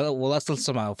right, here. Well, let's list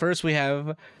them out. First, we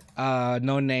have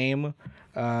No Name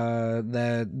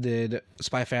that did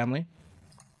Spy Family.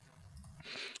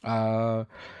 Genki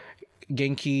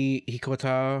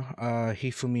Hikota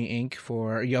Hifumi Inc.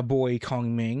 for Ya Boy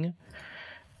Kong Ming.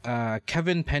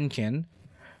 Kevin Penkin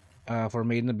for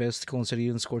Made in Abyss, Cool City,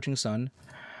 and Scorching Sun.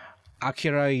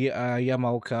 Akira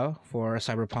Yamaoka for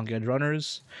Cyberpunk Edge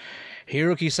Runners.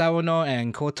 Hiroki Sawano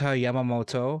and Kota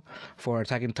Yamamoto for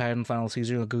Attack on Titan Final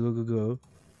Season.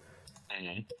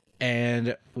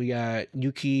 And we got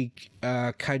Yuki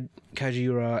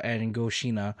Kajiura and Go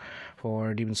Shina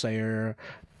for Demon Slayer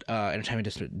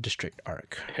Entertainment District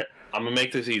arc. I'm gonna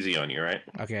make this easy on you, right?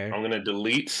 Okay. I'm gonna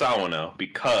delete Sawano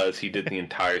because he did the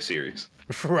entire series.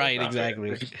 Right,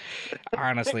 exactly.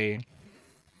 Honestly,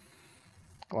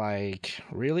 like,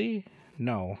 really?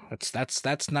 No,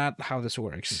 that's not how this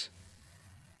works.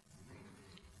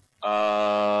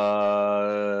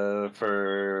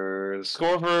 For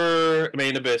score for Made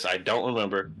in Abyss, I don't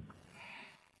remember.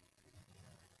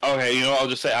 Okay, you know, I'll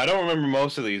just say I don't remember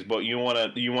most of these, but you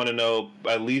wanna know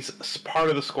at least part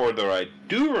of the score that I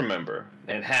do remember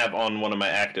and have on one of my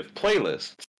active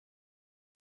playlists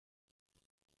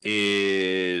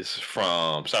is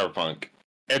from Cyberpunk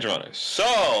Edge Runners.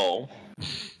 So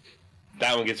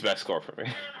that one gets best score for me.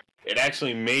 It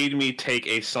actually made me take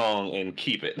a song and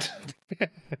keep it.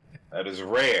 That is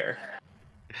rare.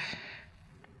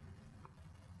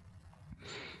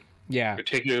 Yeah.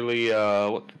 Particularly,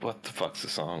 what the fuck's the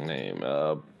song name?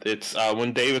 It's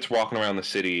when David's walking around the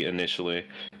city initially.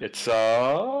 It's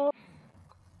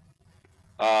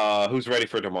Who's Ready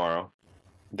for Tomorrow?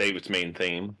 David's main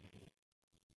theme.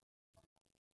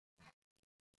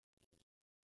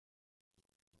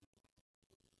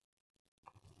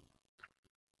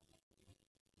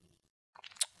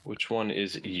 Which one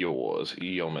is yours,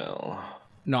 Yomel?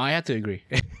 No, I have to agree.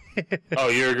 Oh,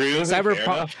 you agree with me? After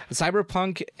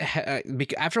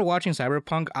watching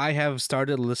Cyberpunk, I have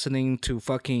started listening to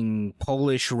fucking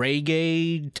Polish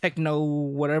reggae, techno,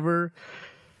 whatever,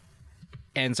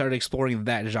 and started exploring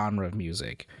that genre of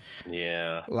music.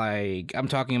 Yeah. Like, I'm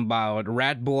talking about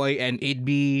Rat Boy and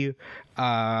Idby,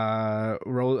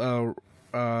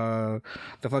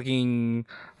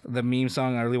 the meme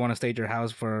song "I Really Want to Stay at Your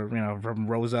House" from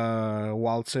Rosa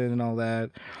Walton and all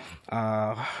that.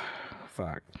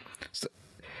 Fuck.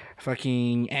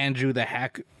 Fucking Andrew the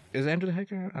Hack. Is Andrew the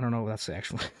Hacker? I don't know if that's the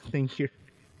actual thing here.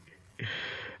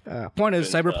 Point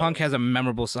is, Cyberpunk has a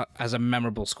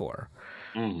memorable score.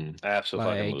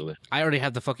 Absolutely. I already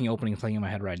have the fucking opening playing in my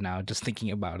head right now, just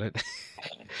thinking about it.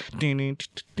 And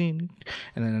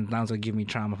then now it's gonna give me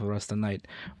trauma for the rest of the night.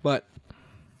 But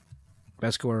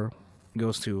best score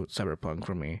goes to Cyberpunk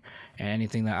for me, and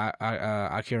anything that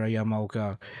Akira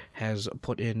Yamaoka has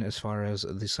put in as far as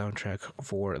the soundtrack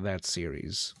for that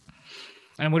series.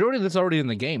 And majority of this already in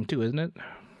the game too, isn't it?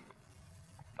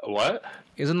 What?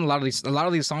 Isn't a lot of these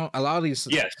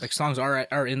yes. like songs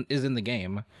is in the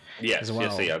game? Yes, as well.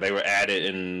 Yes, they are. They were added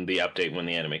in the update when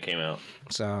the anime came out.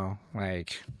 So,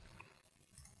 like,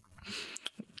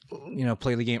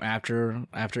 play the game after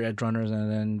Edge Runners,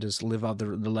 and then just live out the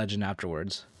legend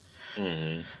afterwards.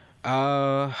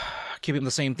 Mm-hmm. Keeping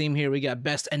the same theme here, we got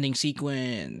best ending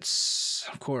sequence.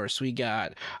 Of course, we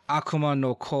got Akuma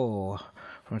no Ko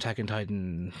from Attack on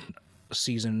Titan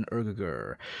season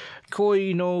Ergager,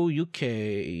 Koi no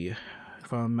Yuke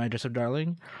from My Dress Up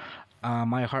Darling,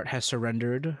 My Heart Has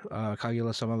Surrendered,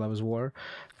 Kaguya-sama Loves War,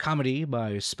 Comedy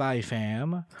by Spy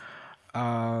Fam,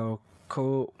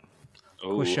 Kosha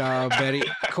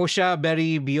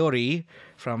Berry Biori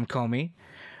from Komi.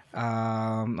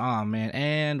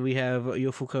 And we have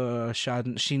Yofuka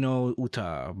Shino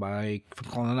Uta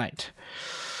from Call of the Night.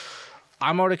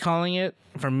 I'm already calling it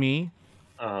for me.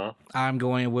 I'm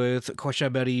going with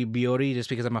Kosha Berry Biori just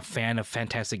because I'm a fan of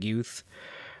Fantastic Youth.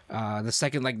 The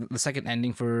second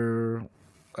ending for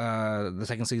the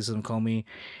second season of Komi,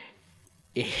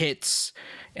 it hits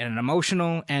in an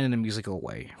emotional and in a musical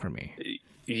way for me.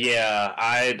 Yeah,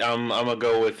 I'm gonna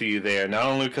go with you there. Not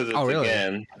only because it's really?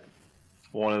 Again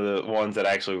one of the ones that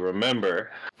I actually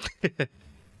remember,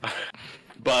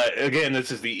 but again, this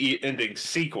is the ending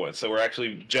sequence, so we're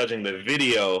actually judging the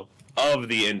video of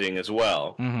the ending as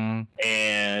well. Mm-hmm.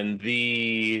 And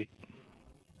the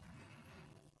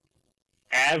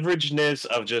averageness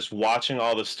of just watching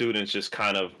all the students just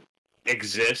kind of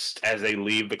exist as they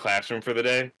leave the classroom for the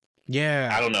day.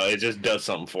 Yeah, I don't know. It just does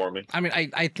something for me. I mean,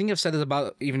 I think I've said this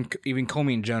about even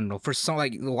Komi in general. For some,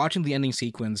 like, watching the ending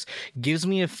sequence gives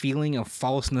me a feeling of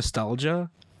false nostalgia.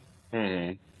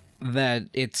 Mm-hmm. That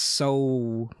it's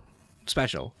so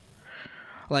special.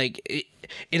 Like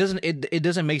it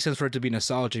doesn't make sense for it to be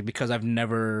nostalgic because we've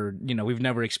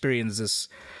never experienced this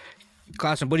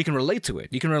classroom, but you can relate to it.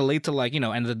 You can relate to, like, end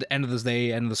of this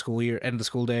day, end of the school year, end of the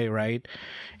school day, right?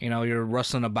 You're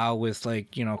rustling about with,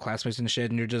 like, classmates and shit,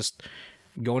 and you're just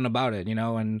going about it,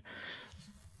 and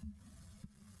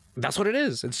that's what it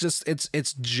is. It's just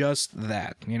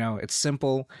that, it's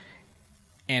simple.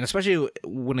 And especially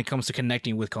when it comes to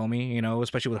connecting with Komi,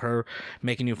 especially with her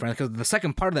making new friends, because the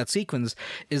second part of that sequence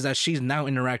is that she's now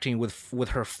interacting with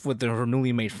her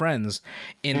newly made friends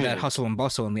in that hustle and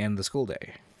bustle in the end of the school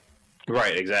day.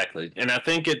 Right, exactly. And I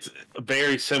think it's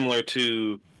very similar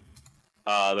to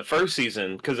the first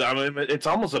season, because it's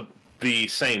almost the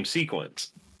same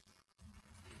sequence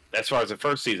as far as the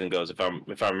first season goes, if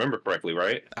I remember correctly,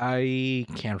 right? I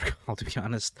can't recall, to be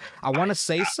honest. I want to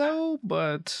say so,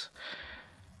 but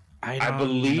I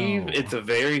believe it's a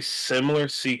very similar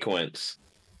sequence.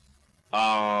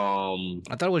 I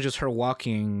thought it was just her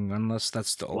walking, unless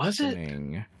that's the opening. Was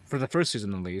it? For the first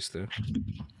season, at least.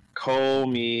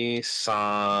 Komi-san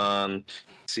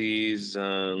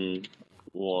season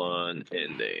 1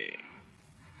 ending.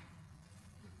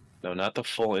 No, not the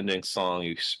full ending song,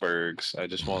 you spurgs. I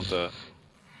just want the...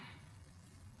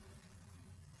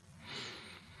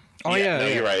 Oh, yeah.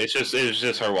 You're right. It's just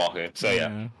her walking. So,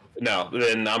 yeah. No,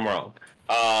 then I'm wrong.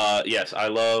 Yes, I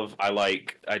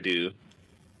do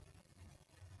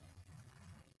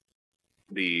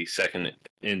the second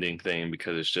ending thing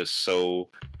because it's just so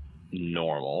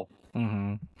normal.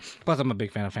 Mm-hmm. Plus, I'm a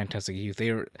big fan of Fantastic Youth.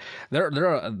 This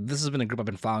has been a group I've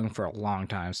been following for a long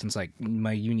time, since, like,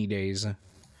 my uni days.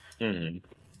 Mm-hmm.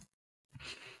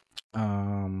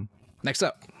 Next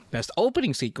up, best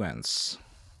opening sequence.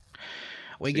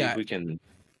 We can.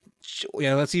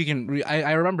 Yeah, let's see.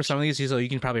 I remember some of these, so you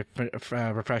can probably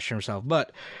refresh yourself.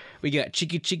 But We got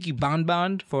Chiki Chiki Bon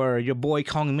Bon for your boy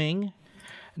Kong Ming.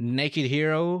 Naked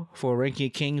Hero for Ranking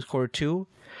of Kings Core 2.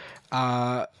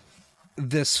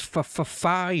 This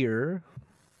Fire,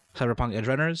 Cyberpunk Edge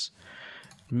Runners.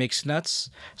 Mixed Nuts,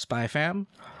 Spy Fam.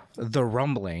 The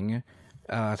Rumbling,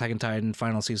 Attack on Titan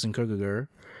Final Season Kurgugur.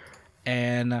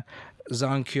 And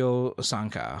Zankyo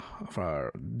Sanka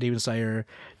for Demon Slayer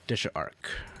Disha Arc.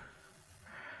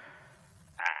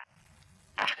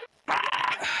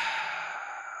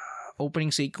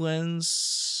 Opening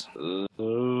sequence.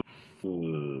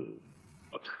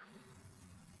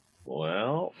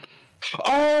 Well.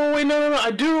 Oh wait, no.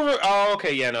 I do. Oh,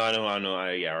 okay. Yeah, no, I know.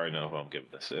 I already know who I'm giving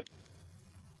this to.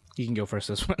 You can go first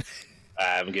this one.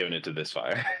 I'm giving it to This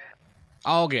Fire.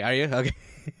 Oh, okay. Are you okay?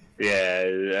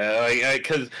 Yeah,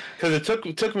 because it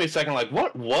took me a second. Like,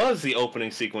 what was the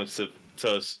opening sequence to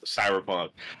Cyberpunk?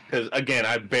 Because again,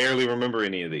 I barely remember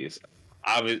any of these.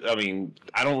 I mean,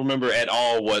 I don't remember at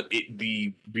all what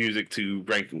the music to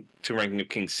Ranking of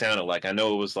Kings sounded like. I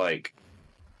know it was like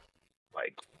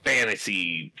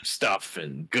fantasy stuff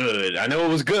and good. I know it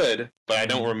was good, but I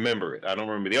don't remember it. I don't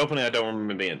remember the opening. I don't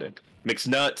remember the ending. Mixed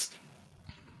Nuts.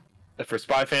 For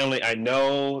Spy Family, I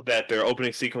know that their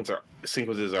opening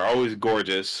sequences are always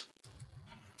gorgeous.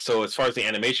 So as far as the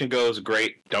animation goes,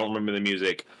 great. Don't remember the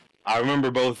music. I remember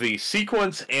both the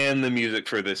sequence and the music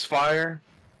for This Fire,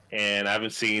 and I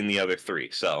haven't seen the other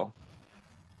three, so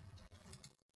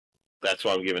that's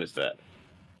why I'm giving it to that.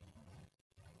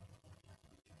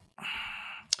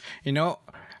 You know,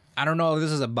 I don't know if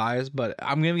this is a bias, but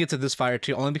I'm giving it to This Fire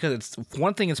too, only because it's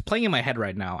one thing. It's playing in my head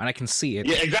right now, and I can see it.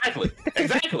 Yeah, exactly.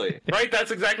 Right,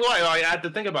 that's exactly why I had to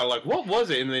think about it, like what was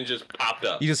it, and then it just popped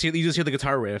up. You just hear the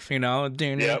guitar riff, you know.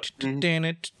 Yep.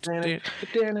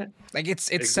 Like it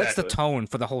sets the tone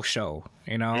for the whole show,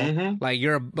 you know. Mm-hmm.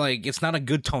 Like it's not a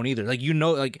good tone either. Like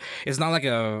like it's not like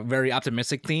a very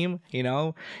optimistic theme, you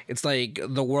know. It's like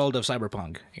the world of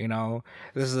cyberpunk, you know.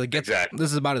 This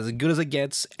is about as good as it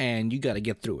gets, and you got to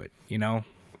get through it, you know.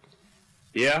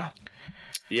 Yeah.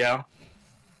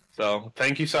 So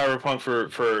thank you, Cyberpunk,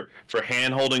 for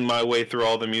hand holding my way through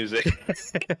all the music.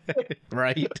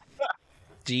 Right.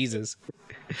 Jesus.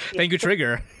 Thank you,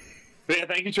 Trigger. Yeah,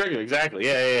 thank you, Trigger. Exactly.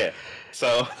 Yeah.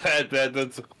 So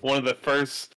that's one of the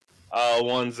first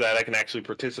ones that I can actually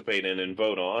participate in and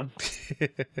vote on.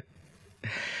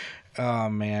 Oh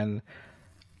man,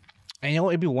 I know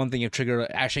it'd be one thing if Trigger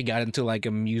actually got into like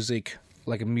a musically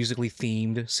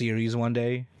themed series one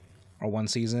day or one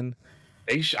season.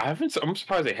 I'm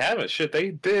surprised they haven't. Shit, they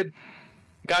did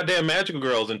goddamn Magical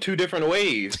Girls in 2 different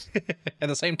ways at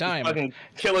the same time. Fucking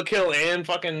Kill la Kill and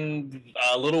fucking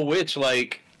Little Witch.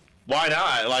 Like, why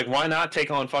not? Like, why not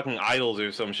take on fucking Idols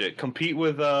or some shit? Compete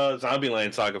with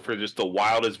Zombieland Saga for just the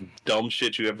wildest dumb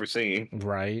shit you ever seen.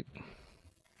 Right.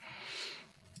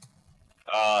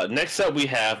 Next up, we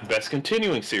have Best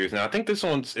Continuing Series. Now, I think is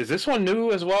this one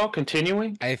new as well?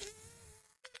 Continuing? I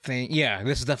think, yeah,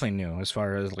 this is definitely new as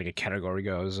far as like a category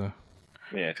goes.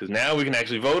 Yeah, because now we can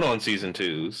actually vote on season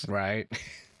 2s. Right.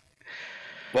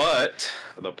 But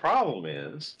the problem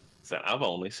is that I've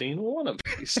only seen one of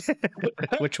these.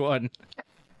 Which one?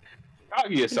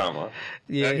 Kaguya-sama.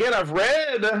 Yeah. Now, again, I've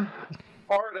read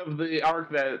part of the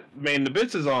arc that Main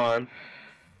Abyss is on,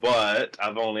 but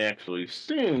I've only actually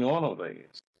seen one of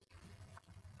these.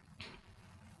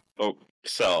 Oh,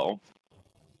 so,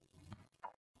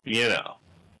 you know.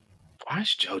 Why is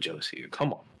JoJo's here?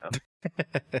 Come on.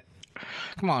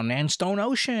 Come on, man. Stone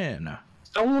Ocean.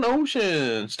 Stone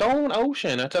Ocean.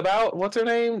 It's about, what's her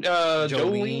name?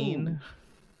 Jolene.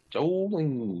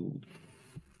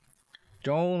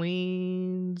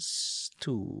 Jolene's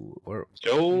 2. Or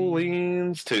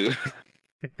Jolene's 2.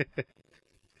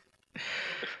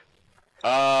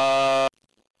 I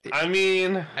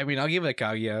mean, I'll give it a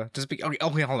Kaguya.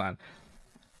 Okay, hold on.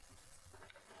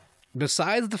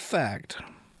 Besides the fact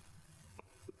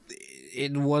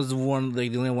it was one of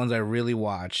the only ones I really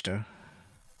watched,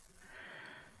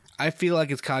 I feel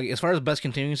like it's Kaguya. As far as best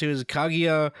continuing series,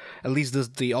 Kaguya, at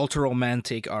least the ultra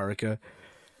romantic arc,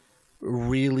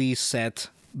 really set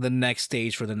the next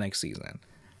stage for the next season.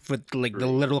 With like the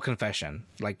literal confession,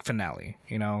 like finale,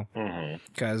 you know?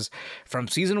 Because from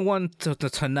season 1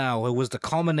 to now, it was the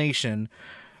culmination,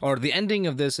 or the ending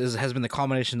of this has been the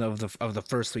culmination of the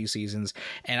first 3 seasons,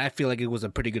 and I feel like it was a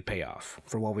pretty good payoff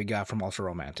for what we got from Ultra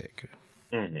Romantic.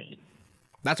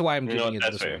 That's why I'm giving it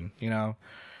this one, you know?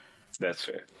 That's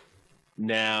fair.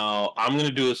 Now, I'm going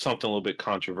to do something a little bit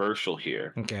controversial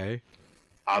here. Okay.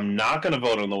 I'm not going to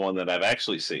vote on the one that I've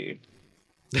actually seen.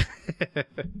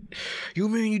 You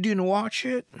mean you didn't watch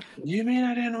it? You mean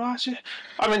I didn't watch it?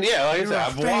 I mean, yeah, like You're I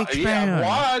a said, fake fan. I've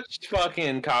watched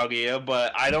fucking Kaguya,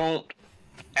 but I don't.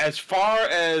 As far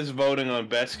as voting on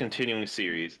best continuing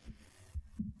series,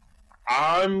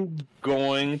 I'm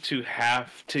going to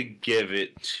have to give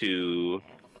it to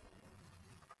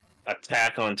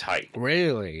Attack on Titan.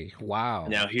 Really? Wow.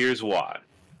 Now, here's why.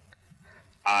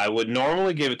 I would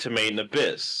normally give it to Made in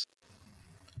Abyss.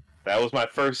 That was my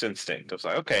first instinct. I was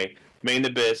like, okay, Made in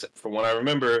Abyss, from what I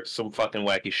remember, some fucking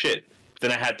wacky shit.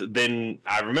 Then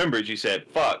I remembered you said,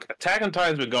 fuck, Attack on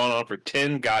Titan's been going on for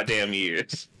 10 goddamn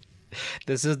years.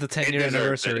 This is the 10-year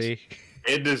anniversary.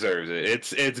 It deserves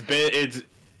it.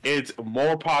 It's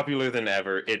more popular than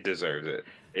ever. It deserves it.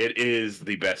 It is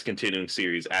the best continuing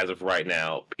series as of right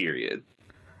now, period.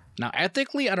 Now,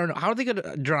 ethically, I don't know. How are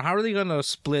they gonna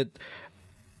split,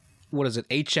 what is it,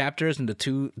 8 chapters into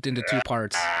two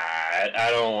parts? I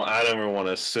don't ever want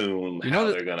to assume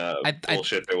how they're gonna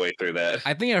bullshit their way through that.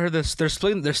 I think I heard this. They're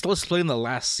still splitting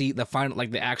the final,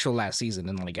 like the actual last season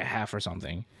in like a half or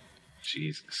something.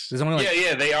 Jesus. There's only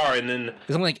they are, and then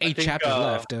there's only like 8 chapters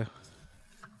left,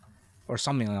 or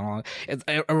something like that.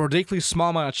 It's a ridiculously small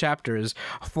amount of chapters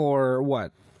for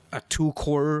what, a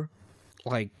 2-core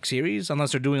like series,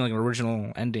 unless they're doing like an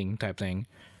original ending type thing.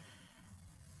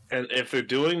 And if they're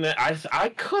doing that, I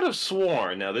could have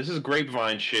sworn. Now this is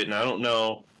grapevine shit, and I don't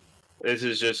know. This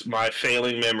is just my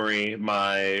failing memory,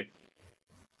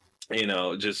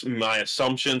 just my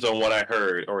assumptions on what I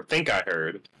heard or think I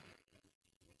heard.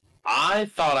 I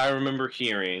thought I remember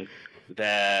hearing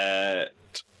that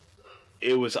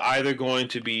it was either going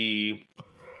to be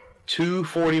 2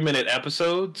 40-minute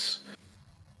episodes,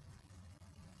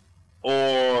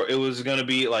 or it was going to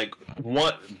be like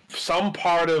some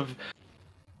part of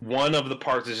one of the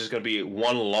parts is just going to be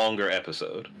one longer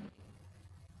episode.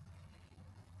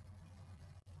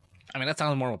 I mean, that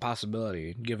sounds more of a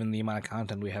possibility given the amount of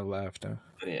content we have left.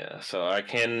 Yeah, so I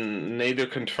can neither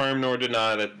confirm nor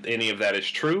deny that any of that is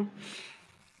true,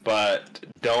 but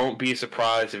don't be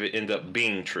surprised if it ends up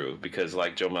being true, because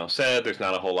like Jomel said, there's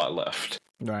not a whole lot left.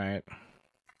 Right.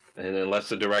 And unless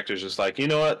the director's just like, you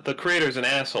know what, the creator's an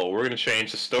asshole, we're going to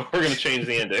change the story, we're going to change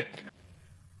the ending.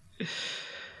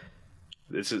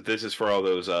 This is for all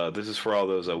those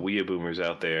Weeaboo boomers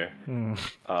out there, or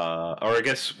I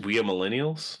guess Weeaboo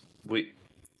millennials.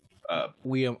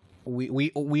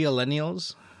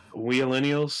 Millennials.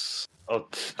 Weeillennials.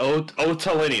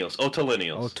 Otallennials.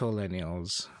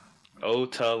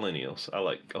 Otallennials. I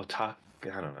like otak.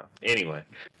 I don't know. Anyway,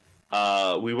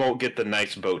 we won't get the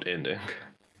nice boat ending.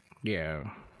 Yeah.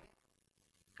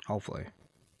 Hopefully.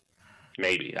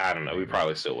 Maybe, I don't know. We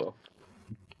probably still will.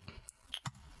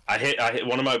 I hit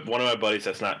one of my buddies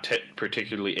that's not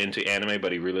particularly into anime,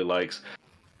 but he really likes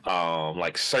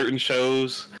like certain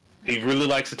shows. He really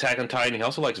likes Attack on Titan. He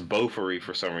also likes Bofuri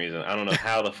for some reason. I don't know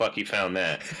how the fuck he found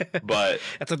that, but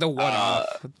that's like the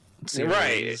one-off series.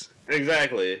 Right?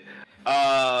 Exactly.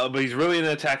 But he's really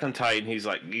into Attack on Titan. He's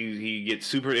like he gets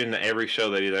super into every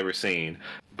show that he's ever seen.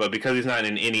 But because he's not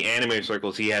in any anime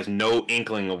circles, he has no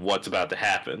inkling of what's about to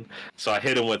happen. So I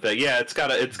hit him with that. Yeah, it's got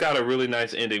a really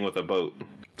nice ending with a boat.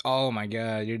 Oh my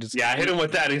god, you're just... Yeah, I hit him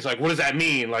with that, and he's like, what does that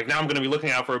mean? Like, now I'm going to be looking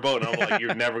out for a boat, and I'm like,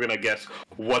 you're never going to guess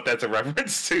what that's a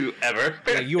reference to, ever.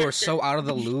 Like, you are so out of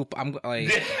the loop. I'm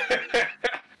like...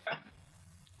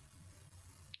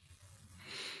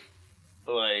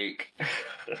 like...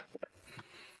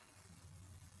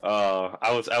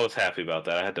 I was happy about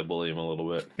that. I had to bully him a little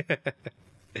bit.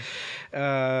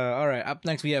 All right, up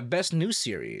next we have Best New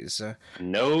Series.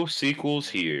 No sequels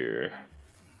here.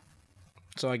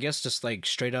 So I guess just like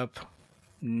straight up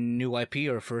new IP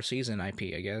or first season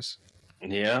IP, I guess.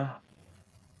 Yeah.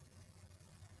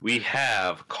 We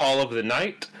have Call of the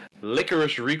Night,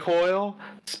 Licorice Recoil,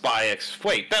 Spy X.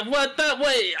 Wait, wait.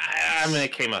 I mean,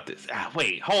 it came out this.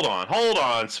 Wait, hold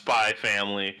on, Spy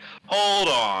Family, hold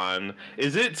on.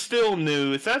 Is it still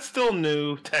new? Is that still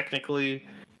new? Technically,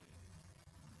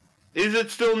 is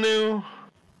it still new?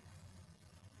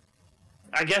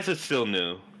 I guess it's still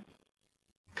new.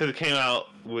 Because it came out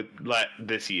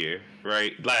this year,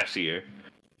 right? Last year.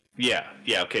 Yeah,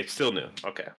 okay, it's still new.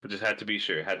 Okay, I just had to be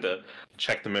sure. Had to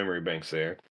check the memory banks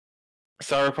there.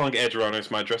 Cyberpunk Edge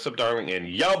Runners, My Dress Up Darling, and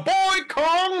Ya Boy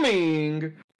Kong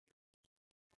Ming!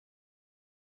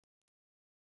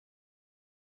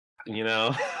 You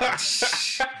know?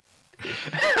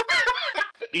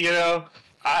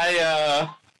 I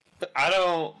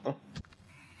don't...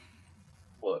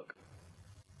 Look.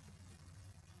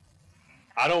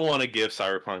 I don't want to give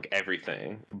Cyberpunk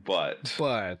everything, but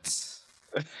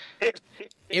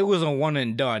It was a one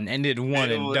and done, ended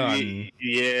one and done.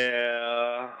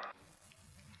 Yeah.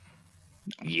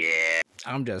 Yeah.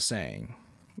 I'm just saying.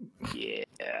 Yeah.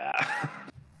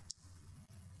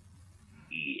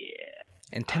 Yeah.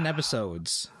 And 10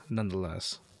 episodes,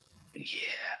 nonetheless. Yeah.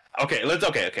 Okay.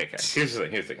 Okay. Here's the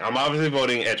thing. I'm obviously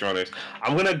voting Edge Runners.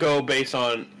 I'm gonna go based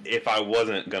on if I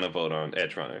wasn't gonna vote on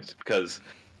Edge Runners because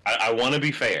I want to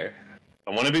be fair.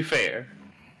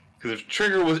 Because if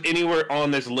Trigger was anywhere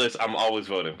on this list, I'm always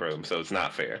voting for him. So it's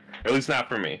not fair. Or at least not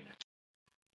for me.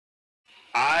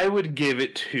 I would give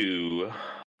it to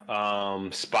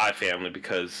Spy Family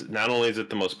because not only is it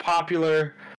the most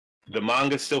popular, the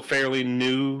manga's still fairly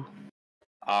new.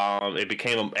 It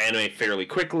became an anime fairly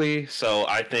quickly, so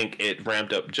I think it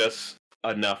ramped up just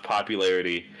enough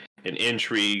popularity and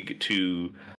intrigue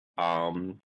to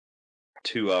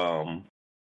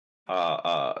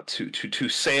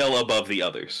sail above the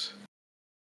others.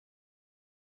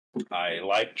 I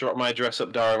like My Dress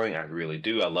Up Darling. I really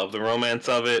do. I love the romance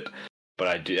of it. But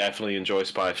I do definitely enjoy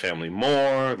Spy Family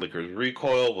more. Licorice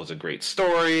Recoil was a great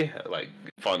story. Like,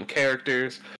 fun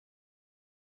characters.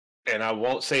 And I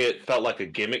won't say it felt like a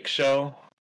gimmick show.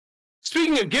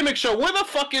 Speaking of gimmick show, where the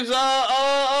fuck is the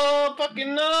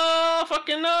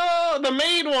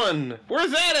maid one?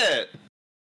 Where's that at?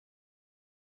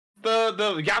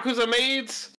 The Yakuza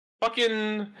maids?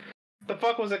 Fucking, the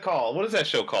fuck was it called? What is that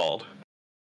show called?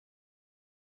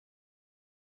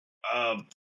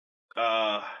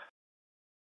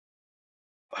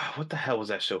 What the hell was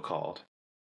that show called?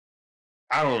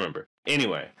 I don't remember.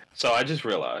 Anyway, so I just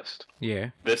realized.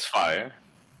 Yeah. This Fire,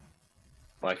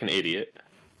 like an idiot,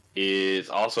 is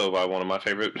also by one of my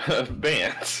favorite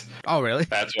bands. Oh, really?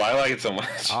 That's why I like it so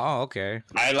much. Oh, okay.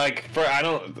 I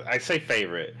say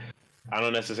favorite. I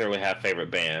don't necessarily have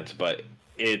favorite bands, but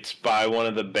it's by one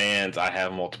of the bands I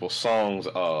have multiple songs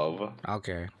of.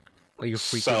 Okay. Like you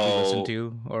frequently listen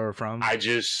to or from? I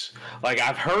just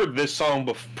I've heard this song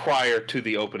prior to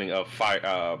the opening of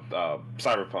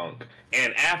Cyberpunk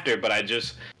and after, but I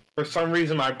just for some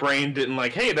reason my brain didn't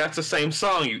hey, that's the same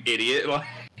song, you idiot.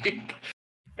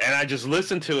 And I just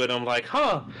listened to it. I'm like,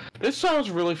 huh, this sounds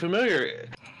really familiar.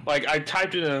 I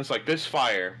typed it in, and it's like This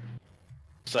Fire.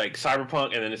 It's like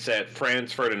Cyberpunk, and then it said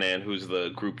Franz Ferdinand, who's the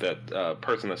group that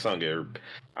person that sung it. Or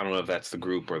I don't know if that's the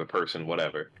group or the person,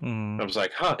 whatever. I was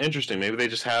like, huh, interesting. Maybe they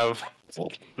just have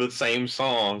the same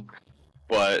song,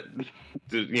 but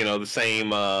the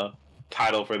same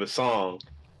title for the song.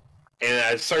 And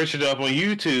I searched it up on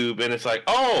YouTube, and it's like,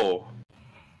 oh.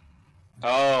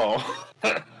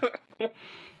 I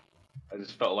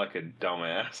just felt like a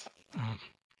dumbass.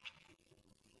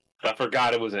 I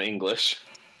forgot it was in English.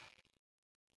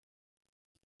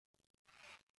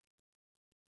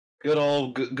 Good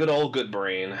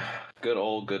brain. Good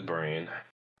old good brain.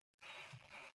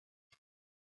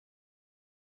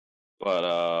 But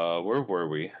where were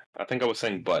we? I think I was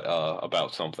saying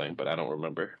about something, but I don't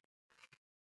remember.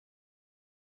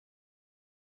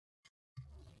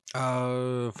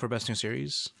 For best new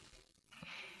series?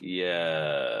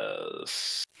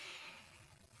 Yes.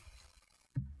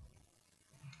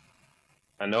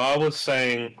 I know I was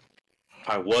saying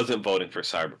I wasn't voting for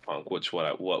Cyberpunk,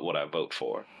 what would I vote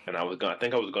for? And I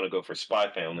think I was gonna go for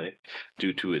Spy Family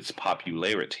due to its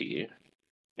popularity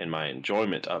and my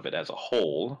enjoyment of it as a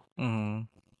whole. Mm-hmm.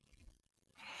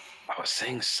 I was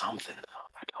saying something though.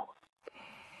 I don't.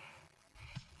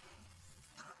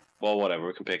 Well, whatever.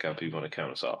 We can pick up if you want to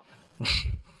count us off.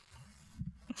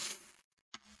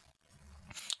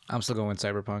 I'm still going with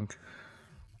Cyberpunk.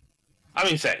 I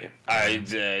mean, same.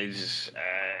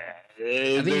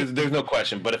 There's no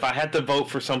question. But if I had to vote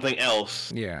for something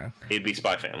else, yeah, it'd be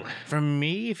Spy Family. For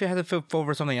me, if I had to vote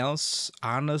for something else,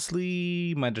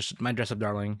 honestly, my Dress Up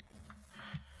Darling.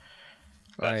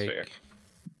 That's fair.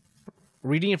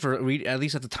 Reading it at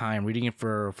least at the time, reading it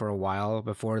for a while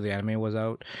before the anime was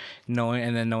out,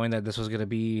 knowing that this was gonna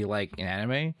be an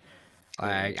anime,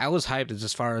 I was hyped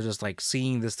as far as just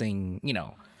seeing this thing,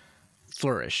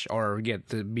 flourish or get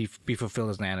to be fulfilled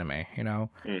as an anime,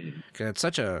 because it's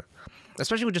such a,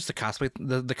 especially with just the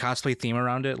cosplay theme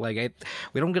around it.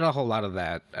 We don't get a whole lot of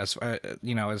that as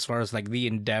far as the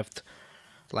in-depth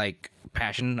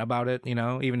passion about it,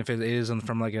 even if it is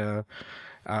from a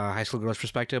high school girl's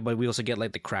perspective, but we also get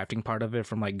the crafting part of it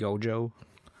from Gojo.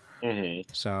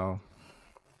 So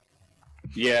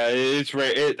yeah, it's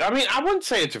rare. I wouldn't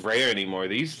say it's rare anymore.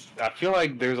 I feel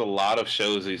like there's a lot of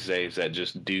shows these days that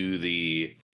just do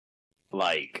the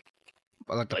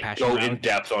go in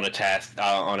depth on a task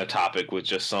on a topic with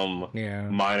just some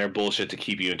minor bullshit to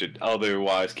keep you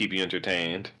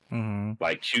entertained.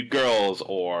 Like Cute Girls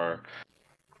or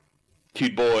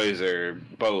cute boys or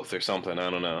both or something. I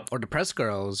don't know. Or depressed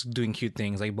girls doing cute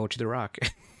things like Bocchi the Rock.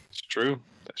 It's true.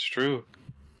 That's true.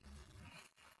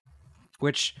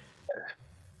 Which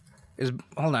is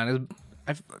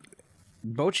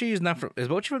Bocchi is not from, is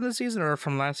Bocchi from this season or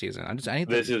from last season?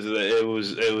 It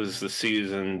was the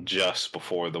season just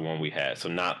before the one we had, so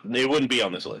it wouldn't be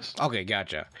on this list. Okay,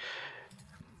 gotcha.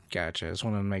 I just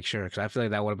wanted to make sure because I feel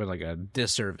like that would have been like a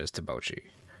disservice to Bocchi.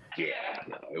 Yeah,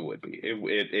 no, it would be.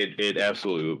 It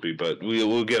absolutely would be. But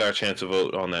we'll get our chance to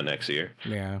vote on that next year.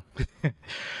 Yeah.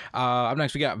 Up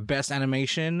next, we got best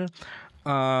animation.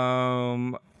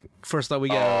 First up, we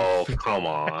got. Oh, come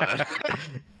on.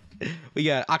 We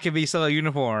got Akibi Sailor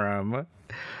Uniform,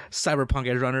 Cyberpunk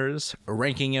Edge Runners,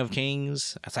 Ranking of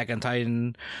Kings, Attack on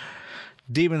Titan,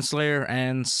 Demon Slayer,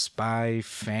 and Spy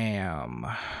Fam.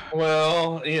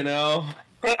 Well,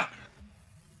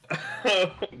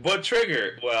 what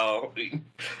trigger? Well,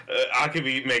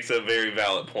 Akibi makes a very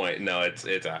valid point. No, it's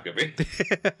Akibi.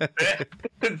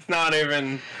 It's not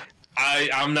even.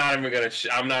 I'm not even gonna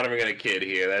kid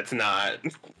here. That's not.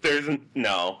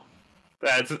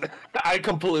 I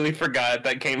completely forgot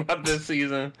that came out this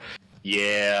season.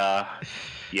 Yeah,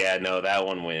 no, that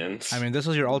one wins. I mean, this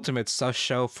was your ultimate sus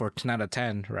show for 10 out of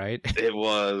 10, right? It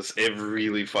was. It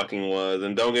really fucking was.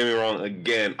 And don't get me wrong,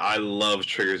 again, I love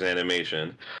Trigger's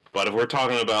animation. But if we're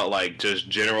talking about, like, just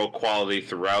general quality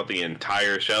throughout the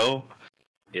entire show,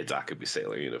 it's Akibi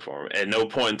Sailor Uniform. At no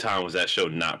point in time was that show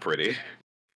not pretty.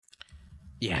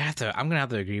 Yeah, I'm gonna have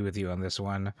to agree with you on this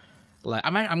one. Like,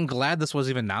 I'm glad this was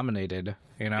even nominated,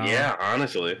 Yeah,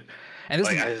 honestly. And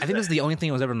I think this is the only thing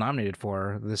it was ever nominated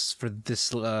for this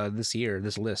year,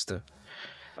 this list.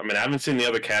 I mean, I haven't seen the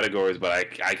other categories, but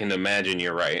I can imagine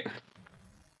you're right.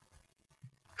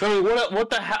 So,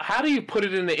 how do you put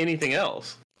it into anything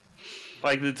else?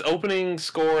 Like, its opening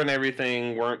score and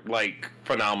everything weren't, like,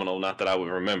 phenomenal, not that I would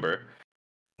remember.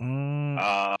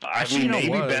 I mean,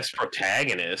 maybe best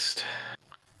protagonist.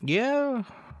 Yeah,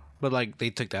 but, like, they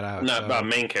took that out. No,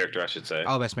 main character, I should say.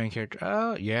 Oh, best main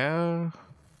character. Yeah.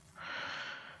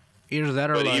 Either that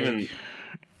or, like,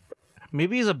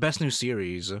 maybe it's a best new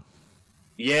series.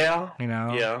 Yeah.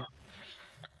 Yeah.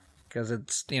 Because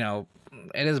it's, it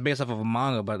is based off of a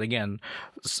manga, but again,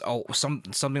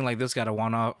 something like this got a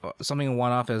one-off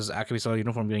as Akibi Sailor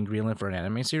Uniform getting greenlit for an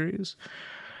anime series.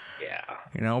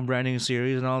 Yeah. Brand new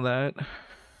series and all that.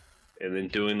 And then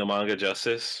doing the manga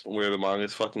justice, where the manga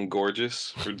is fucking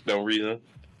gorgeous for no reason.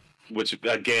 Which,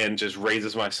 again, just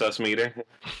raises my sus meter.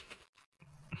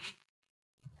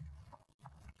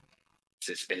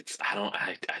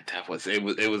 That was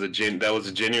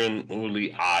a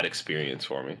genuinely odd experience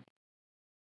for me.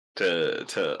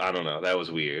 I don't know, that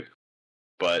was weird.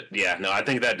 But yeah, no, I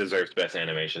think that deserves best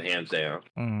animation, hands down.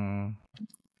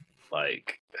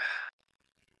 Like,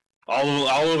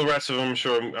 all of the rest of them,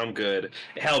 sure, I'm good.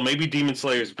 Hell, maybe Demon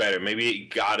Slayer's better. Maybe it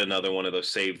got another one of those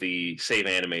save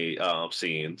anime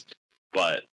scenes,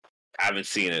 but I haven't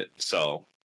seen it, so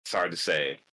it's hard to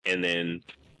say. And then,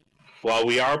 while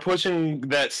we are pushing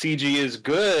that CG is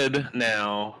good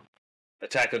now,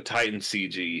 Attack on Titan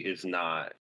CG is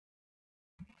not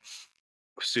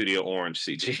Studio Orange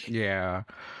CG. Yeah,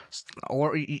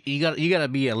 or you gotta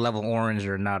be a level orange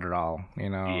or not at all.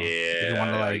 Yeah, if you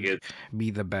want to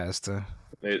be the best.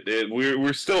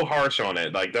 We're still harsh on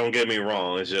it. Like, don't get me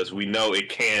wrong. It's just we know it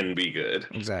can be good.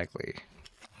 Exactly.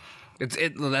 That's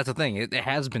the thing. It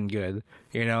has been good.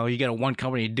 You got one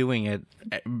company doing it,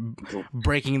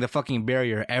 breaking the fucking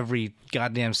barrier every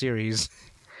goddamn series.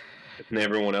 And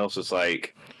everyone else is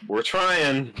like, we're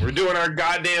trying. We're doing our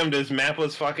goddamnedest.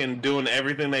 Mappa's fucking doing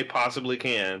everything they possibly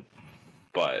can.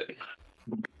 But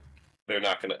they're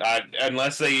not going to...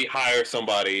 Unless they hire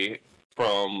somebody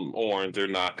from Orange, they're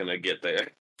not going to get there.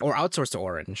 Or outsource to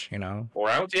Orange, Or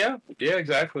out, yeah. Yeah,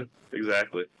 exactly.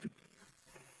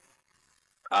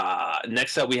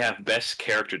 Next up, we have Best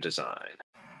Character Design.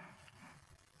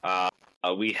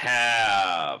 We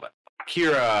have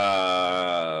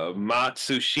Akira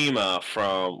Matsushima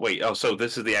from... so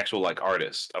this is the actual,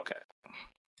 artist. Okay.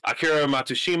 Akira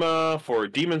Matsushima for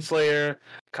Demon Slayer.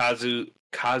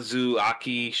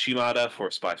 Kazuaki Shimada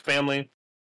for Spy Family.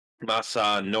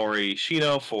 Masanori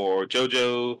Shino for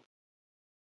JoJo.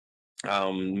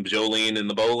 Jolene and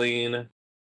the Bowling.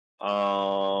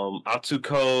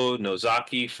 Atsuko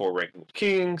Nozaki for Ranking of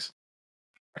Kings.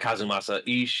 Kazumasa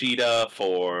Ishida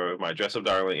for My Dress Up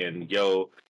Darling, and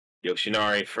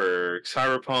Yoshinari for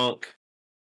Cyberpunk.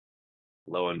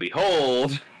 Lo and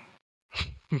behold,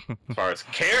 as far as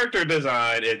character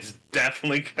design, it's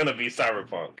definitely gonna be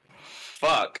Cyberpunk.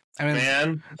 Fuck,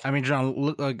 man. I mean, John,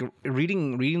 look,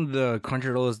 reading the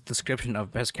Crunchyroll's description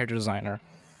of best character designer,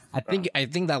 I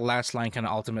think that last line kind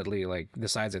of ultimately like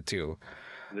decides it too.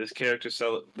 This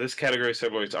category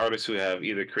celebrates artists who have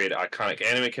either created iconic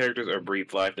anime characters or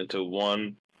breathed life into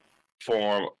one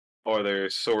form or their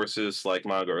sources like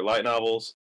manga or light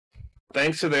novels.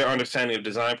 Thanks to their understanding of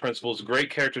design principles, great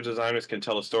character designers can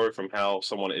tell a story from how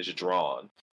someone is drawn,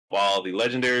 while the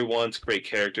legendary ones create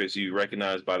characters you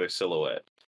recognize by their silhouette.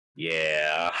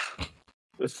 Yeah.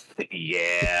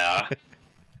 Yeah.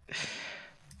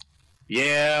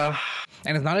 Yeah.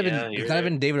 And it's not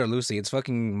even David or Lucy. It's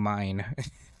fucking mine.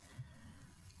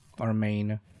 Or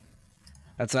Maine.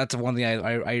 That's one thing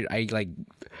I like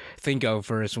think of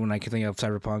first when I can think of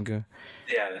Cyberpunk.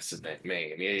 Yeah, that's his name.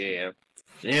 Maine. Yeah.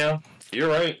 Yeah, you're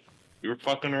right. You're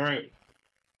fucking right.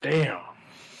 Damn.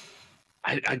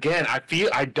 I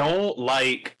don't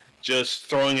like just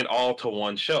throwing it all to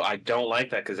one show. I don't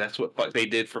like that because that's what they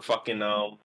did for fucking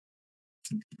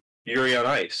Yuri on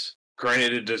Ice.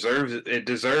 Granted, it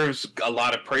deserves a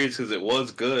lot of praise because it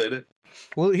was good.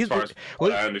 Well,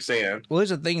 I understand. Well, here's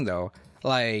the thing though.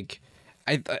 Like,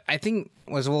 I think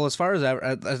as far as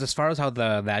how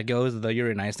that goes, the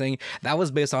Yuri on Ice thing, that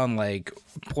was based on like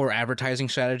poor advertising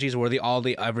strategies where all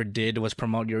they ever did was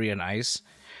promote Yuri on Ice.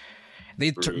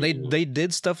 They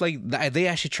did stuff like that. They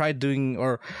actually tried doing,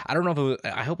 or I don't know if it was,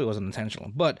 I hope it wasn't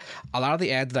intentional, but a lot of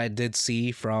the ads that I did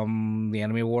see from the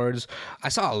Anime Awards, I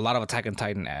saw a lot of Attack on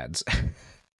Titan ads,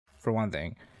 for one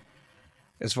thing,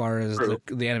 as far as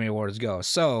the Anime Awards go.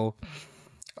 So,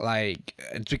 like,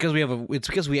 it's because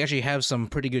we actually have some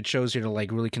pretty good shows here to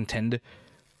like really contend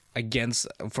against,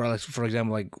 for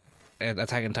example, like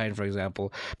Attack on Titan, for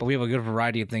example, but we have a good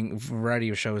variety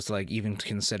of shows to like even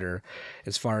consider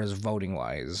as far as voting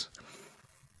wise.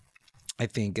 I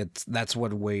think that's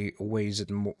what weighs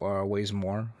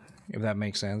more, if that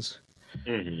makes sense.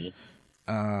 Mm-hmm.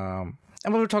 And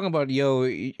when we're talking about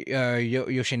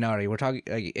Yoshinari, we're talking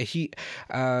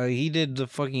he did the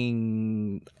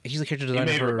fucking, he's the character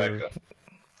designer for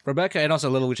Rebecca and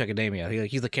also Little Witch Academia.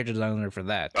 He's the character designer for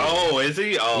that. Oh, is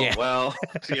he? Oh, yeah. Well,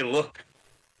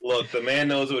 look, the man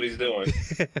knows what he's doing.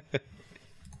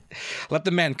 Let the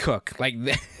man cook, like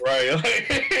right?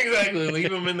 Like, exactly.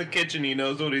 Leave him in the kitchen. He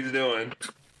knows what he's doing.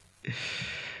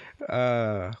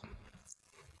 Yeah.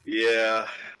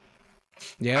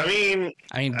 Yeah. I mean,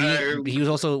 he was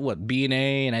also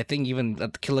BNA, and I think even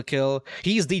at Kill la Kill,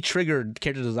 he's the trigger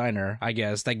character designer, I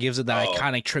guess, that gives it that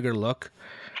iconic trigger look.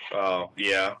 Oh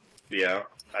yeah.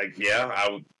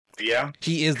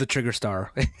 He is the trigger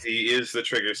star. He is the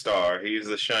trigger star. He's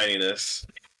the shininess.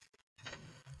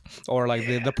 Or like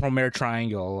the Promare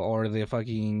Triangle, or the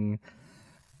fucking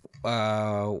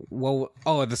the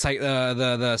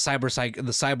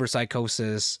cyber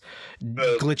psychosis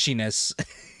glitchiness.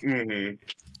 Mm-hmm.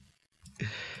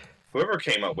 Whoever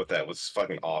came up with that was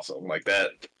fucking awesome. Like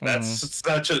that. That's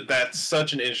such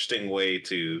an interesting way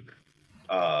to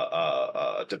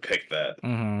depict that.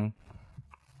 Mm-hmm.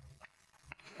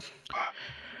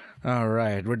 All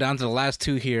right, we're down to the last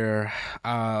two here,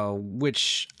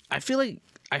 which I feel like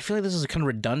this is kind of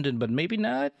redundant, but maybe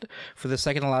not. For the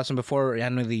second to last one before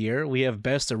Anime of the Year, we have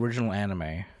Best Original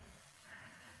Anime.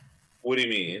 What do you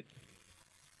mean?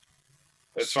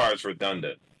 As far as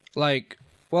redundant? Like,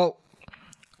 well,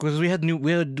 because we had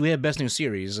Best New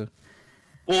Series.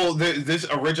 Well, this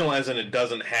original, as in it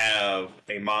doesn't have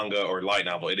a manga or light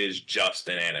novel. It is just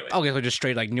an anime. Okay, so just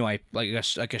straight like new IP, like a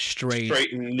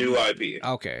straight new IP.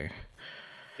 Okay.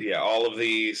 Yeah, all of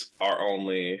these are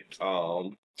only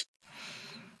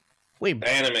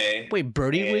anime. Wait,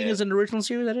 Birdie Wing is an original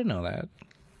series? I didn't know that.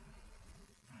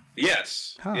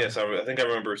 Yes. Huh. Yes, I think I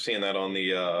remember seeing that on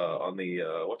the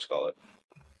what you call it?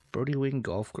 Birdie Wing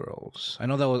Golf Girls. I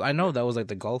know that was like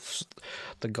the golf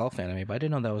anime, but I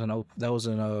didn't know that was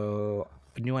a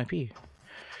new IP.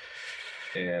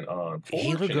 And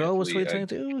Healer Girl was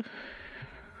 2022.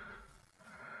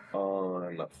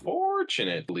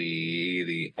 Unfortunately,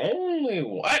 the only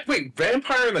wait,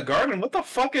 Vampire in the Garden. What the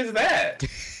fuck is that?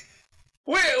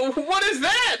 Wait, what is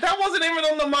that? That wasn't even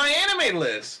on the My Anime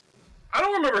list. I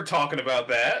don't remember talking about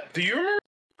that. Do you remember?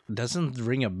 Doesn't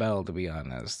ring a bell, to be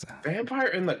honest. Vampire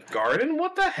in the Garden?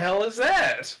 What the hell is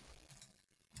that?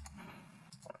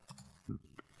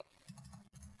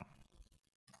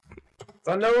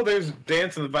 I know there's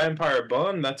Dance of the Vampire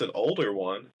Bun. That's an older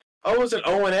one. Oh, it's an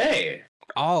O&A.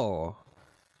 Oh.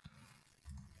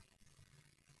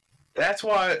 That's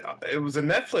why it was a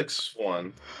Netflix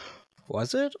one.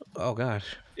 Was it? Oh,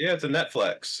 gosh. Yeah, it's a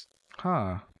Netflix.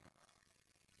 Huh.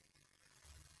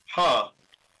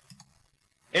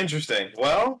 Interesting.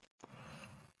 Well,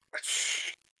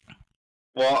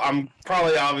 I'm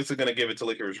probably obviously going to give it to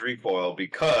Licorice Recoil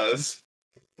because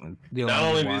The Not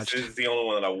only only one you is watched. it's the only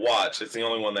one that I watched, it's the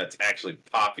only one that's actually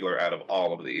popular out of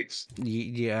all of these.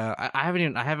 Yeah, I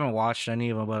haven't watched any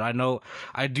of them, but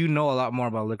I do know a lot more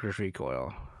about Licorice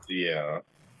Recoil. Yeah.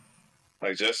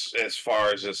 Like, just as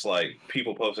far as just like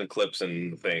people posting clips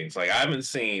and things, like I haven't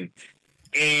seen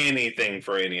anything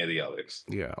for any of the others.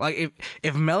 Yeah, like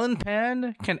if Melon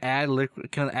Pan can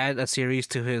can add a series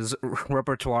to his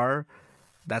repertoire,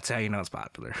 that's how you know it's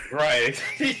popular. Right.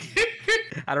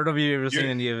 I don't know if you've ever seen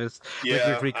any of his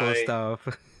Licorice Recoil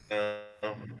stuff.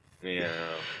 Yeah.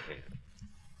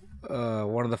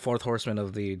 One of the fourth horsemen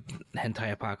of the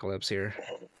hentai apocalypse here.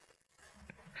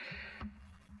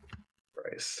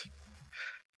 Christ.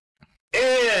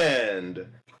 And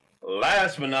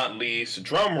last but not least,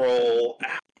 drum roll.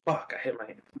 Ah, fuck, I hit my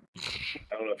hand.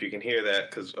 I don't know if you can hear that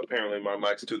because apparently my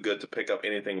mic's too good to pick up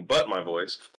anything but my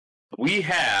voice. We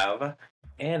have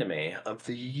Anime of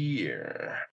the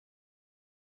Year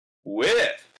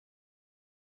with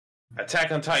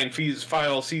Attack on Titan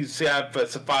final season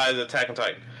 5 Attack on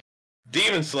Titan,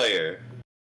 Demon Slayer,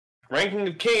 Ranking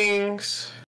of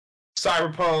Kings,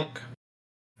 Cyberpunk,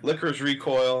 Licorice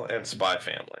Recoil, and Spy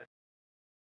Family.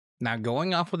 Now,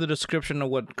 going off of the description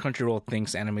of what Crunchyroll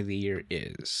thinks Anime of the Year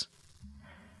is,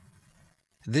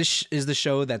 this is the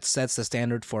show that sets the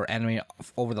standard for anime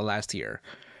over the last year.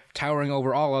 Towering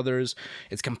over all others,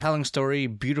 its compelling story,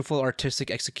 beautiful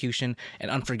artistic execution, and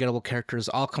unforgettable characters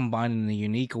all combined in a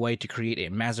unique way to create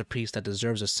a masterpiece that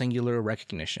deserves a singular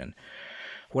recognition.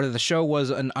 Whether the show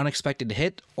was an unexpected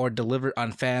hit or delivered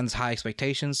on fans' high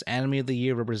expectations, Anime of the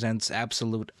Year represents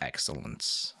absolute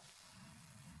excellence.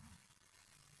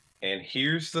 And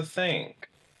here's the thing.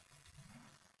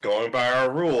 Going by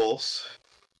our rules,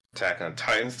 Attack on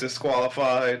Titan's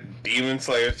disqualified, Demon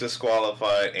Slayer's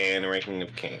disqualified, and Ranking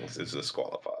of Kings is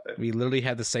disqualified. We literally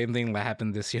had the same thing that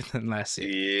happened this year than last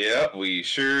year. Yep, we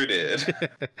sure did.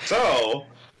 So,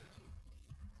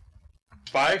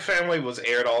 Spy Family was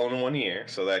aired all in 1 year,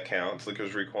 so that counts.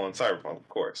 Licorice Recoil and Cyberpunk, of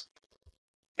course.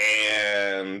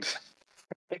 And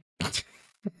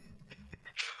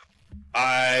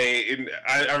I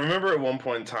remember at one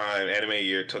point in time, Anime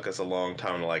Year took us a long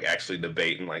time to like actually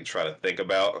debate and like try to think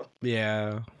about.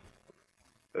 Yeah.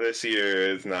 This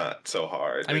year is not so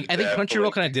hard. I mean, I think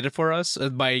Crunchyroll kind of did it for us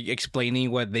by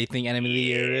explaining what they think Anime of the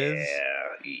Year is.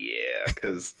 Yeah,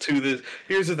 because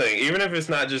here's the thing. Even if it's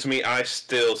not just me, I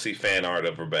still see fan art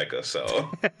of Rebecca,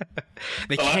 so.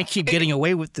 They can't keep getting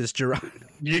away with this, Gerard.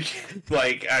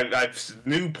 Like, I've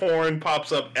new porn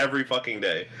pops up every fucking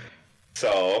day.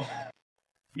 So,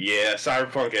 yeah,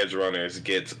 Cyberpunk Edge Runners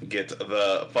gets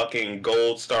the fucking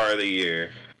gold star of the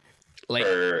year. Like,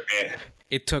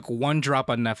 it took one drop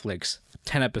on Netflix,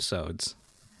 10 episodes,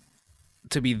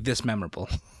 to be this memorable.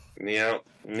 Yep.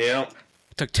 It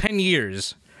took 10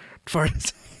 years for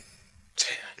it.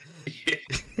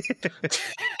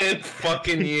 10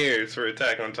 fucking years for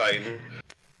Attack on Titan.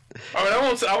 I mean,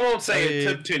 I won't say it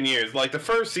took 10 years. Like, the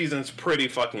first season's pretty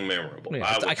fucking memorable.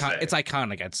 Yeah, it's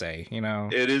iconic, I'd say, you know?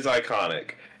 It is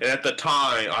iconic. And at the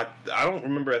time, I don't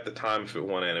remember at the time if it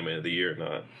won Anime of the Year or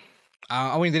not.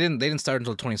 I mean, they didn't start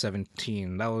until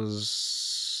 2017. That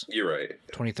was... You're right.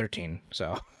 2013,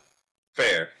 so...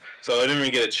 Fair. So I didn't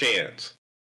even get a chance.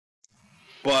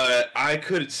 But I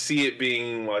could see it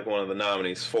being, like, one of the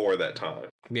nominees for that time.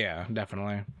 Yeah,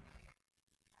 definitely.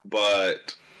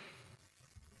 But...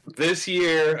 this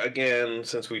year, again,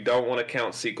 since we don't want to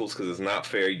count sequels because it's not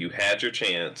fair, you had your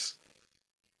chance.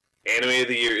 Anime of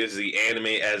the Year is the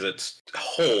anime as its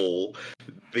whole.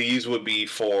 These would be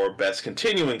for Best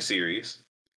Continuing Series,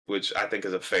 which I think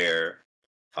is a fair...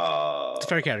 it's a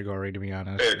fair category, to be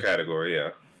honest. Fair category,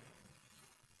 yeah.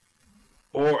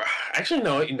 Or, actually,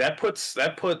 no, that puts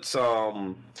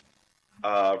Ranking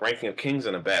of Kings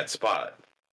in a bad spot.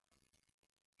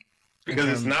 Because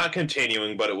it's not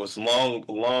continuing, but it was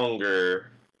longer.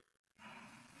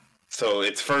 So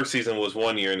its first season was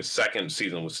 1 year, and the second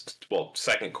season was,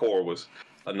 second core was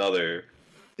another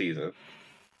season.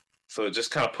 So it just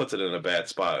kind of puts it in a bad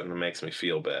spot, and it makes me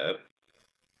feel bad.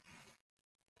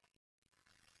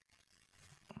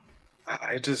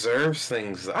 I deserves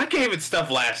things. I gave it stuff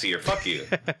last year. Fuck you.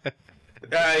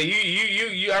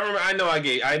 You. I remember. I know I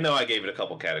gave it a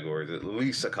couple categories, at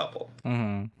least a couple.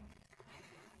 Mm-hmm.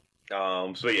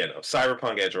 So yeah, no,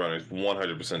 Cyberpunk Edge Runners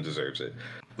 100% deserves it.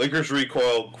 Licorice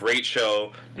Recoil, great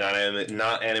show. Not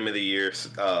anime of the year.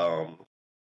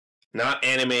 Not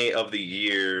anime of the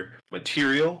year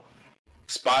material.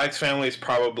 Spy X Family is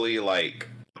probably like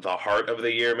the heart of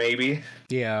the year, maybe.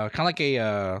 Yeah, kind of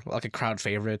like a crowd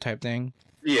favorite type thing.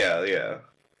 Yeah.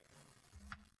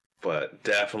 But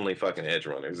definitely fucking Edge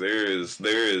Runners. There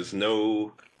is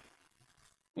no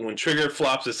when Trigger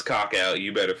flops his cock out,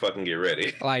 you better fucking get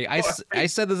ready. Like I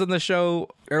said this on the show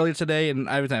earlier today, and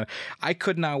every time I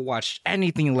could not watch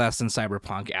anything less than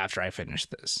Cyberpunk after I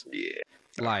finished this. Yeah.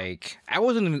 Like I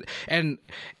wasn't, and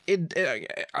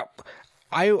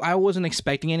I wasn't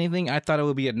expecting anything. I thought it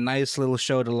would be a nice little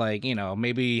show to, like, you know,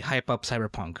 maybe hype up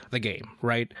Cyberpunk the game,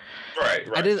 right? Right.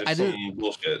 I didn't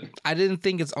bullshit. I didn't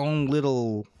think its own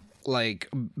little like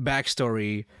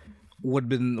backstory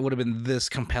would have been this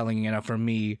compelling enough for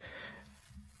me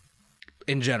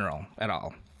in general at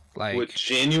all. Like, would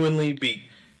genuinely be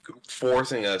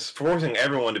forcing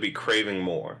everyone to be craving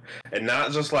more, and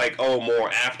not just like, oh,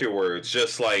 more afterwards,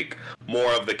 just like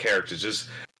more of the characters. Just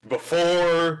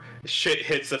before shit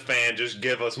hits the fan, just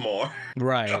give us more.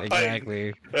 Right, Like,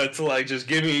 exactly. That's like, just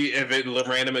give me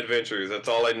random adventures. That's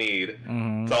all I need.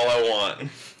 That's all I want.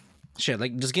 Shit,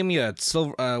 like just give me a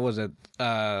silver.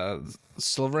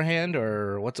 Silverhand,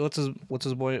 or what's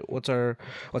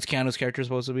Keanu's character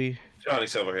supposed to be? Johnny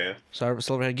Silverhand.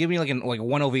 Silverhand. Give me like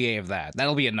one OVA of that.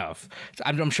 That'll be enough.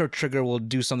 I'm sure Trigger will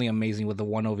do something amazing with the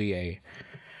one OVA.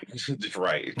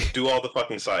 Right. Do all the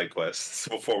fucking side quests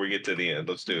before we get to the end.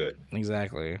 Let's do it.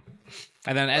 Exactly.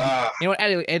 And then you know what?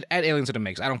 Add aliens to the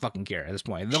mix. I don't fucking care at this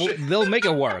point. They'll make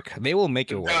it work. They will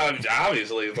make it work.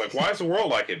 Obviously, it's like, why is the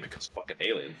world like it? Because fucking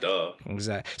alien. Duh.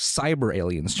 Exactly. Cyber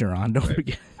aliens, Jerron. Don't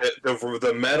forget.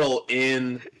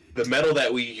 The metal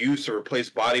that we use to replace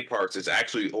body parts is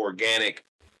actually organic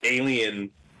alien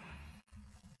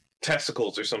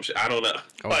testicles or some shit. I don't know.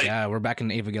 Oh yeah, we're back in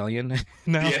Evangelion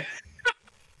now. Yeah.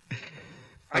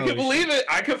 I can believe it.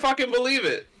 I can fucking believe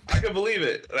it. I can believe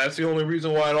it. That's the only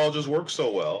reason why it all just works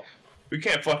so well. We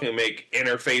can't fucking make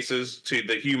interfaces to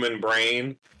the human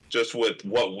brain just with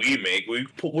what we make. We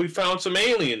found some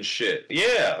alien shit.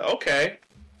 Yeah, okay.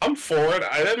 I'm for it.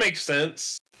 That makes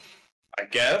sense. I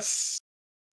guess.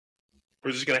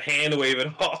 We're just gonna hand wave it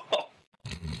all.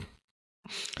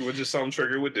 Which is something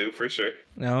Trigger would do for sure.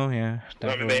 Oh yeah,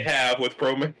 definitely. I mean, they have with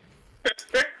Proman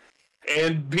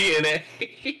and BNA.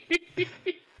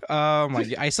 Oh my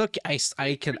god!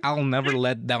 I'll never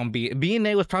let down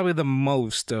BNA was probably the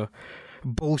most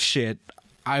bullshit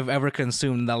I've ever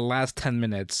consumed in the last 10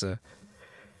 minutes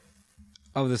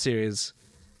of the series.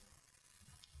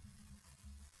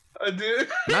 Dude.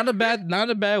 Not a bad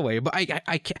way, but I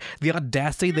can't, the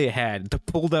audacity they had to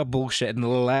pull that bullshit in the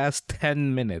last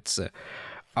 10 minutes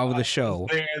of the show.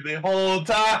 I was there the whole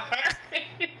time.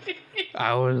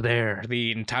 I was there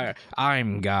the entire.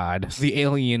 I'm God, the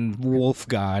alien wolf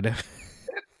god.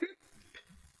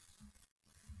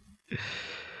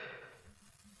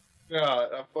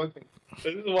 God,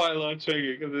 this is why I love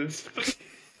Trigger, because it's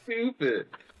stupid.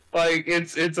 Like,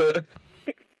 it's a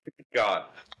God.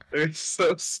 They're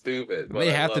so stupid.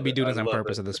 They have to be doing this on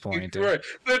purpose at this point. Right?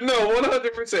 No,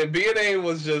 100%. BNA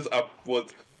was just a.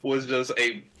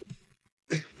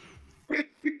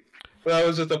 That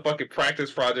was just a fucking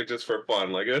practice project just for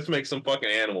fun. Like, let's make some fucking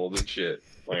animals and shit.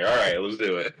 Like, all right, let's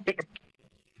do it.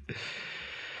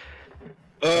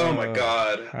 Oh my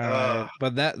god.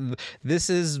 But this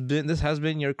has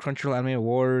been your Crunchyroll Anime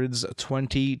Awards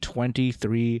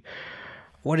 2023.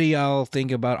 What do y'all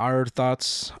think about our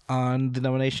thoughts on the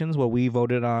nominations? What we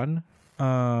voted on?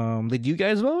 Did you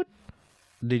guys vote?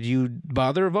 Did you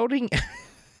bother voting?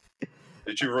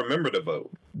 Did you remember to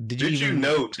vote? Did you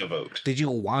know to vote? Did you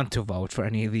want to vote for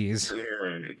any of these?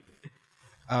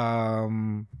 I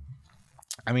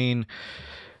mean,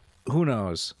 who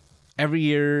knows? Every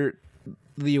year,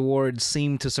 the awards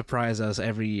seem to surprise us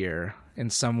every year in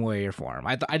some way or form.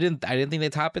 I didn't think they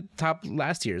top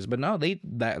last year's, but no,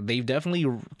 they've definitely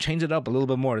changed it up a little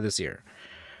bit more this year.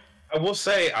 I will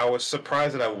say I was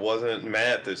surprised that I wasn't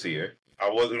mad this year. I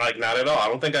wasn't, like, not at all. I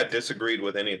don't think I disagreed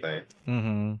with anything.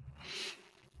 Mm-hmm.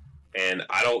 And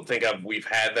I don't think we've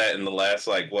had that in the last,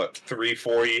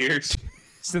 3-4 years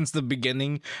since the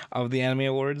beginning of the Anime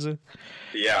Awards.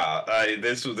 Yeah,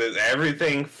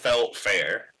 everything felt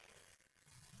fair.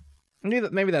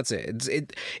 Maybe that's it.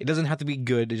 It doesn't have to be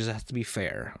good. It just has to be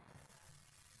fair.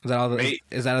 Is that all?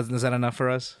 Is that enough for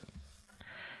us?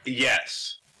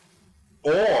 Yes.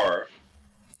 Or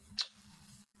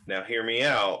now, hear me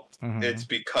out. Mm-hmm. It's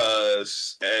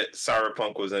because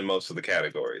Cyberpunk was in most of the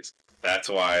categories. That's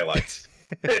why I liked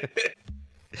it.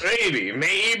 Maybe.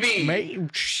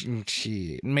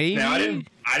 Now, I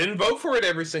didn't vote for it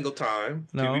every single time.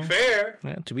 No. To be fair.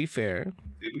 Yeah, to be fair.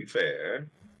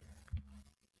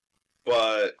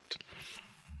 But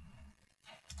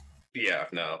yeah,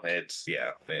 no, it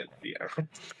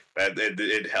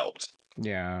helped.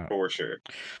 Yeah, for sure.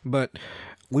 But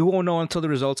we won't know until the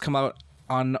results come out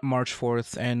on March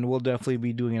 4th, and we'll definitely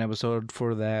be doing an episode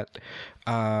for that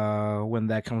when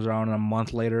that comes around a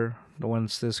month later,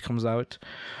 once this comes out.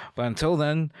 But until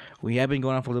then, we have been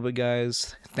going on for a little bit,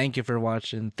 guys. Thank you for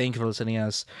watching. Thank you for listening to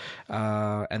us.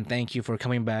 And thank you for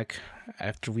coming back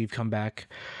after we've come back.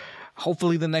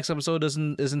 Hopefully the next episode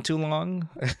isn't too long.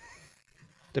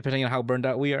 Depending on how burned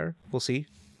out we are. We'll see.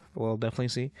 We'll definitely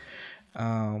see.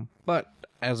 But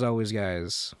as always,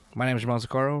 guys, my name is Jamal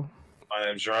Zakaro. My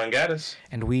name is Jerron Gaddis.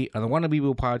 And we are the Wannabe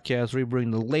Boo Podcast, where we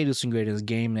bring the latest and greatest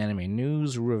game and anime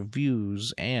news,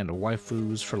 reviews, and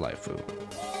waifus for life.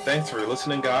 Thanks for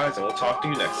listening, guys, and we'll talk to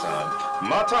you next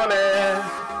time.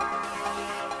 Matane!